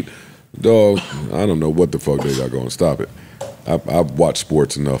Miami Heat, dog. I don't know what the fuck they got going. Stop it. I've watched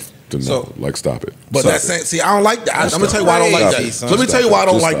sports enough to know. Stop it. But see, I don't like that. I'm gonna tell you why I don't like that. Let me tell you why I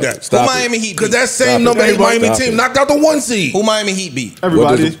don't like that. Who Miami Heat beat? Because that same number 8 Miami team knocked out the 1 seed. Who Miami Heat beat?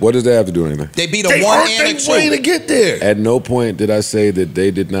 Everybody. What does that have to do with anything? They beat a 1 and a 2. Way to get there. At no point did I say that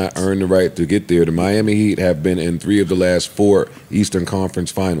they did not earn the right to get there. The Miami Heat have been in 3 of the last 4 Eastern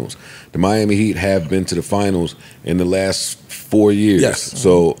Conference Finals. The Miami Heat have been to the finals in the last 4 years. Yes.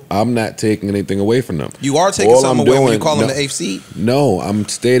 So I'm not taking anything away from them. You are taking something away when you call them the 8th seed? No, I'm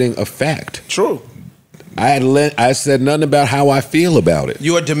stating a fact. True. I said nothing about how I feel about it.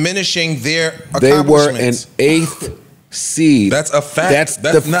 You are diminishing their They were an accomplishments. 8th seed. That's a fact. That's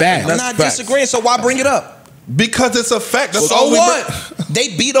the fact. I'm not disagreeing, so why bring it up? Because it's a fact. That's So all what?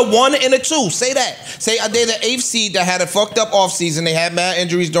 They beat a 1 and a 2. Say that. Say they're the 8th seed that had a fucked up offseason. They had mad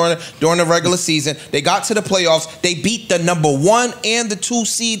injuries during the regular season. They got to the playoffs. They beat the number 1 and the 2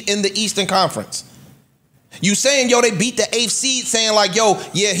 seed in the Eastern Conference. You saying, yo, they beat the 8th seed, saying like, yo,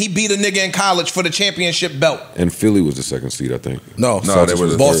 yeah, he beat a nigga in college for the championship belt. And Philly was the 2nd seed, I think. No, they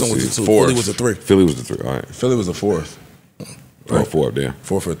was Boston was the 2. Philly was the 3. Philly was the 3. All right. Philly was the 4th. Right. 4th, yeah.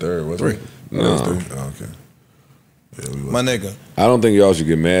 4th or 3rd, was 3. It? No. Oh, 3? Oh, okay. Yeah, My nigga. I don't think y'all should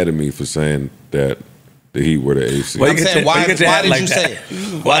get mad at me for saying that the Heat were the 8th seed. I'm saying, why did you say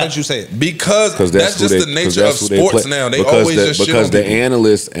it? Why did you say it? Because that's just the nature of sports now. They always just shit because on the people.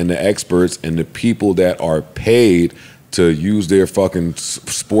 analysts and the experts and the people that are paid to use their fucking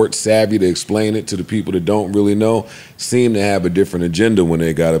sports savvy to explain it to the people that don't really know seem to have a different agenda when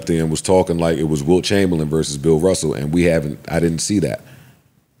they got up there and was talking like it was Wilt Chamberlain versus Bill Russell, and I didn't see that.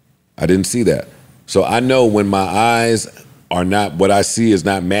 I didn't see that. So I know when my eyes are not, what I see is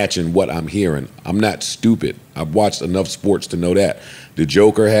not matching what I'm hearing. I'm not stupid. I've watched enough sports to know that. Did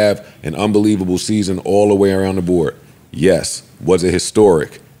Joker have an unbelievable season all the way around the board? Yes. Was it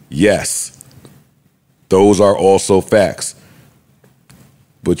historic? Yes. Those are also facts.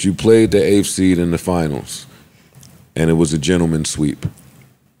 But you played the 8th seed in the finals, and it was a gentleman's sweep.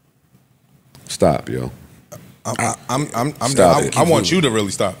 Stop, yo. I want you to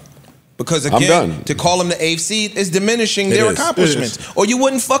really stop. Because again, to call them the 8th seed is diminishing their accomplishments. Or you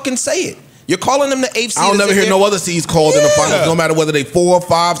wouldn't fucking say it. You're calling them the 8th seed. I'll never hear no other seeds called in the finals, no matter whether they 4 or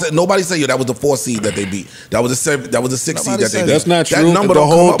 5. Nobody say, yo, that was the 4th seed that they beat. That was the 7th. That was the 6th seed that they beat. That's not true. That number the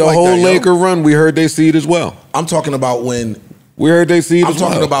whole Laker run, we heard they seed as well. I'm talking about when we heard they seed. I'm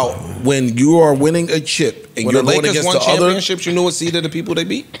talking about when you are winning a chip and when you're the going Lakers against won the other. championships, you know what seed of the people they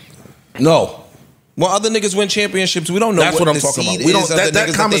beat? No. When other niggas win championships, we don't know. That's what I'm talking about. We don't.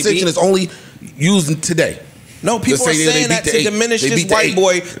 That conversation is only used today. No, people are saying that to diminish this white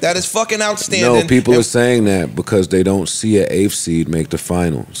boy that is fucking outstanding. No, people are saying that because they don't see an 8th seed make the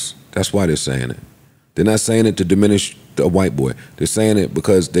finals. That's why they're saying it. They're not saying it to diminish the white boy. They're saying it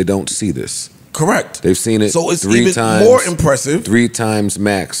because they don't see this. Correct. They've seen it. So it's 3 even times, more impressive 3 times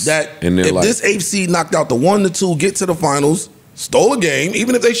max that in their if life. this 8th seed knocked out the 1, the 2, get to the finals, stole a game,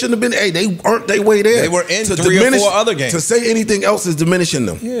 even if they shouldn't have been. Hey, they earned their way there. They were in 3 or 4 other games. To say anything else is diminishing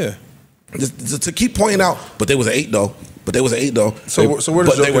them. Yeah. Just to keep pointing out, but they was an 8 though. But they was an 8 though. So where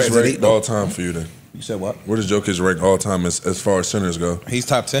does Jokic rank all time for you then? You said what? Where does Jokic rank all time as far as centers go? He's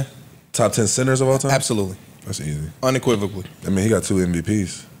top 10. Top 10 centers of all time? Absolutely. That's easy. Unequivocally. I mean, he got 2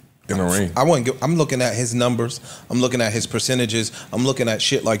 MVPs in a ring. I'm looking at his numbers. I'm looking at his percentages. I'm looking at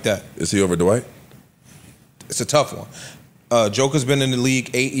shit like that. Is he over Dwight? It's a tough one. Joker's been in the league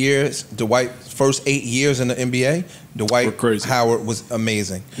 8 years. Dwight's first 8 years in the NBA, Dwight Howard was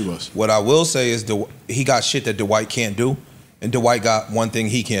amazing. He was. What I will say is he got shit that Dwight can't do, and Dwight got one thing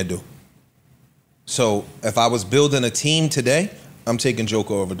he can't do. So if I was building a team today, I'm taking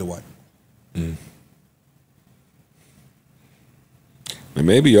Joker over Dwight. And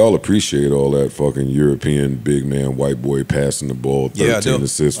maybe y'all appreciate all that fucking European big man white boy passing the ball, 13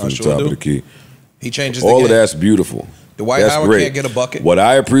 assists from the top of the key. He changes the all game. of that's beautiful. Dwight That's Howard great. can't get a bucket. What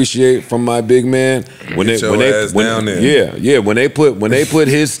I appreciate from my big man when they put his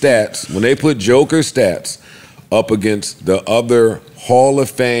stats, when they put Joker's stats up against the other Hall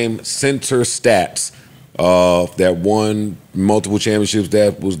of Fame center stats that won multiple championships,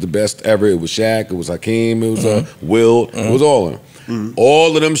 that was the best ever. It was Shaq, it was Hakeem, it was Wilt, it was all of them.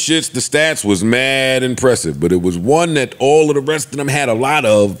 All of them shits, the stats was mad impressive, but it was one that all of the rest of them had a lot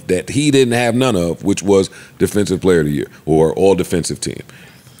of that he didn't have none of, which was Defensive Player of the Year or All Defensive Team.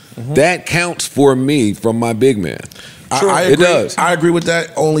 That counts for me from my big man. I agree. It does. I agree with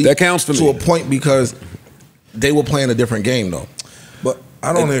that only that counts for to me. a point because they were playing a different game though. But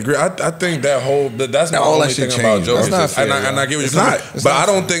I don't agree. I think that's my only thing about Jokic. And I get what you're saying. But I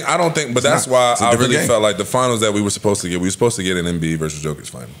don't think. But that's why I really felt like the finals that we were supposed to get. We were supposed to get an Embiid versus Jokic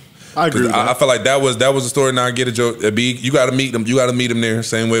final. I agree. I felt like that was the story. Now I get it, Embiid. You got to meet them. You got to meet them there.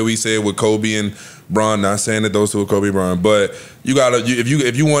 Same way we said with Kobe and Bron. Not saying that those two are Kobe and Bron, but you got to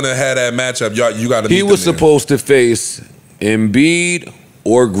if you want to have that matchup, you got to. He was supposed to face Embiid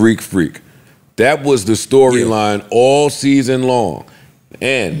or Greek Freak. That was the storyline all season long.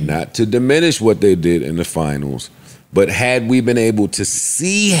 And not to diminish what they did in the finals, but had we been able to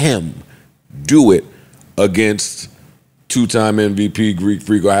see him do it against 2-time MVP Greek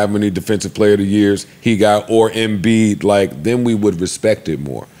Freak or how many Defensive Player of the Years he got or Embiid, then we would respect it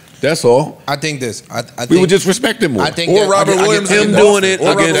more. That's all. I think this. I think we would just respect it more. I think or Robert Williams, him doing it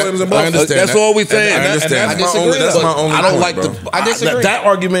or against. Robert Williams in Boston. That's all we saying. I understand. That's my only. I don't point, like bro. I disagree. That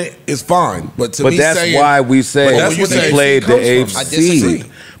argument is fine, but to me that's saying, why we say that's he what the played the AFC 8th comes from. I disagree.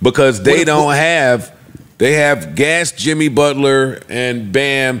 seed because they don't have. They have gassed Jimmy Butler and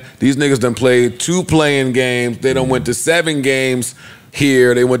Bam. These niggas done played 2 playing games. They done went to 7 games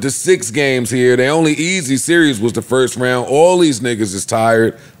here. They went to 6 games here. Their only easy series was the first round. All these niggas is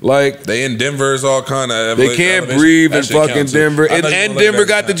tired. Like they in Denver's all kind of. They can't breathe in fucking Denver, and Denver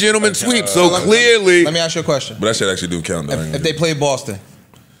got the gentleman sweep. So clearly, let me ask you a question. But that shit actually do count. If they played Boston,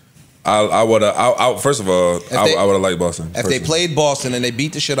 I would have. First of all, I would have liked Boston. If they played Boston and they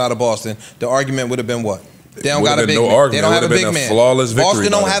beat the shit out of Boston, the argument would have been what? They don't got a big no man. Argument. They don't have a big man. Flawless victory.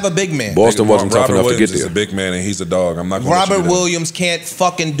 Boston don't have a big man. Boston wasn't tough enough to get there. He's a big man and he's a dog. I'm not going Robert Williams can't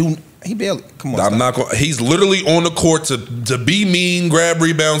fucking do. He barely. Come on. I'm not going. He's literally on the court to be mean, grab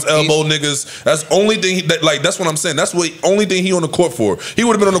rebounds, elbow niggas. That's only thing. That's what I'm saying. That's what only thing he on the court for. He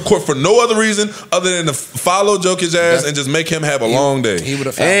would have been on the court for no other reason other than to follow Jokic's ass and just make him have a long day. He would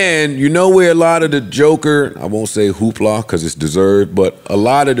have. And you know where a lot of the Joker, I won't say hoopla because it's deserved, but a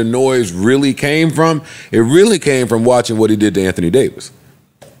lot of the noise really came from. It really came from watching what he did to Anthony Davis.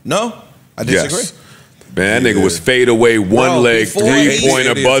 No, I disagree. Yes. Man, that nigga was fade away, one leg,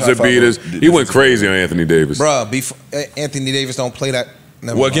 3-pointer, buzzer beaters. He went crazy on Anthony Davis. Bruh, Anthony Davis don't play that.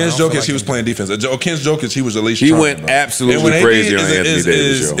 Well, against Jokic, he was playing defense. Against Jokic, he was at least He went absolutely crazy on Anthony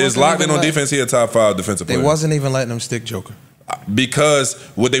Davis. Is locked in on defense, he a top 5 defensive player. They wasn't even letting him stick Joker. Because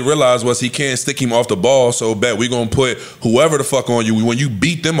what they realized was he can't stick him off the ball, so bet we gonna put whoever the fuck on you. When you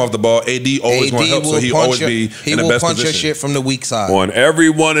beat them off the ball, AD always gonna help, so he always be in the best position. He will punch your shit from the weak side. On every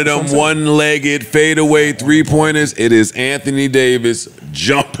one of them one-legged fadeaway 3-pointers, it is Anthony Davis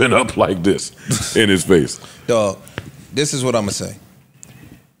jumping up like this in his face. Dog, this is what I'm gonna say.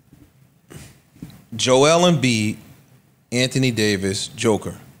 Joel Embiid, Anthony Davis,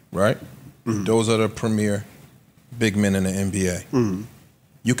 Joker, right? Mm-hmm. Those are the premier big men in the NBA. Mm-hmm.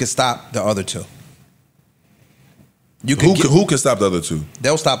 You can stop the other two. Who can stop the other two?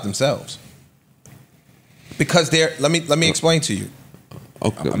 They'll stop themselves. Because they're. Let me explain to you.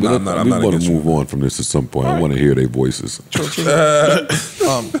 Okay, I'm not want to move on from this at some point. Right. I want to hear their voices.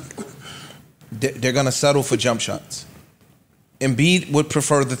 They're gonna settle for jump shots. Embiid would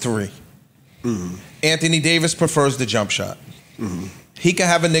prefer the 3. Mm-hmm. Anthony Davis prefers the jump shot. Mm-hmm. He can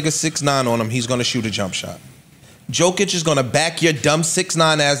have a nigga 6'9" on him. He's gonna shoot a jump shot. Jokic is gonna back your dumb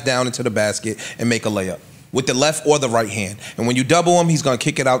 6'9" ass down into the basket and make a layup with the left or the right hand. And when you double him, he's gonna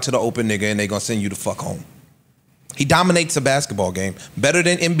kick it out to the open nigga and they're gonna send you the fuck home. He dominates a basketball game better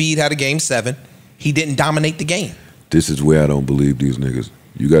than Embiid had a game 7. He didn't dominate the game. This is where I don't believe these niggas.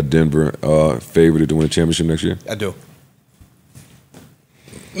 You got Denver favored to win a championship next year? I do.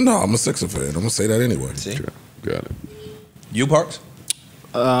 No, I'm a Sixer fan. I'm gonna say that anyway. See? Sure. Got it. You, Parks?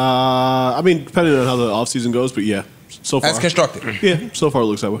 I mean, depending on how the offseason goes, but yeah, so far. That's constructive. Yeah, so far it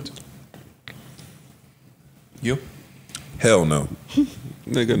looks that way. You? Hell no.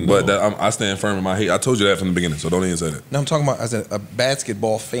 Nigga, no. But I stand firm in my hate. I told you that from the beginning, so don't even say that. No, I'm talking about as a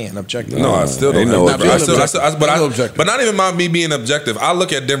basketball fan, objective. No, I still don't. Objective. But not even me being objective. I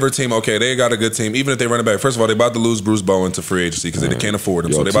look at Denver team. Okay, they got a good team. Even if they run it back, first of all, they about to lose Bruce Bowen to free agency because they can't afford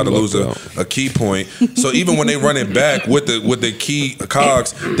him. So they about to lose a key point. So even when they run it back with the key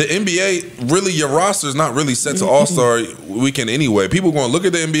cogs, the NBA really your roster is not really set to All-Star weekend anyway. People going to look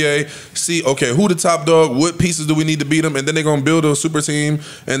at the NBA, see okay who the top dog, what pieces do we need to beat them, and then they're going to build a super team.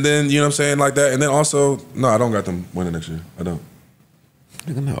 And then, you know what I'm saying, like that. And then also, no, I don't got them winning next year. I don't.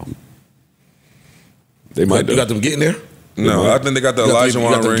 No. They might. You got them getting there? No, I think they got the Elijah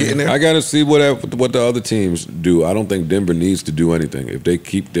Wan ring. I got to see what the other teams do. I don't think Denver needs to do anything. If they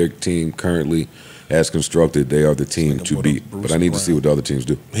keep their team currently as constructed, they are the team to beat. But I need to see what the other teams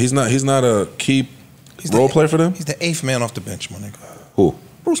do. He's not a key role player for them? He's the 8th man off the bench, my nigga. Who?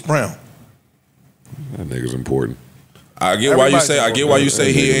 Bruce Brown. That nigga's important. I get why you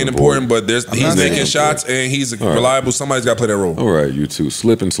say he ain't important, but he's making shots and he's reliable. Somebody's got to play that role. All right, you two,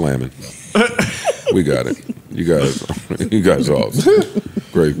 slip and slamming. We got it. You guys all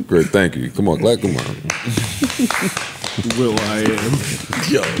great. Thank you. Come on, Glad. Come on. Will I am.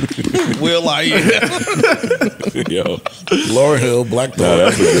 Yo. Will I am. Yo. Lauryn Hill, Black Dog.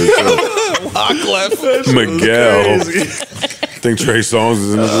 That's a good show. Miguel. I think Trey Songz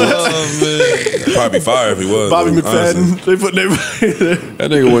is in this. Oh, man. Probably fire if he was. Bobby McFadden. They put everybody there.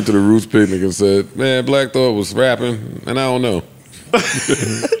 That nigga went to the Roots picnic and said, man, Black Thought was rapping, and I don't know.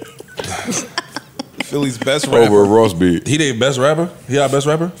 Philly's best rapper. Over a Ross beat. He their best rapper? He our best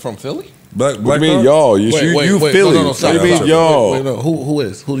rapper? From Philly? What do you mean y'all? You Philly. No, what do you mean y'all? Wait, no. Who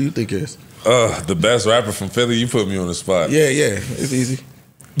is? Who do you think is? The best rapper from Philly? You put me on the spot. Yeah. It's easy.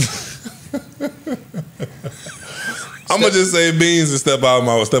 I'm gonna just say beans and step out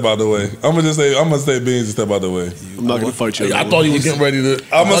the way. I'm gonna say beans and step out the way. I'm not gonna fight you. I thought he was getting ready to.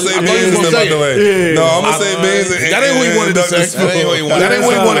 I'm gonna say beans and step out the way. Yeah. No, I'm gonna say beans. That ain't what he wanted to say. That ain't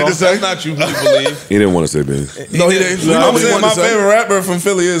what he wanted to say. That's not you, believe. He didn't want to say beans. No, he didn't. I'm saying my favorite rapper from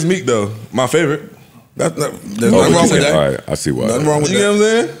Philly is Meek, though. My favorite. There's nothing wrong with that. All right, I see why. Nothing wrong with You know what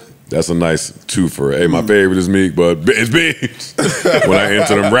I'm saying? That's a nice twofer. Hey, my favorite is Meek, but it's beans. When I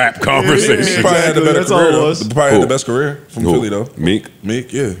enter them rap conversations. He probably had the better That's all career, it though. was. Probably had the best career from Philly, though. Meek?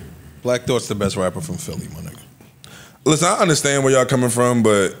 Meek, yeah. Black Thought's the best rapper from Philly, my nigga. Listen, I understand where y'all coming from,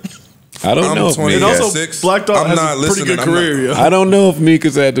 but I don't know if Meek And also, 26. Black Thought I'm has not a pretty listening. good career. Yeah. I don't know if Meek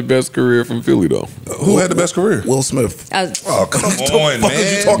has had the best career from Philly, though. Who had the best career? Will Smith. Oh, come on, man. What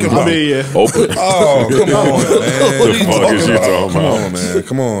are you talking about? I mean, yeah. Open. Oh, come on, man. What the fuck is you talking Come about? on, man.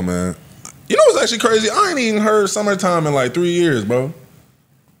 Come on, man. You know what's actually crazy? I ain't even heard Summertime in like 3 years, bro.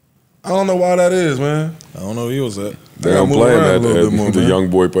 I don't know why that is, man. I don't know who you was at. They don't play that. The young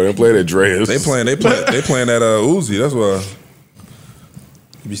boy play. They play that Dreas. They playing that Uzi. That's why.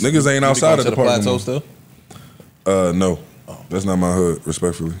 Niggas ain't outside of the plateau park. still. No, that's not my hood.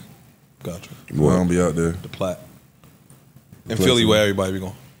 Respectfully, Gotcha. I don't be out there. The Plat. In Philly, where everybody be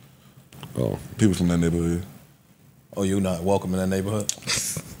going? Oh, people from that neighborhood. Oh, you not welcome in that neighborhood?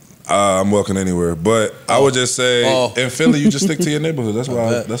 I'm welcome anywhere, but I would just say in Philly, you just stick to your neighborhood. That's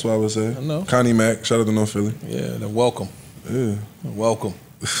why. That's what I would say. I know. Connie Mack, shout out to North Philly. Yeah, then welcome. Yeah, Welcome.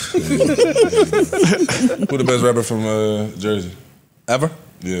 Who the best rapper from Jersey ever?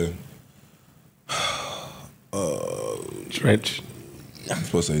 Yeah. Trench. I'm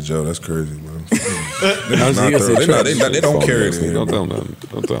supposed to say Joe. That's crazy, man. They don't carry it. Don't tell them nothing.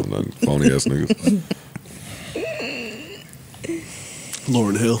 Don't tell them nothing. Phony ass niggas.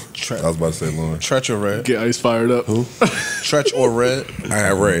 Lauren Hill. I was about to say Lauren. Tretch or Red? Get Ice fired up. Who? Tretch or Red? I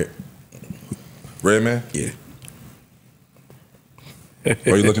had Red. Red man? Yeah.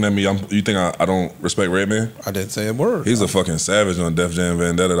 Are you looking at me? You think I don't respect Redman? I didn't say a word. He's a fucking savage on Def Jam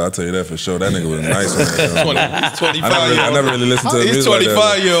Vendetta. I'll tell you that for sure. That nigga was nice. On that 25 I never really listened to his He's music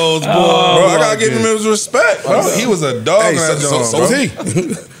 25-year-olds, boy. Bro, I gotta give him his respect, bro. He was a dog in that joint, so bro. was he.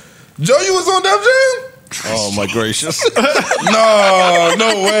 Joe, you was on Def Jam? Oh my gracious!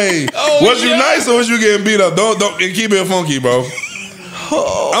 No way. Was you nice or was you getting beat up? Don't and keep it funky, bro.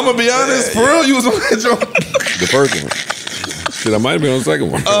 I'm gonna be honest, for real, you was on that joint. The first one. Shit, I might have been on the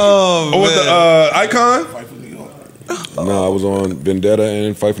second one. Oh, with the Icon? No, I was on Vendetta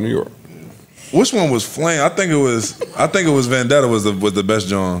and Fight for New York. Which one was Flame? I think it was Vendetta was the best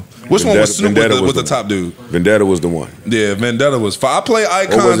John. Which one was Snoop was the top dude? Vendetta was the one. Yeah, Vendetta was fine. I play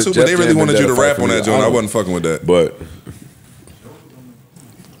Icon too, but they really wanted you to rap on that joint. I wasn't fucking with that. But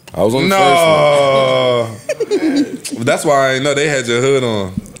I was on the first one. That's why I know they had your hood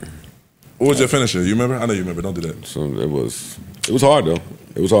on. What was your finisher? You remember? I know you remember. Don't do that. So it was hard though.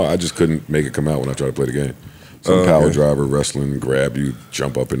 It was hard. I just couldn't make it come out when I tried to play the game. Some power driver, wrestling, grab you,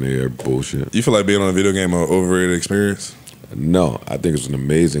 jump up in the air, bullshit. You feel like being on a video game an overrated experience? No, I think it's an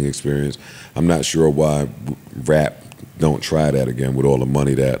amazing experience. I'm not sure why rap don't try that again with all the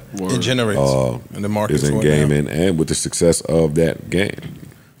money that it generates in the market is in gaming and with the success of that game.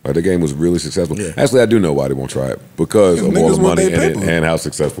 The game was really successful. Yeah. Actually, I do know why they won't try it because of all the money in it and how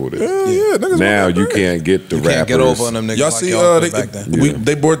successful it is. Yeah. Now you can't get the rappers. Can't get over on them niggas. Y'all see, back then.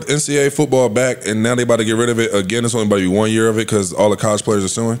 they brought NCAA football back, and now they about to get rid of it again. It's only about to be 1 year of it because all the college players are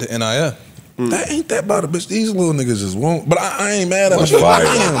suing. The NIL. That ain't that about a bitch. These little niggas just won't. But I ain't mad at That's them. fire.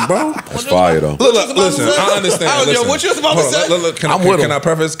 Damn, bro. That's fire though. Look, listen. I understand. Listen. What you was about to say? Look, can I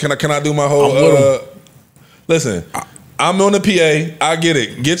preface? Can I do my whole? Listen. I'm on the PA. I get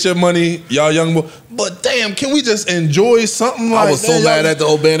it. Get your money, y'all young boy. But damn, can we just enjoy something like that? I was so mad at the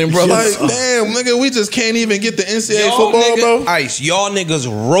O'Bannon brothers. Like, damn, nigga, we just can't even get the NCAA football, bro. Ice, y'all niggas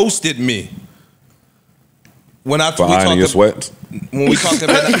roasted me. When we ironing talked your sweat. When we talked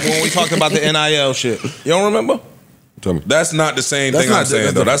about the NIL shit. You don't remember? Tell me. That's not the same thing I'm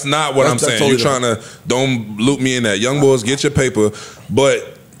saying, though. That's not what I'm saying. You're trying to, don't loop me in that. Young boys, get your paper.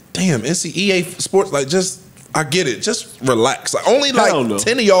 But, damn, NCAA sports, like, just, I get it. Just relax. Like, only like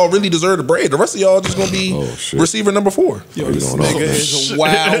 10 of y'all really deserve the bread. The rest of y'all just gonna be receiver number 4. Yo, this nigga is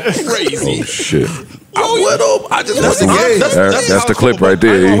wild crazy. Oh shit. I just want to That's the clip right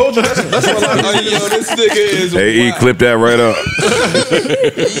there. E. Yo, this nigga is Hey, E, clip that right up.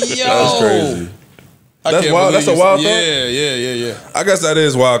 Yo. That's crazy. That's wild. That's a wild thought. Yeah. I guess that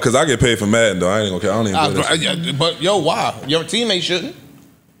is wild because I get paid for Madden though. I ain't gonna care. I don't even do that. But yo, why? Your teammate shouldn't.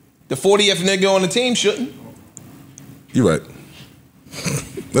 The 40th nigga on the team shouldn't. You right.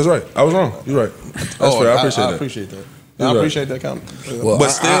 That's right. I was wrong. You right. That's fair. I appreciate that. I appreciate that. I appreciate that comment. Well, but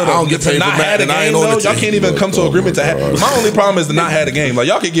still, I don't get paid for Madden. I ain't on the y'all team. can't even come to agreement to have. My only problem is to not have the game. Like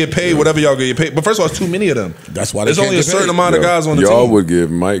y'all can get paid whatever y'all get paid, but first of all, it's too many of them. That's why there's only a certain amount of guys on the team. Y'all would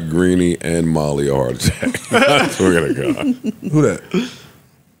give Mike Greeny and Molly a heart attack. I swear to God. Who that?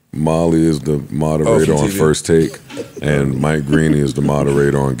 Molly is the moderator on First Take, and Mike Greeny is the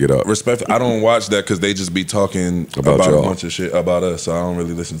moderator on Get Up. Respect. I don't watch that because they just be talking about a bunch of shit about us, so I don't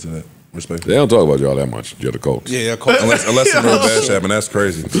really listen to that. Respect. They don't talk about y'all that much. You're the Colts. Yeah, Colts. unless some real bad shit happen. That's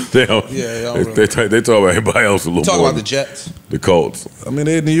crazy. They don't. Yeah, they talk about everybody else a little talk more. about the Jets. The Colts. I mean,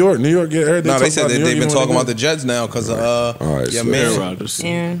 they in New York. New York get everything. No, they said they've been talking about the Jets now because All right, yeah, so man.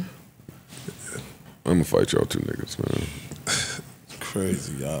 Yeah. I'm gonna fight y'all two niggas, man.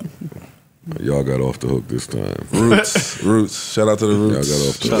 Crazy, y'all. Y'all got off the hook this time. Roots. Shout out to the Roots. Y'all got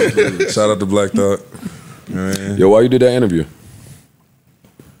off the hook. Shout out to Black Thought. Man. Yo, why you did that interview?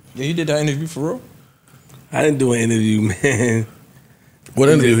 Yeah, you did that interview for real? I didn't do an interview, man. What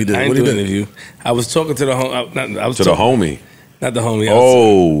interview he did? I What didn't he do an did? interview. I was talking to the homie. I was To the homie. Not the homie.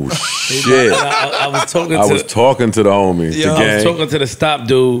 Oh shit! I was talking. I was talking to the homie. Yeah, the I was gang. talking to the stop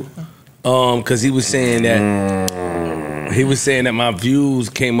dude, because he was saying that my views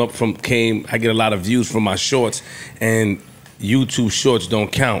I get a lot of views from my shorts, and YouTube shorts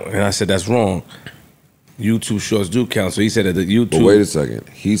don't count. And I said that's wrong. YouTube shorts do count. So he said that the YouTube. But wait a second.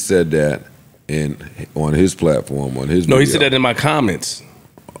 He said that on his platform, on his. No, video. he said that in my comments.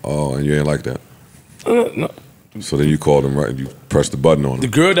 Oh, and you ain't like that. No. So then you called him right. And you pressed the button on him. The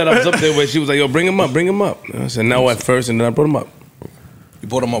girl that I was up there with, she was like, "Yo, bring him up, bring him up." And I said no at first, and then I brought him up. You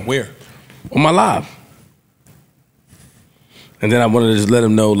brought him up where? On my live. And then I wanted to just let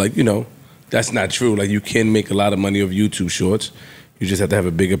him know, like, that's not true. Like, you can make a lot of money off YouTube Shorts. You just have to have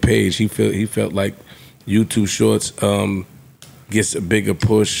a bigger page. He felt like YouTube Shorts gets a bigger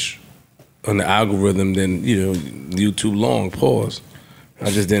push on the algorithm than YouTube Long. Pause.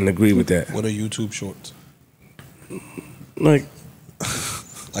 I just didn't agree with that. What are YouTube Shorts? Like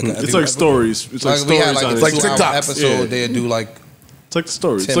it's like stories. It's like we stories had like on a it. like 2 hour TikToks. episode. They do like It's like the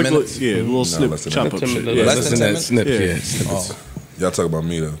stories. 10 It's like minutes. a little less snip, than chop that. up shit. Yeah, Less less than than 10 that snip. minutes? Yeah. oh. Y'all talk about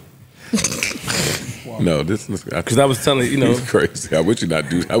me though. No, this Because I was telling you, It's crazy. How would you not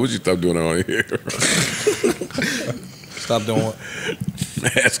do? How would you stop doing it on here? Stop doing what?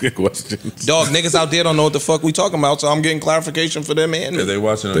 Asking questions. Dog, niggas out there don't know what the fuck we talking about, so I'm getting clarification for them and If me. they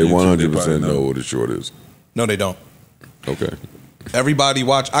watching on They YouTube, 100% probably know what a short is. No, they don't. Okay. Everybody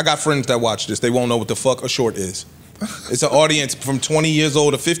watch. I got friends that watch this. They won't know what the fuck a short is. It's an audience from 20 years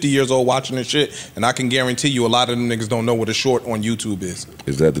old to 50 years old watching this shit, and I can guarantee you a lot of them niggas don't know what a short on YouTube is.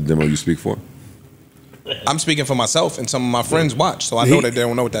 Is that the demo you speak for? I'm speaking for myself, and some of my friends watch, so I know that they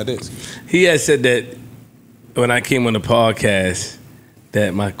don't know what that is. he had said that when I came on the podcast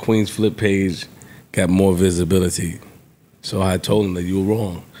that my Queens Flip page got more visibility. So I told him that you were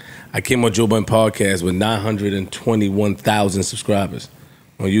wrong. I came on Joe Budden podcast with 921,000 subscribers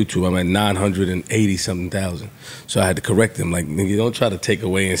on YouTube. I'm at 980-something thousand. So I had to correct him. Like, nigga, don't try to take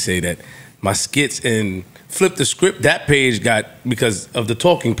away and say that my skits and Flip the Script, that page got because of the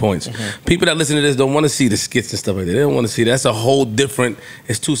talking points. Mm-hmm. People that listen to this don't want to see the skits and stuff like that. They don't want to see that. That's a whole different,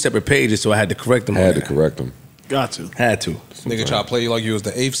 it's 2 separate pages, so I had to correct them. Had to correct them. Got to. Had to. Nigga try to play you like you was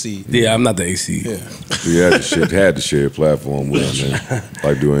the 8th seed. Yeah, I'm not the AC. Yeah. We had to share a platform with him, man.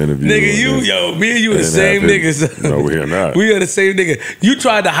 Like do an interview. Nigga, me and you are the and same have him- niggas. No, we are not. We are the same nigga. You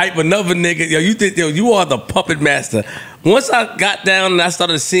tried to hype another nigga. Yo, you think you are the puppet master. Once I got down and I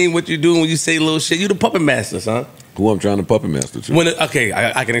started seeing what you do when you say little shit, you the puppet master, son. Who I'm trying to puppet master to.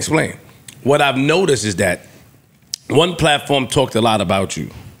 I can explain. What I've noticed is that one platform talked a lot about you,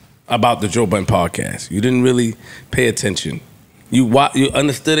 about the Joe Budden podcast. You didn't really pay attention. You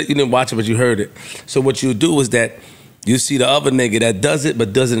understood it, you didn't watch it, but you heard it. So what you do is that you see the other nigga that does it,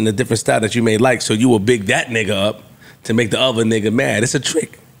 but does it in a different style that you may like. So you will big that nigga up to make the other nigga mad. It's a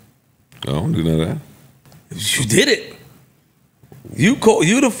trick. I don't do none of that. You did it. You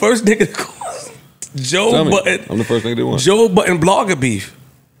the first nigga to call Joe Budden. I'm the first nigga to do one. Joe Budden blogger beef.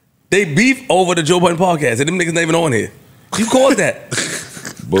 They beef over the Joe Budden podcast, and them niggas not even on here. You caused that.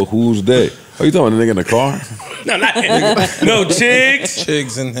 But who's they? Are you talking about the nigga in the car? No, not no, Chigs.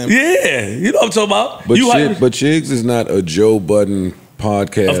 Chigs and him. Yeah, you know what I'm talking about. But Chigs is not a Joe Budden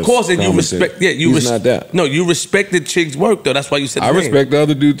podcast. Of course, and you commentator. respect. Yeah, He's not that. No, you respected Chigs' work though. That's why you said. I respect the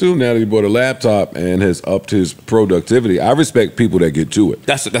other dude too. Now that he bought a laptop and has upped his productivity, I respect people that get to it.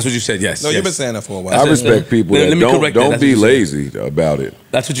 That's what you said. Yes. No, yes. you've been saying that for a while. I respect people Let that me correct that. don't That's be what you said. lazy about it.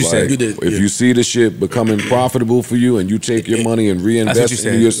 That's what you said. You did. If you see the shit becoming profitable for you and you take your money and reinvest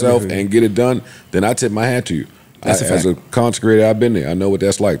into yourself and get it done, then I tip my hat to you. As a content creator, I've been there. I know what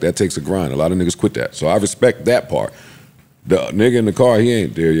that's like. That takes a grind. A lot of niggas quit that. So I respect that part. The nigga in the car, he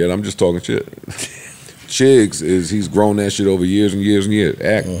ain't there yet. I'm just talking shit. Chiggs he's grown that shit over years and years and years.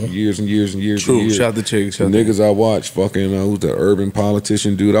 Years and years and years. True. And years. Shout out to Chiggs. The niggas I watch, fucking who's the urban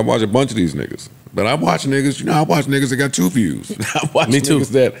politician dude? I watch a bunch of these niggas. But I watch niggas, I watch niggas that got 2 views. I watch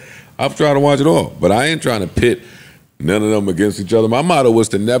niggas that I'm trying to watch it all. But I ain't trying to pit none of them against each other. My motto was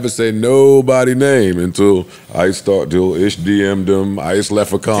to never say nobody name until Ice DM'd them. Ice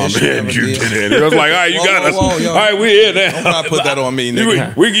left a comment. You did it. It was like, all right, you got us. All right, we here now. Don't try to put that on me,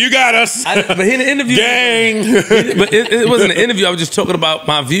 nigga. You got us. But in the interview, gang. But it wasn't an interview. I was just talking about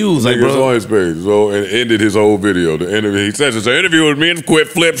my views. Like, bro, on his page. So it ended his whole video. The interview. He says it's an interview with me and Quit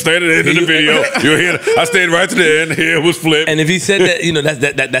Flip. Stay at the end of the video. You'll hear. I stayed right to the end. Here was Flip. And if he said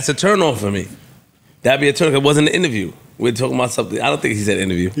that, that's a turn on for me. That'd be a turn. It wasn't an interview. We're talking about something. I don't think he said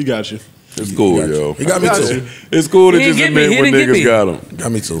interview. He got you. It's cool, yo. He got me too. It's cool to just admit when niggas got him.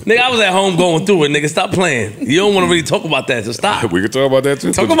 Got me too. Nigga, I was at home going through it. Nigga, stop playing. You don't want to really talk about that, so stop. We can talk about that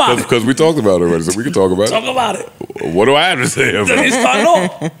too. Talk about it. Because we talked about it already, so we can talk about it. Talk about it. What do I have to say about it? Start it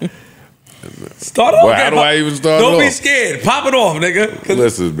off. Start off. Well, how do I even start it off? Don't be scared. Pop it off, nigga.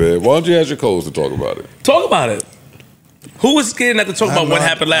 Listen, man. Why don't you ask your co-host to talk about it? Talk about it. Who was scared not to talk about what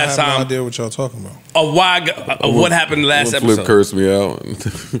happened last time? I have no idea what y'all talking about. Of what happened last episode. Flip cursed me out.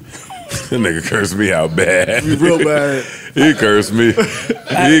 That nigga cursed me out bad. Real bad. He cursed me.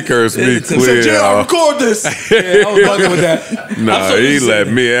 He cursed me clear. So, I'll record this. Yeah, I was fucking with that. Nah, he let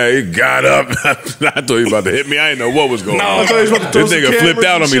me out. He got up. I thought he was about to hit me. I didn't know what was going on. This nigga flipped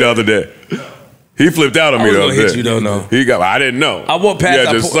out on me the other day. He flipped out on me the other day. Hit you, don't know. I didn't know. I walked past.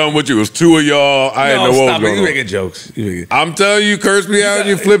 Yeah, just something with you. It was 2 of y'all. I didn't know what was going on. You making jokes. I'm telling you, cursed me out and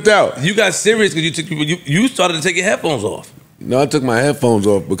you flipped out. You got serious because you started to take your headphones off. No, I took my headphones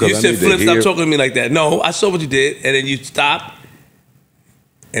off because you said, Flip, stop talking to me like that. No, I saw what you did, and then you stopped,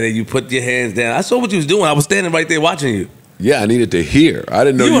 and then you put your hands down. I saw what you was doing. I was standing right there watching you. Yeah, I needed to hear. I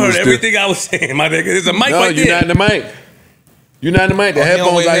didn't know you heard everything I was saying, my nigga. There's a mic right there. No, you're not in the mic. You're not in the mic. The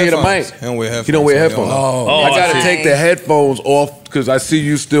headphones, I hear the mic. He don't wear headphones. He don't wear headphones. I gotta take the headphones off because I see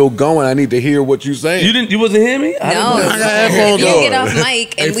you still going. I need to hear what you're saying. You wasn't hearing me? No. I got headphones if on. you get off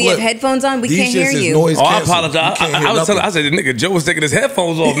mic and we have headphones on, we can't hear you. I apologize. I said, nigga, Joe was taking his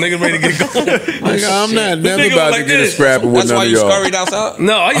headphones off. Nigga ready to get going. Nigga, I'm not never about to get a scrap with none of y'all. That's why you scurried outside?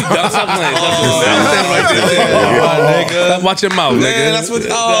 No, are you done? Stop playing. Stop watch your mouth, nigga. That's what.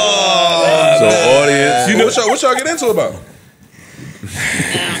 So audience, You know what y'all get into about?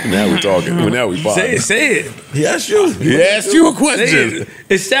 now we talking. Now we say it. He asked you. He asked you a question.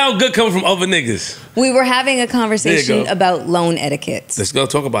 It sounds good coming from other niggas. We were having a conversation about loan etiquette. Let's go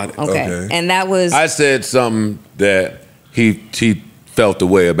talk about it. Okay. And that was... I said something that he felt the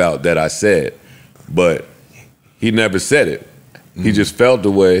way about that I said, but he never said it. He just felt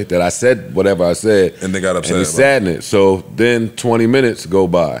the way that I said whatever I said. And they got upset. And he saddened. So then 20 minutes go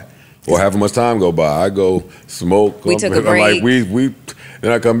by. Or however much time go by. I go smoke. We took a break. Like,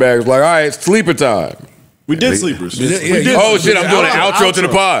 then I come back. It's like, all right, it's sleeper time. We did sleepers. Oh, shit, I'm doing an outro to the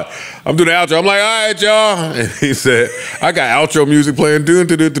pod. I'm doing the outro. I'm like, all right, y'all. And he said, I got outro music playing.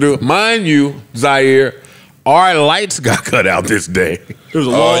 Mind you, Zaire, our lights got cut out this day. It was a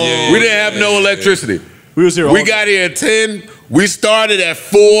long We didn't have no electricity. We was here all We got here at 10. We started at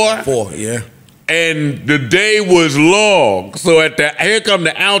 4. 4, yeah. And the day was long. So here come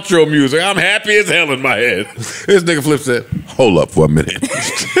the outro music. I'm happy as hell in my head. This nigga Flip said, hold up for a minute.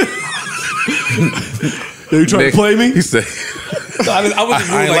 You trying to play me? He said, I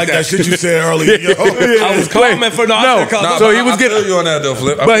ain't like that shit you said earlier. Yo. I was calling for no. So he was getting you on that though,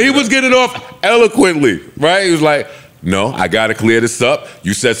 Flip. But he was getting off eloquently, right? He was like, no, I gotta clear this up.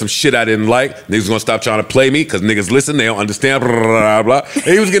 You said some shit I didn't like. Niggas gonna stop trying to play me because niggas listen, they don't understand, blah, blah, blah. And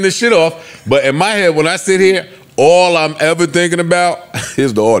he was getting his shit off. But in my head, when I sit here, all I'm ever thinking about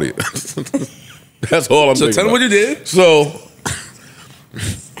is the audience. That's all I'm thinking about. So tell him what you did. So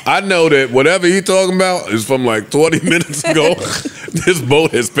I know that whatever he talking about is from like 20 minutes ago. This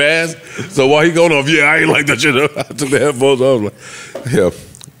boat has passed. So while he going off, yeah, I ain't like that shit. I took the headphones off. I was like, yeah.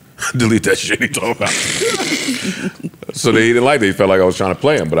 Delete that shit he talking about. So they didn't like it. He felt like I was trying to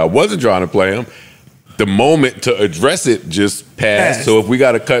play him, but I wasn't trying to play him. The moment to address it just passed. So if we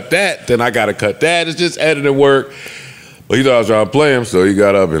got to cut that, then I got to cut that. It's just editing work. But he thought I was trying to play him, so he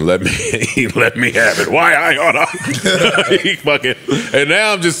got up and let me have it. Why I ought to? He fucking. And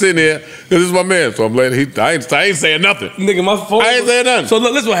now I'm just sitting here because this is my man. So I'm letting I ain't saying nothing. Nigga, my phone. I ain't saying nothing. So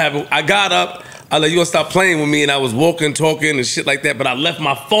look, listen what happened. I got up. I like, you gonna stop playing with me, and I was walking, talking, and shit like that. But I left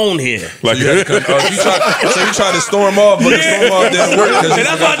my phone here. Like so you tried to storm off, but the storm off didn't work. And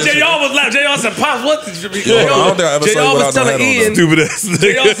that's why JR was laughing. JR said, "Pops, what?" I don't think I ever saw you was telling Ian, stupid ass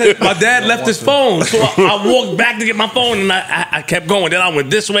JR said, "My dad left his phone, so I walked back to get my phone, and I kept going. Then I went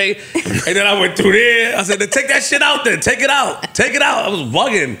this way, and then I went through there. I said, take that shit out there. Take it out. Take it out." I was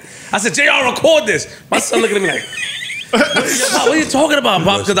bugging. I said, "JR, record this." My son looking at me like, what are you talking about,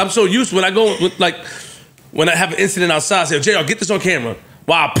 Pop? Because I'm so used to when I go with when I have an incident outside, I say, "JR, get this on camera."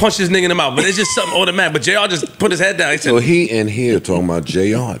 Wow, I punch this nigga in the mouth. But it's just something automatic. But JR just put his head down. He said, so he in here talking about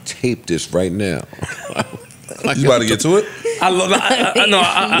JR, tape this right now. You about to get to it? I know.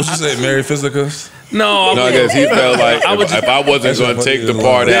 What you say, Mary Physicus? No, I guess he felt like if I wasn't going to take the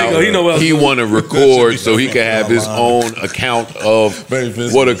part out, he want to record so he could have his own account of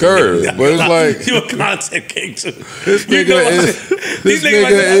what occurred. But it's like you a content king too. This nigga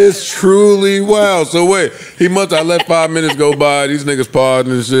is truly wild. So wait, I let 5 minutes go by. These niggas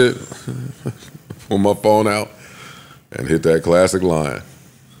partying and shit. Pull my phone out and hit that classic line.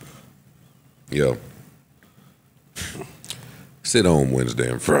 Yo. Sit home Wednesday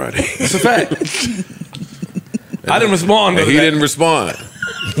and Friday. That's a fact. I didn't respond. He didn't respond.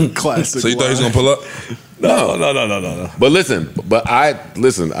 Classic. So you thought he was gonna pull up? No. But listen.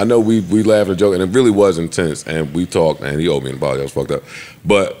 I know we laughed and joked, and it really was intense. And we talked, and he owed me an apology. I was fucked up.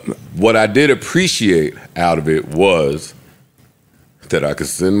 But what I did appreciate out of it was that I could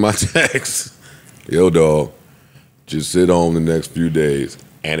send my text, "Yo, dog, just sit home the next few days,"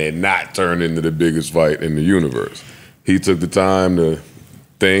 and it not turn into the biggest fight in the universe. He took the time to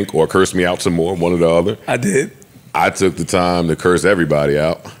think or curse me out some more, one or the other. I did. I took the time to curse everybody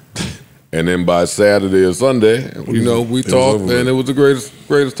out. And then by Saturday or Sunday, we talked, and it was the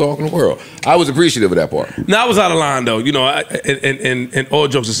greatest talk in the world. I was appreciative of that part. No, I was out of line, though. And all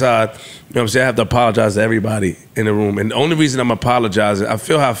jokes aside, you know what I'm saying? I have to apologize to everybody in the room. And the only reason I'm apologizing, I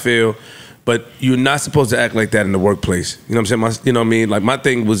feel how I feel, but you're not supposed to act like that in the workplace. You know what I'm saying? You know what I mean? Like, my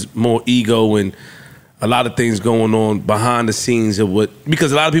thing was more ego and a lot of things going on behind the scenes of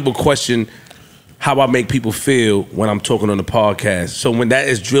because a lot of people question how I make people feel when I'm talking on the podcast. So when that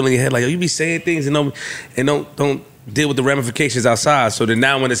is drilling your head, like, you be saying things and don't deal with the ramifications outside. So then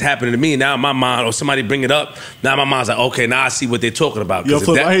now when it's happening to me, now in my mind, or somebody bring it up, now my mind's like, okay, now I see what they're talking about. Yo,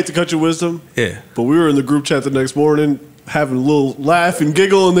 Flip, I hate to cut your wisdom. Yeah. But we were in the group chat the next morning, having a little laugh and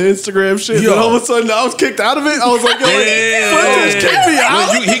giggle on the Instagram shit. Yo. And all of a sudden, I was kicked out of it. I was like, yo, Flip just kicked me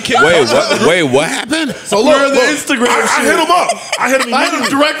out. Wait, what happened? So we're in the Instagram shit. I hit him up. I hit him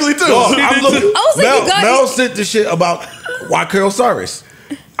directly, too. Mel sent the shit about Osiris.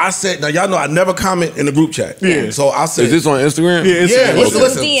 I said, now y'all know I never comment in the group chat. Yeah. So I said, is this on Instagram? Yeah, Instagram.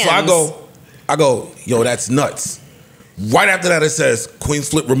 Listen. DMs. So I go, yo, that's nuts. Right after that, it says, Queen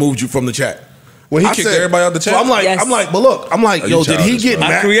Flip removed you from the chat. Well, he kicked everybody out the chat. So I'm like, but look, yo, did he get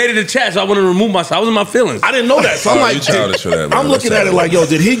mad? I created a chat, so I want to remove myself. I was in my feelings. I didn't know that. So I'm like, childish for that, man. I'm looking at it like, yo,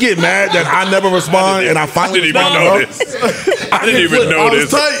 did he get mad that I never respond and I finally respond to her? I didn't even know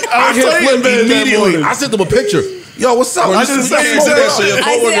this. I hit Flip immediately. I sent him a picture. Yo, what's up? I just said that to your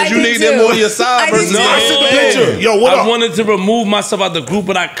coworkers. You need them on your side. I sent the picture. Yo, what up? I wanted to remove myself out the group,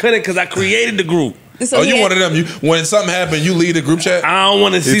 but I couldn't because I created the group. So you one of them. When something happened, you lead a group chat? I don't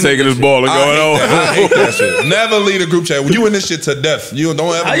want to see. He's taking his ball and going on. I hate that shit. Never lead a group chat. You in this shit to death. You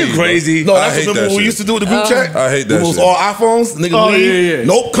don't ever. Are you crazy? No, that's what we used to do with the group chat. I hate that shit. It was all iPhones. Nigga, yeah.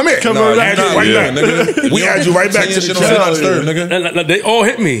 Nope, come here. Come right back. Nigga. We add you right back to the chat. Nigga. They all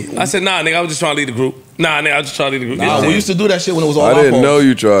hit me. I said, nah, nigga, I was just trying to lead the group. Nah, nigga, I was just trying to lead the group. Nah, we used to do that shit when it was all I iPhones. didn't know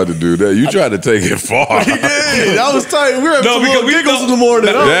you tried to do that. You tried to take it far. He did. That was tight. We were having some little giggles in the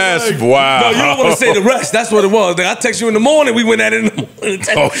morning. That's wild. No, you don't want to say the rest. That's what it was. I text you in the morning. We went at it in the morning.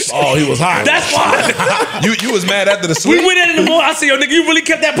 Oh, he was hot. That's why. You was mad after the sleep? We went at it in the morning. I said, yo, nigga, you really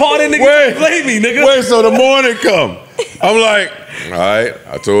kept that part in, nigga. Blame me, nigga. Wait, so the morning come. I'm like, all right,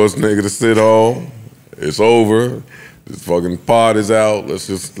 I told this nigga to sit home. It's over. This fucking pod is out. Let's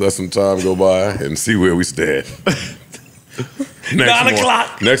just let some time go by and see where we stand. 9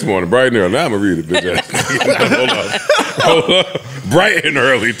 o'clock. Next morning, bright and early. Now I'm going to read it, bitch ass. Hold up. Bright and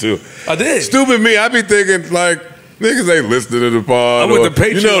early, too. I did. Stupid me. I be thinking, like, niggas ain't listening to the pod. I'm with the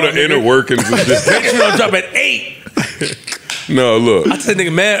Patreon. You know the inner workings of this. Patreon drop at 8. No, look. I said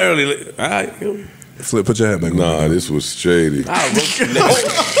nigga mad early. All right. Flip, put your hand back. Nah, this was shady. Wednesday,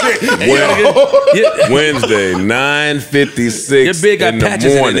 Wednesday, 9:56 your big got in the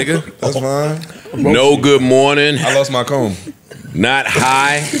patches morning. in it, nigga. That's fine. No good morning. I lost my comb. Not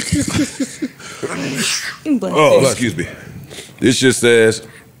high. Excuse me. This just says,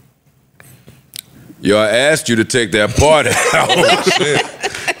 yo, I asked you to take that part out.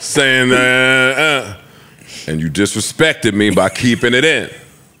 saying and you disrespected me by keeping it in.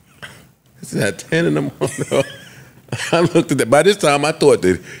 It's at 10 in the morning. I looked at that. By this time, I thought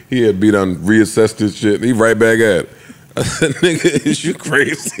that he had been done reassessed his shit. He right back at it. I said, nigga, is you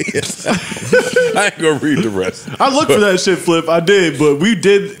crazy? I ain't gonna read the rest. I looked for that shit, Flip. I did, but we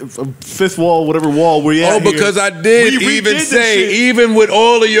did fifth wall, whatever wall we at. Oh, because here. I did even say, even with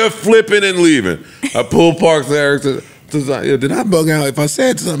all of your flipping and leaving, I pulled Parks and Eric to did I bug out? If I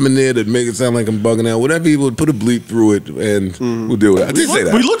said something in there that make it sound like I'm bugging out, whatever, he would put a bleep through it and we'll deal with it. I did say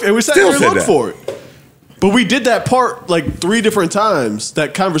that. We looked and we sat there and looked for it. But we did that part like 3 different times,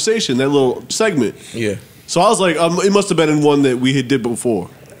 that conversation, that little segment. Yeah. So I was like, it must have been in one that we had did before.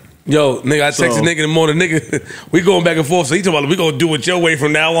 Yo, nigga, I texted nigga in the morning, nigga, we going back and forth. So he talking about we gonna do it your way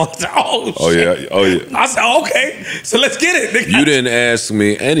from now on. I said, oh yeah. I said, okay, so let's get it, nigga. You didn't ask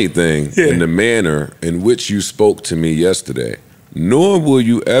me anything in the manner in which you spoke to me yesterday, nor will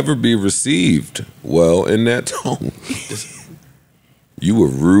you ever be received well in that tone. You were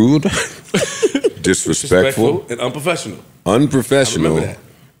rude, disrespectful, and unprofessional. Unprofessional. I remember that.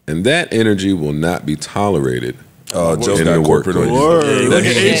 And that energy will not be tolerated. Joe's in got the corporate on you. Look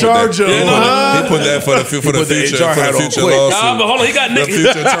at HR Joe. He put that for the future lawsuit. Nah, but hold on, he got nigga. The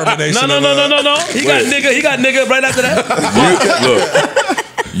future termination. No. He got nigga right after that.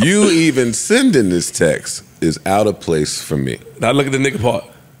 Look, you even sending this text is out of place for me. Now look at the nigga part.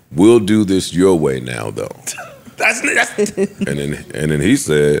 We'll do this your way now, though. That's and then he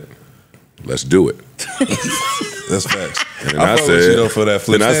said, "Let's do it." That's facts. And I said, with you though for that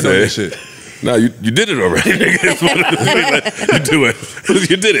flip. Then I Stand on that said, shit. "No, you did it already, nigga. You do it.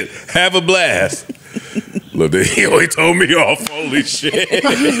 You did it. Have a blast." Look, he told me off. Holy shit!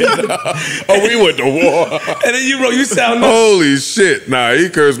 Oh, we went to war. And then you sound nuts. Holy shit! Nah, he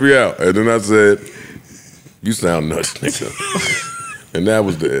cursed me out, and then I said, "You sound nuts, nigga." And that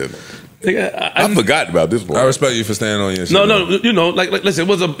was the end. Nigga, I forgot about this one. I respect you for standing on your shit. No, you know, like listen, it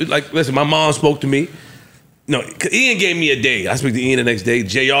was listen, my mom spoke to me. No, Ian gave me a day. I spoke to Ian the next day.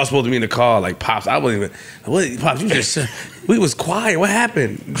 JR spoke to me in the car, like, Pops, I wasn't even, what, Pops, you just, we was quiet. What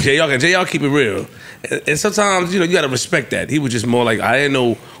happened? JR keep it real. And sometimes, you know, you got to respect that. He was just more like, I didn't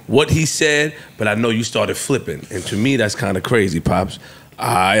know what he said, but I know you started flipping. And to me, that's kind of crazy, Pops.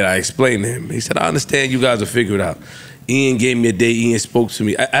 I explained to him. He said, I understand you guys will figure it out. Ian gave me a day. Ian spoke to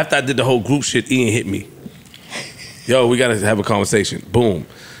me. After I did the whole group shit, Ian hit me. Yo, we got to have a conversation. Boom.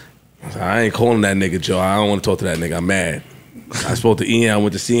 I ain't calling that nigga, Joe. I don't want to talk to that nigga. I'm mad. I spoke to Ian. I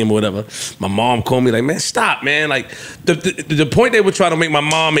went to see him or whatever. My mom called me like, man, stop, man. Like, the point they were trying to make my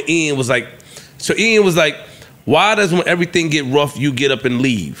mom and Ian was like, so Ian was like, why does when everything get rough, you get up and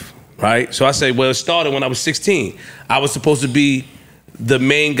leave, right? So I say, well, it started when I was 16. I was supposed to be the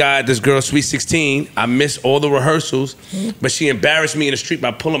main guy at this girl's Sweet 16. I missed all the rehearsals, but she embarrassed me in the street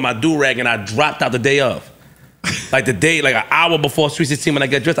by pulling my do-rag, and I dropped out the day of. Like the day, like an hour before Sweet 16 when I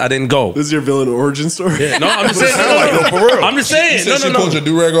got dressed, I didn't go. This is your villain origin story? Yeah, no, I'm just saying. For real. I'm just saying. She pulled your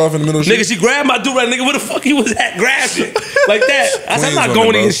do-rag off in the middle of Nigga, she grabbed my do-rag. Nigga, where the fuck he was at? Grabbed it. Like that. I said, I'm not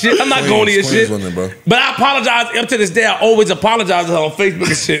going to your shit. I'm not going to your shit. But I apologize. Up to this day, I always apologize to her on Facebook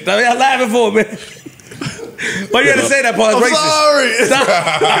and shit. I mean, I'm laughing for it, man. Why you had to say that part? I'm racist. sorry.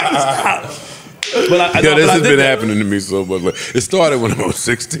 Stop. But this has been happening to me so much. Like, it started when I was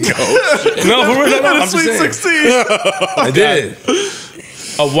 16. No, for real. I'm just saying. 16. I did.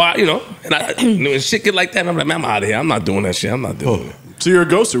 A while, you know, and shit get like that. I'm like, man, I'm out of here. I'm not doing that shit. I'm not doing it. So you're a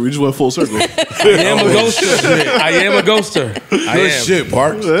ghoster. We just went full circle. I am a ghoster. I am a ghoster. I am. Shit,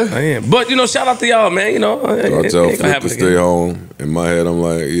 Parks. I am. But, you know, shout out to y'all, man. You know, I tell Flip to stay home. In my head, I'm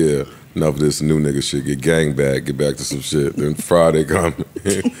like, yeah. Enough of this new nigga shit. Get gang back. Get back to some shit. Then Friday come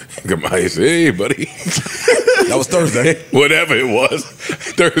Ice. Hey, buddy. That was Thursday. Whatever it was.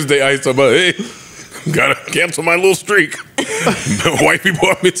 Thursday, Ice talking about, hey, gotta cancel my little streak. Wifey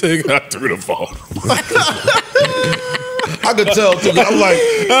bought me ticket. I threw the phone. I could tell too. I'm like,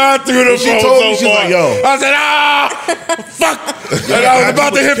 I threw the phone told so me, she's far. like, yo. I said, fuck. And I was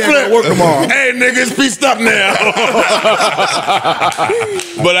about to hit flip. Work tomorrow. Hey, nigga, it's pieced up now.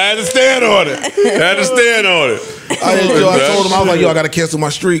 But I had to stand on it. I told him, I was like, yo, I gotta cancel my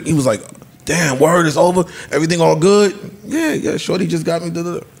streak. He was like, damn, word is over. Everything all good? Yeah, shorty just got me.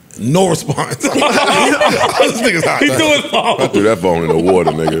 No response. This nigga's hot. He threw his phone. I threw that phone in the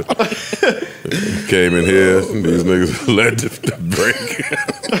water, nigga. Came in here, these niggas led the break.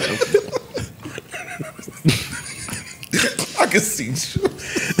 I can see.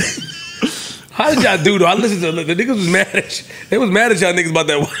 How did y'all do though? I listened to the niggas was mad at you. They was mad at y'all niggas about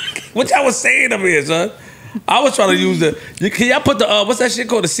that. What y'all was saying up here, son? I was trying to use can y'all put the what's that shit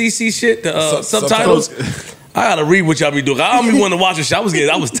called, the CC shit, the subtitles? I gotta read what y'all be doing. I don't even want to watch the shit. I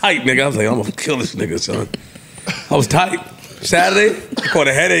was tight, nigga. I was like, I'm gonna kill this nigga, son. I was tight. Saturday, I caught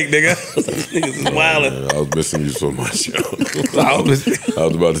a headache, nigga. Niggas is wildin'. I was missing you so much, yo. I was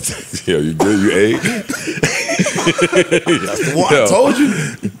about to text you. Yo, you good? You ate? That's the one I told you.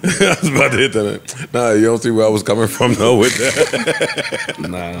 I was about to hit that. Nah, you don't see where I was coming from, though, with that.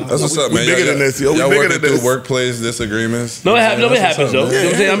 Nah. That's what's up, man. Bigger than this, yo. Y'all Bigger working than this. through workplace disagreements. No, it happens, though. You know what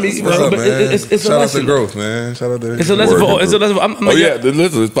I'm saying? I mean, What's up, man? it's a Shout out to lesson. growth, man. Shout out to It's a lesson for. It's a lesson. I'm Oh, yeah.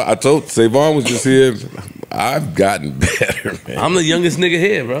 Listen, I told Savon was just here. I've gotten better, man. I'm the youngest nigga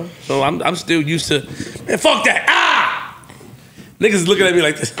here, bro. So I'm still used to, man, fuck that. Ah! Niggas looking at me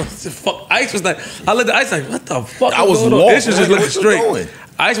like this. Fuck. Ice was like, I looked at Ice like, what the fuck? I was going on? walking. Ice was just looking What you straight. doing?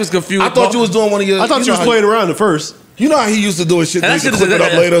 Ice was confused. I thought you was doing one of your. I thought you was playing around at first. You know how he used to do his shit. And They that used to shit is-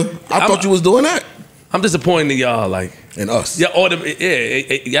 clip it up later. I thought you was doing that. I'm disappointed in y'all, like. And us. Yeah,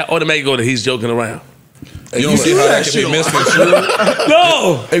 automatically go to he's joking around. You don't see how that can be misconstrued?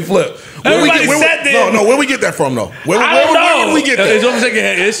 No! Hey, Flip. Everybody sat there. No, where we get that from, though? Where did we get that? It's what I'm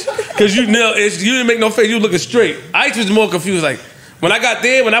saying, Ish. Because you didn't make no face. You looking straight. Ice was more confused. Like, when I got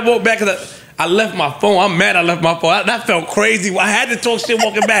there, when I walked back, I left my phone. I'm mad I left my phone. That felt crazy. I had to talk shit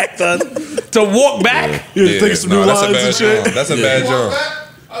walking back, son. To walk back. You think some new lines and shit. That's a bad joke.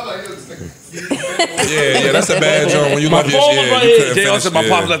 Yeah, that's a bad joke. When you My left your phone was shit, right you here. couldn't Jay finish. said my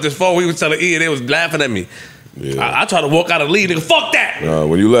pops left his phone. We was telling E and they was laughing at me. Yeah. I tried to walk out and leave. Nigga, fuck that.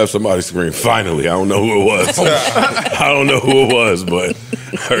 When you left, somebody screamed, finally. I don't know who it was. I don't know who it was, but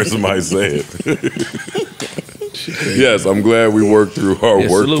I heard somebody say it. Yes, I'm glad we worked through our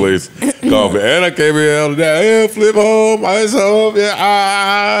workplace conflict. And I came here the other day. Yeah, Flip home. Ice home. Yeah,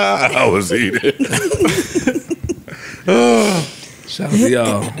 I was eating. Shout out to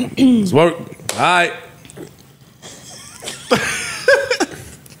y'all. It's work. All right.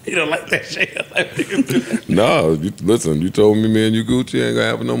 You don't like that shit? No, listen, you told me and you Gucci ain't gonna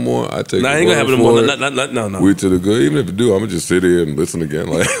happen no more. I take Nah, ain't gonna happen no more. No. We to the good. Even if it do, I'm gonna just sit here and listen again.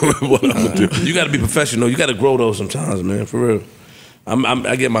 Like, what I'm gonna do. You gotta be professional. You gotta grow those sometimes, man, for real.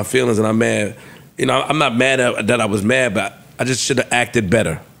 I get my feelings and I'm mad. You know, I'm not mad that I was mad, but I just should have acted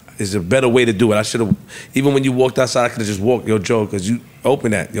better. There's a better way to do it. I should have, even when you walked outside, I could have just walked, yo, Joe, because you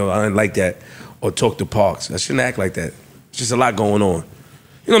open that. Yo, I didn't like that. Or talk to Parks. I shouldn't act like that. It's just a lot going on.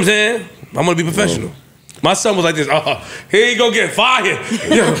 You know what I'm saying? I'm gonna be professional. My son was like this. Oh, here you go, get fired. I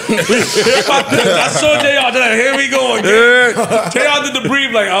saw JR. Like, here we go again. JR did the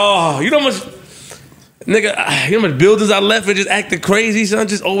brief like, oh, you know how much, nigga, you know how much buildings I left and just acting crazy, son.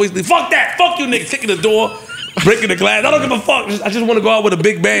 Just always leave. Fuck that. Fuck you, nigga. Kicking the door, breaking the glass. I don't give a fuck. I just want to go out with a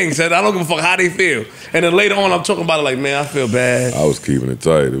big bang, son. I don't give a fuck how they feel. And then later on, I'm talking about it like, man, I feel bad. I was keeping it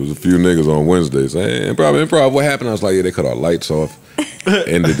tight. There was a few niggas on Wednesdays. Hey, improv, what happened? I was like, yeah, they cut our lights off.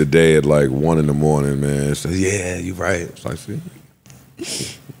 Ended the day at like 1 in the morning, man. So, yeah, you right. It's like, see,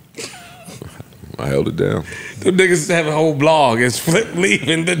 I held it down. Them niggas have a whole blog. It's Flip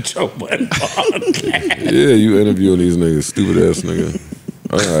leaving the Joe Budden podcast. Yeah, you interviewing these niggas, stupid ass nigga.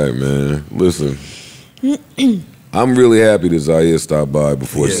 All right, man. Listen, I'm really happy that Zaire stopped by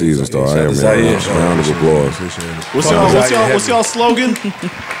before the season started. I am, man. Round of applause. What's y'all slogan?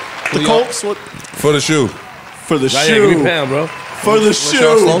 The Colts? What? For the shoe. For the Give shoe. me pound, bro. For the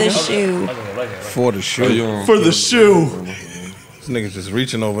shoe. For the shoe. For the shoe. For the shoe. This nigga's just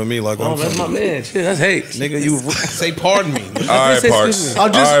reaching over me like Oh, I'm that's my man. Shit, that's hate. Nigga, you say pardon me. All right, Parks. All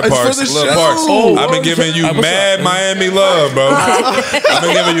right, Parks. Look, Parks. I've been giving you mad Miami love, bro. I've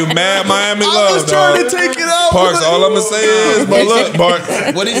been giving you mad Miami love, I was trying dog. to take it out. Parks, all I'm gonna say is, but look, Parks,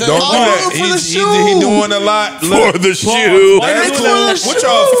 What he say? don't do that. for the He shoe. doing a lot. For Look, the shoe. that's cool. What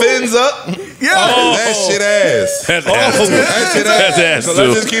y'all fins up? Yeah. That shit ass. That's ass. That shit ass. That's ass, So too.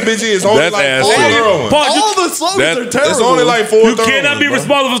 let's just keep it G. It's only That's like ass, 4 too. throwing. All the slogans are terrible. It's only like 4 You throwing. cannot be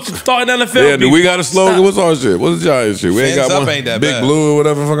responsible for starting NFL. Yeah, do we got a slogan? What's our shit? What's the Giant shit? We ain't Fins got up one. ain't that Big bad. Blue or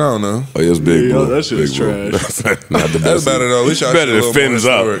whatever the fuck, I don't know. Oh, yeah, it's Big Yeah, Blue. that shit is Big Blue. trash. Not the best. That's better though. At least y'all Better shit a than little Fins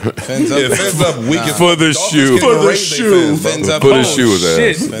more Up. historic. Fins up. Yeah, Fins Up weak as For the shoe. For the shoe. Fins up. For the shoe is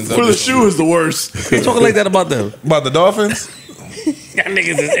shit. ass. Fins up. For the shoe is the worst. You talking like that about them? About the Dolphins? Y'all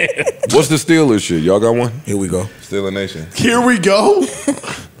niggas is there. What's the Steelers shit? Y'all got one? Here we go. Still a nation. Here we go.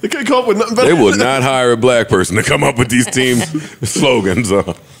 They can't come up with nothing better. They will not hire a black person to come up with these team slogans.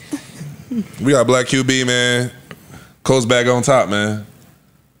 We got black QB, man. Coach back on top, man.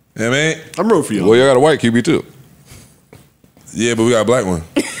 Yeah, man. I'm rooting for you. Well, you got a white QB too. Yeah, but we got a black one.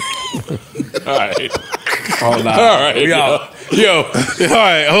 All right. Hold on. All right. We out. Yo, all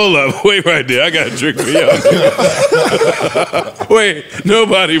right, hold up. Wait right there. I got to drink me up. Wait,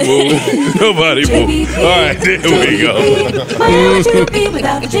 nobody move. Nobody move. All right, there we go. My JBP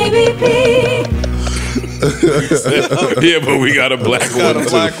without the JBP. Yeah, but we got a black one. Got a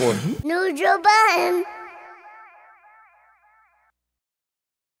black one. New Joe Budden.